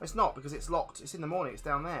reason it's not, because it's locked. It's in the morning. It's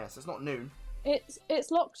down there, so it's not noon. It's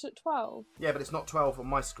locked at 12. Yeah, but it's not 12 on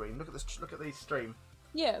my screen. Look at this. Look at the stream.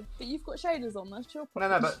 Yeah, but you've got shaders on. That's your No,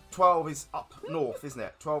 problem. but 12 is up north, isn't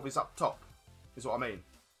it? 12 is up top, is what I mean.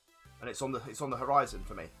 And it's on the horizon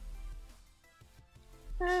for me.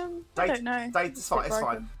 I don't know. It's fine. It's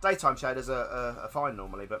fine. Daytime shaders are fine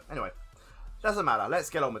normally, but anyway, doesn't matter. Let's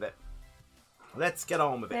get on with it.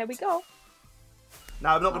 There we go.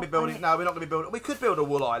 No, we're not going to be building. No, we're not going to be building. We could build a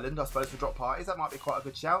wool island, I suppose, for drop parties. That might be quite a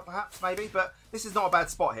good shout, perhaps, maybe. But this is not a bad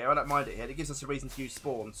spot here. I don't mind it here. It gives us a reason to use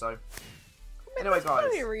spawn. So, anyway, guys. There's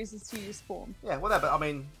plenty of reasons to use spawn. Yeah, well, but I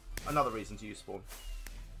mean, another reason to use spawn.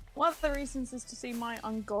 One of the reasons is to see my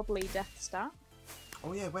ungodly death stat.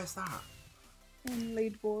 Oh yeah, where's that? In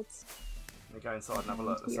leaderboards. Let me go inside and have a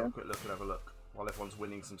look. Let's have a quick look and have a look while everyone's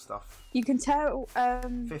winning some stuff. You can tell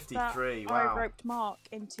 53, that wow. I roped Mark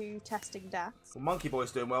into testing deaths. Well, Monkey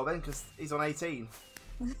Boy's doing well then, because he's on 18.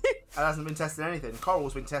 And hasn't been testing anything.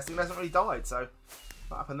 Coral's been testing, but hasn't really died, so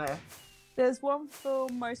what happened there? There's one for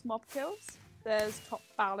most mob kills. There's top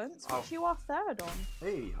balance, which Oh. you are third on.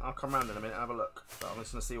 Hey, I'll come round in a minute and have a look. But I'm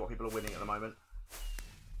just going to see what people are winning at the moment.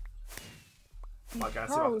 I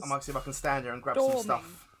might see if I can stand here and grab some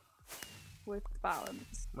stuff. With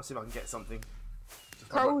balance. Let's see if I can get something.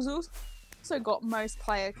 Coral's also got most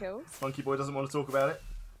player kills. Monkey Boy doesn't want to talk about it.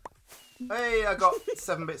 Hey, I got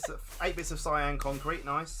 8 bits of cyan concrete.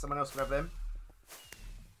 Nice. Someone else can have them.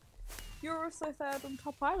 You're also third on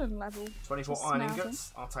top island level. 24 iron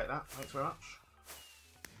ingots. I'll take that. Thanks very much.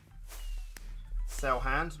 Sell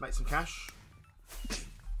hand. Make some cash.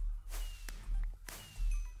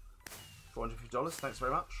 $450. Thanks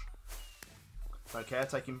very much. Don't care.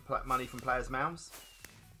 Taking money from players' mouths.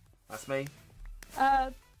 That's me.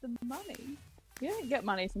 The money? You don't get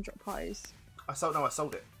money from drop parties. I sold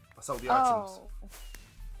it. I sold the items.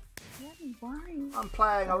 Right. I'm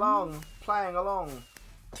playing along. Playing along.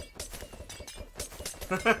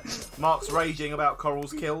 Mark's raging about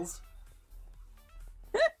Coral's kills.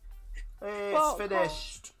 It's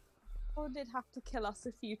finished. Coral did have to kill us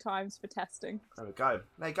a few times for testing. There we go.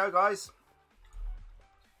 There you go, guys.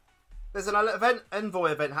 There's an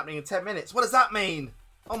envoy event happening in 10 minutes. What does that mean?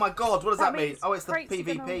 Oh my god, what does that mean? Oh, it's the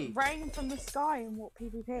PvP. Rain from the sky and what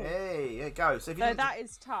PvP? Hey, there you go. So that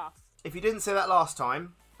is tough. If you didn't see that last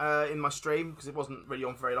time in my stream, because it wasn't really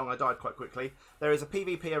on for very long, I died quite quickly. There is a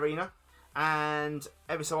PvP arena, and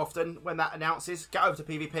every so often, when that announces, get over to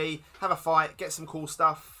PvP, have a fight, get some cool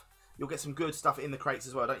stuff. You'll get some good stuff in the crates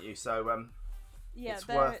as well, don't you? So yeah, it's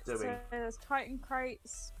worth doing. So there's Titan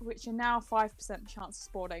crates, which are now 5% chance of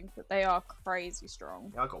spawning, but they are crazy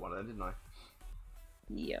strong. Yeah, I got one of them, didn't I?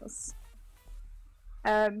 Yes.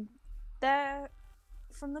 There,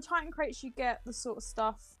 from the Titan crates, you get the sort of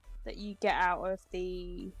stuff that you get out of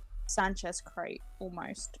the Sanchez crate,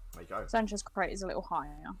 almost. There you go. Sanchez crate is a little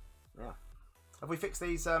higher. Yeah. Have we fixed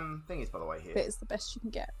these thingies, by the way, here? But it's the best you can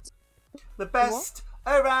get. The best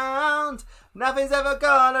around. Nothing's ever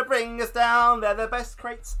gonna bring us down. They're the best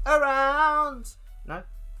crates around. No?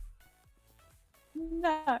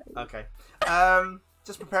 No. Okay.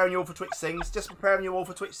 Just preparing you all for Twitch Sings. Just preparing you all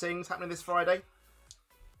for Twitch Sings happening this Friday.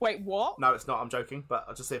 Wait, what? No, it's not. I'm joking, but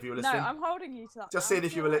I'll just see if you were listening. No, I'm holding you to that. Just seeing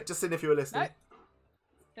if you were listening.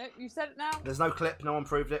 Nope, you said it now. There's no clip. No one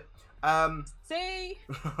proved it. See,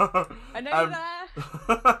 I know you're there.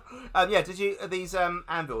 Yeah. Did you? Are these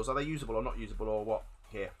anvils? Are they usable or not usable or what?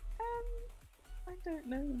 Here. I don't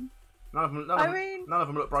know. None of them. None of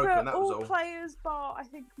them look broken. That was all. All players, bar I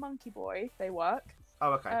think Monkey Boy, they work.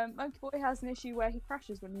 Oh, okay. Monkey Boy has an issue where he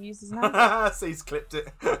crashes when he uses an anvil. So he's clipped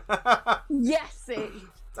it. Yes, it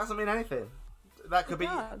doesn't mean anything. That could be.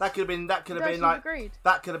 does. That could have been. That could have been like. Agreed.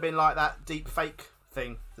 That could have been like that deep fake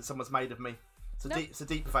thing that someone's made of me. It's a Nope. deep. It's a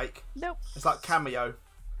deep fake. Nope. It's like cameo.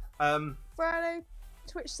 Friday,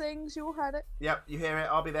 Twitch Sings, you all heard it. Yep, you hear it.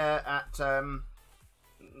 I'll be there at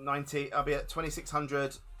 90. I'll be at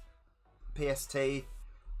 2600 PST. Yep,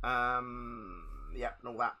 and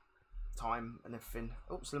all that time and everything.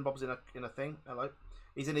 Oh, Slim Bob's in a thing. Hello.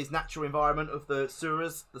 He's in his natural environment of the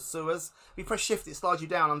sewers. If you press shift, it slides you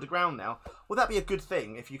down underground now. Would that be a good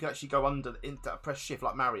thing if you could actually go into press shift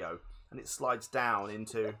like Mario and it slides down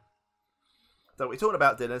into? So what we're talking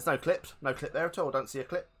about, Dylan. There's no clip there at all. Don't see a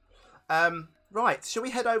clip. Right, shall we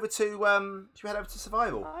head over to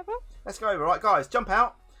survival? Let's go over. Right, guys, jump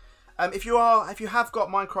out. If you have got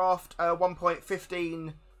Minecraft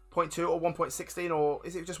 1.15.2 or 1.16, or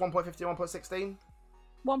is it just 1.15, 1.16?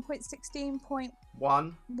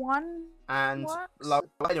 1.16.1 and low.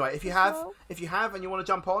 Anyway, if you have and you want to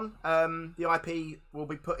jump on, the IP will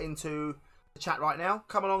be put into the chat right now.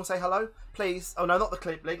 Come along, say hello, please. Oh no, not the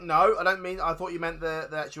clip link. No, I don't mean. I thought you meant the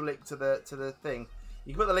actual link to the thing.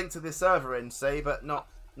 You can put the link to this server in, see, but not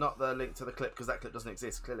the link to the clip because that clip doesn't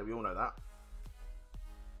exist. Clearly, we all know that.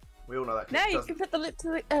 We all know that clip. No, you can put the link to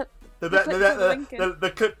the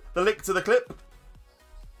the link to the clip.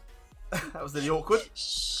 That was nearly awkward.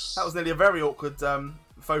 That was nearly a very awkward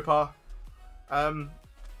faux pas.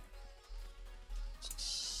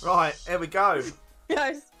 Right, here we go. Yeah,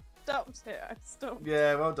 I stopped it. I stopped.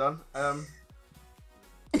 Yeah, well done.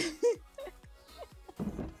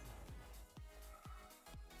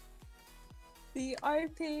 The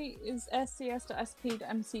IP is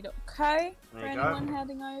scs.sp.mc.co for anyone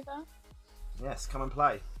heading over. Yes, come and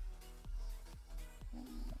play.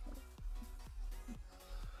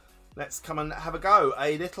 Let's come and have a go.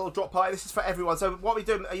 A little drop party. This is for everyone. So what are we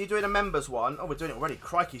doing? Are you doing a members one? Oh, we're doing it already.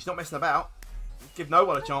 Crikey, she's not messing about. Give no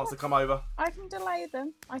one a chance to come over. I can delay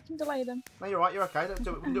them. No, you're right. You're okay. Don't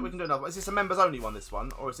do it. We can do another one. Is this a members only one, this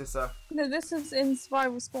one? Or is this a... No, this is in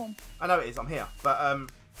survival spawn. I know it is. I'm here. But,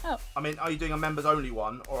 Oh. I mean, are you doing a members only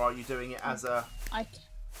one? Or are you doing it as a... I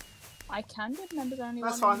can do members only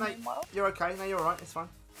That's one. That's fine. You're okay. No, you're alright. It's fine.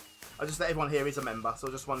 I just let everyone here is a member. So I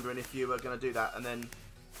was just wondering if you were going to do that. And then...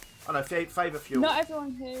 I know, favourite fuel. Not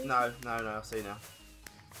everyone here. No, I see now.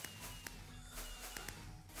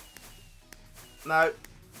 No,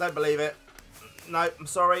 don't believe it. No, I'm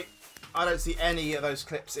sorry. I don't see any of those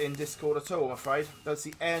clips in Discord at all, I'm afraid. Don't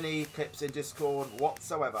see any clips in Discord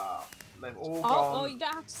whatsoever. They've all gone. Oh, you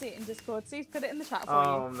don't have to see it in Discord. See, put it in the chat for you.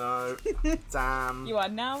 Oh, no. Damn. You are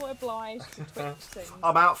now obliged to Twitch Sings.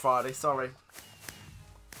 I'm out Friday, sorry.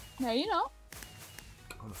 No, you're not.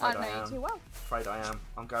 I'm afraid I know you too well. Afraid I am.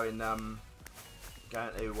 I'm going to,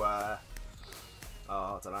 oh,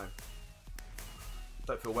 I don't know.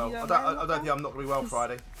 Don't feel well. I don't think I'm not going to be well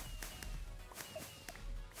Friday.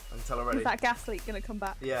 I can tell already. Is that gas leak going to come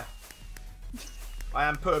back? Yeah. I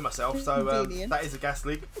am pooing myself, so Convenient. that is a gas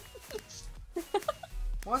leak.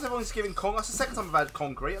 Why is everyone just giving concrete? That's the second time I've had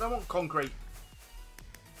concrete. I don't want concrete.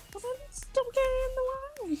 Stop getting in the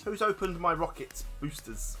way. Who's opened my rocket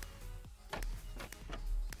boosters? I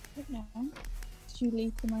don't know. Did you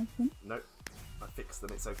leave them open? Nope. I fixed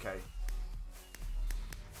them. It's okay.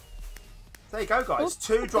 There you go, guys.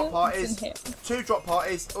 Two drop parties. Two drop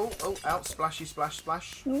parties. Oh, out. Splashy, splash,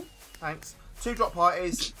 splash. Thanks. Two drop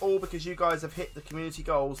parties, all because you guys have hit the community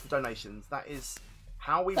goals for donations. That is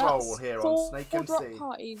how we roll here on Snake MC. 4 drop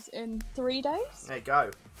parties in 3 days? There you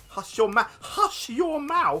go. Hush your mouth. Hush your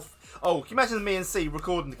mouth. Oh, can you imagine me and C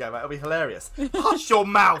recording together? It'll be hilarious. Hush your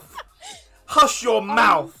mouth. Hush your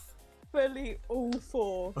mouth. Fully all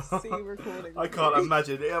for C recording. I can't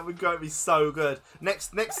imagine. It's going to be so good.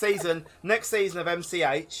 Next season of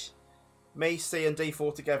MCH, me, C, and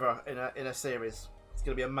D4 together in a series. It's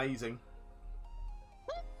going to be amazing.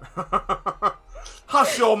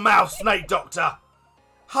 Hush your mouth, Snake Doctor.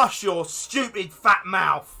 Hush your stupid fat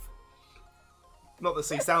mouth. Not that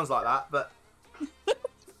C sounds like that, but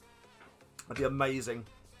that'd be amazing.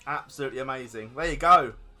 Absolutely amazing. There you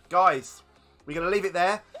go, guys. We're going to leave it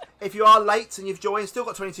there. If you are late and you've joined, still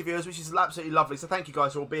got 22 viewers, which is absolutely lovely. So thank you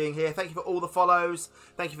guys for all being here. Thank you for all the follows.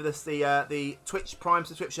 Thank you for the Twitch Prime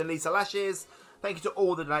subscription, Lisa Lashes. Thank you to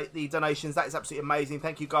all the donations. That is absolutely amazing.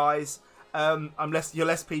 Thank you guys. You're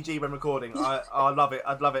less PG when recording. I love it.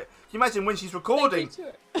 I'd love it. Can you imagine when she's recording?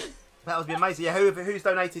 That would be amazing. Yeah, who's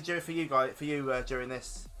donated for you guys during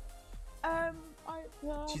this?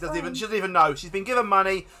 She doesn't even know. She's been given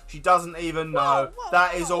money. She doesn't even know.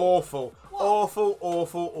 That is awful. Awful.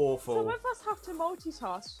 Some of us have to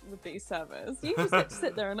multitask with these servers. You just get to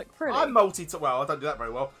sit there and look pretty. I'm well, I don't do that very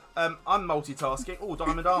well. I'm multitasking. Oh,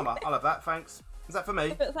 diamond armor. I love that. Thanks. Is that for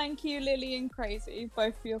me? But thank you, Lily and Crazy,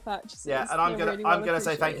 both for your purchases. Yeah, and I'm gonna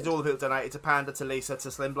say thank you to all the people who donated, to Panda, to Lisa,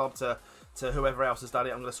 to Slim Blob, to whoever else has done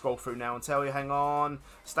it. I'm gonna scroll through now and tell you. Hang on.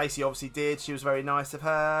 Stacey obviously did. She was very nice of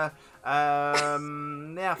her.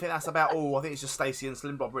 Yeah, I think that's about all. I think it's just Stacey and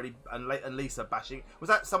Slim Blob really and Lisa bashing. Was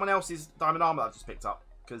that someone else's diamond armor that I just picked up?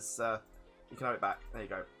 Because you can have it back. There you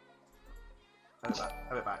go.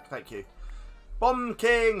 Have it back. Thank you. Bomb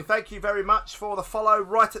King, thank you very much for the follow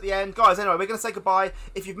right at the end. Guys, anyway, we're going to say goodbye.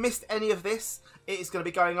 If you've missed any of this, it is going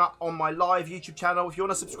to be going up on my live YouTube channel. If you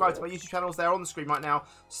want to subscribe to my YouTube channels, they're on the screen right now.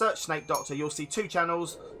 Search Snake Doctor. You'll see 2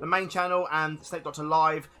 channels, the main channel and Snake Doctor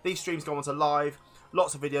Live. These streams go on to live.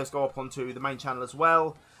 Lots of videos go up onto the main channel as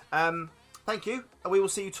well. Thank you. And we will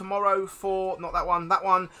see you tomorrow for, not that one,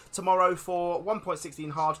 tomorrow for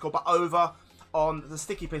 1.16 hardcore, but over on the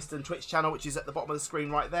Sticky Piston Twitch channel, which is at the bottom of the screen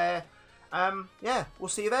right there. Yeah, we'll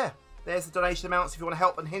see you there. There's the donation amounts if you want to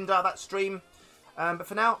help and hinder that stream. But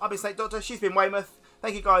for now, I've been Snake Doctor. She's been Weymouth.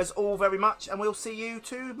 Thank you guys all very much, and we'll see you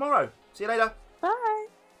tomorrow. See you later. Bye.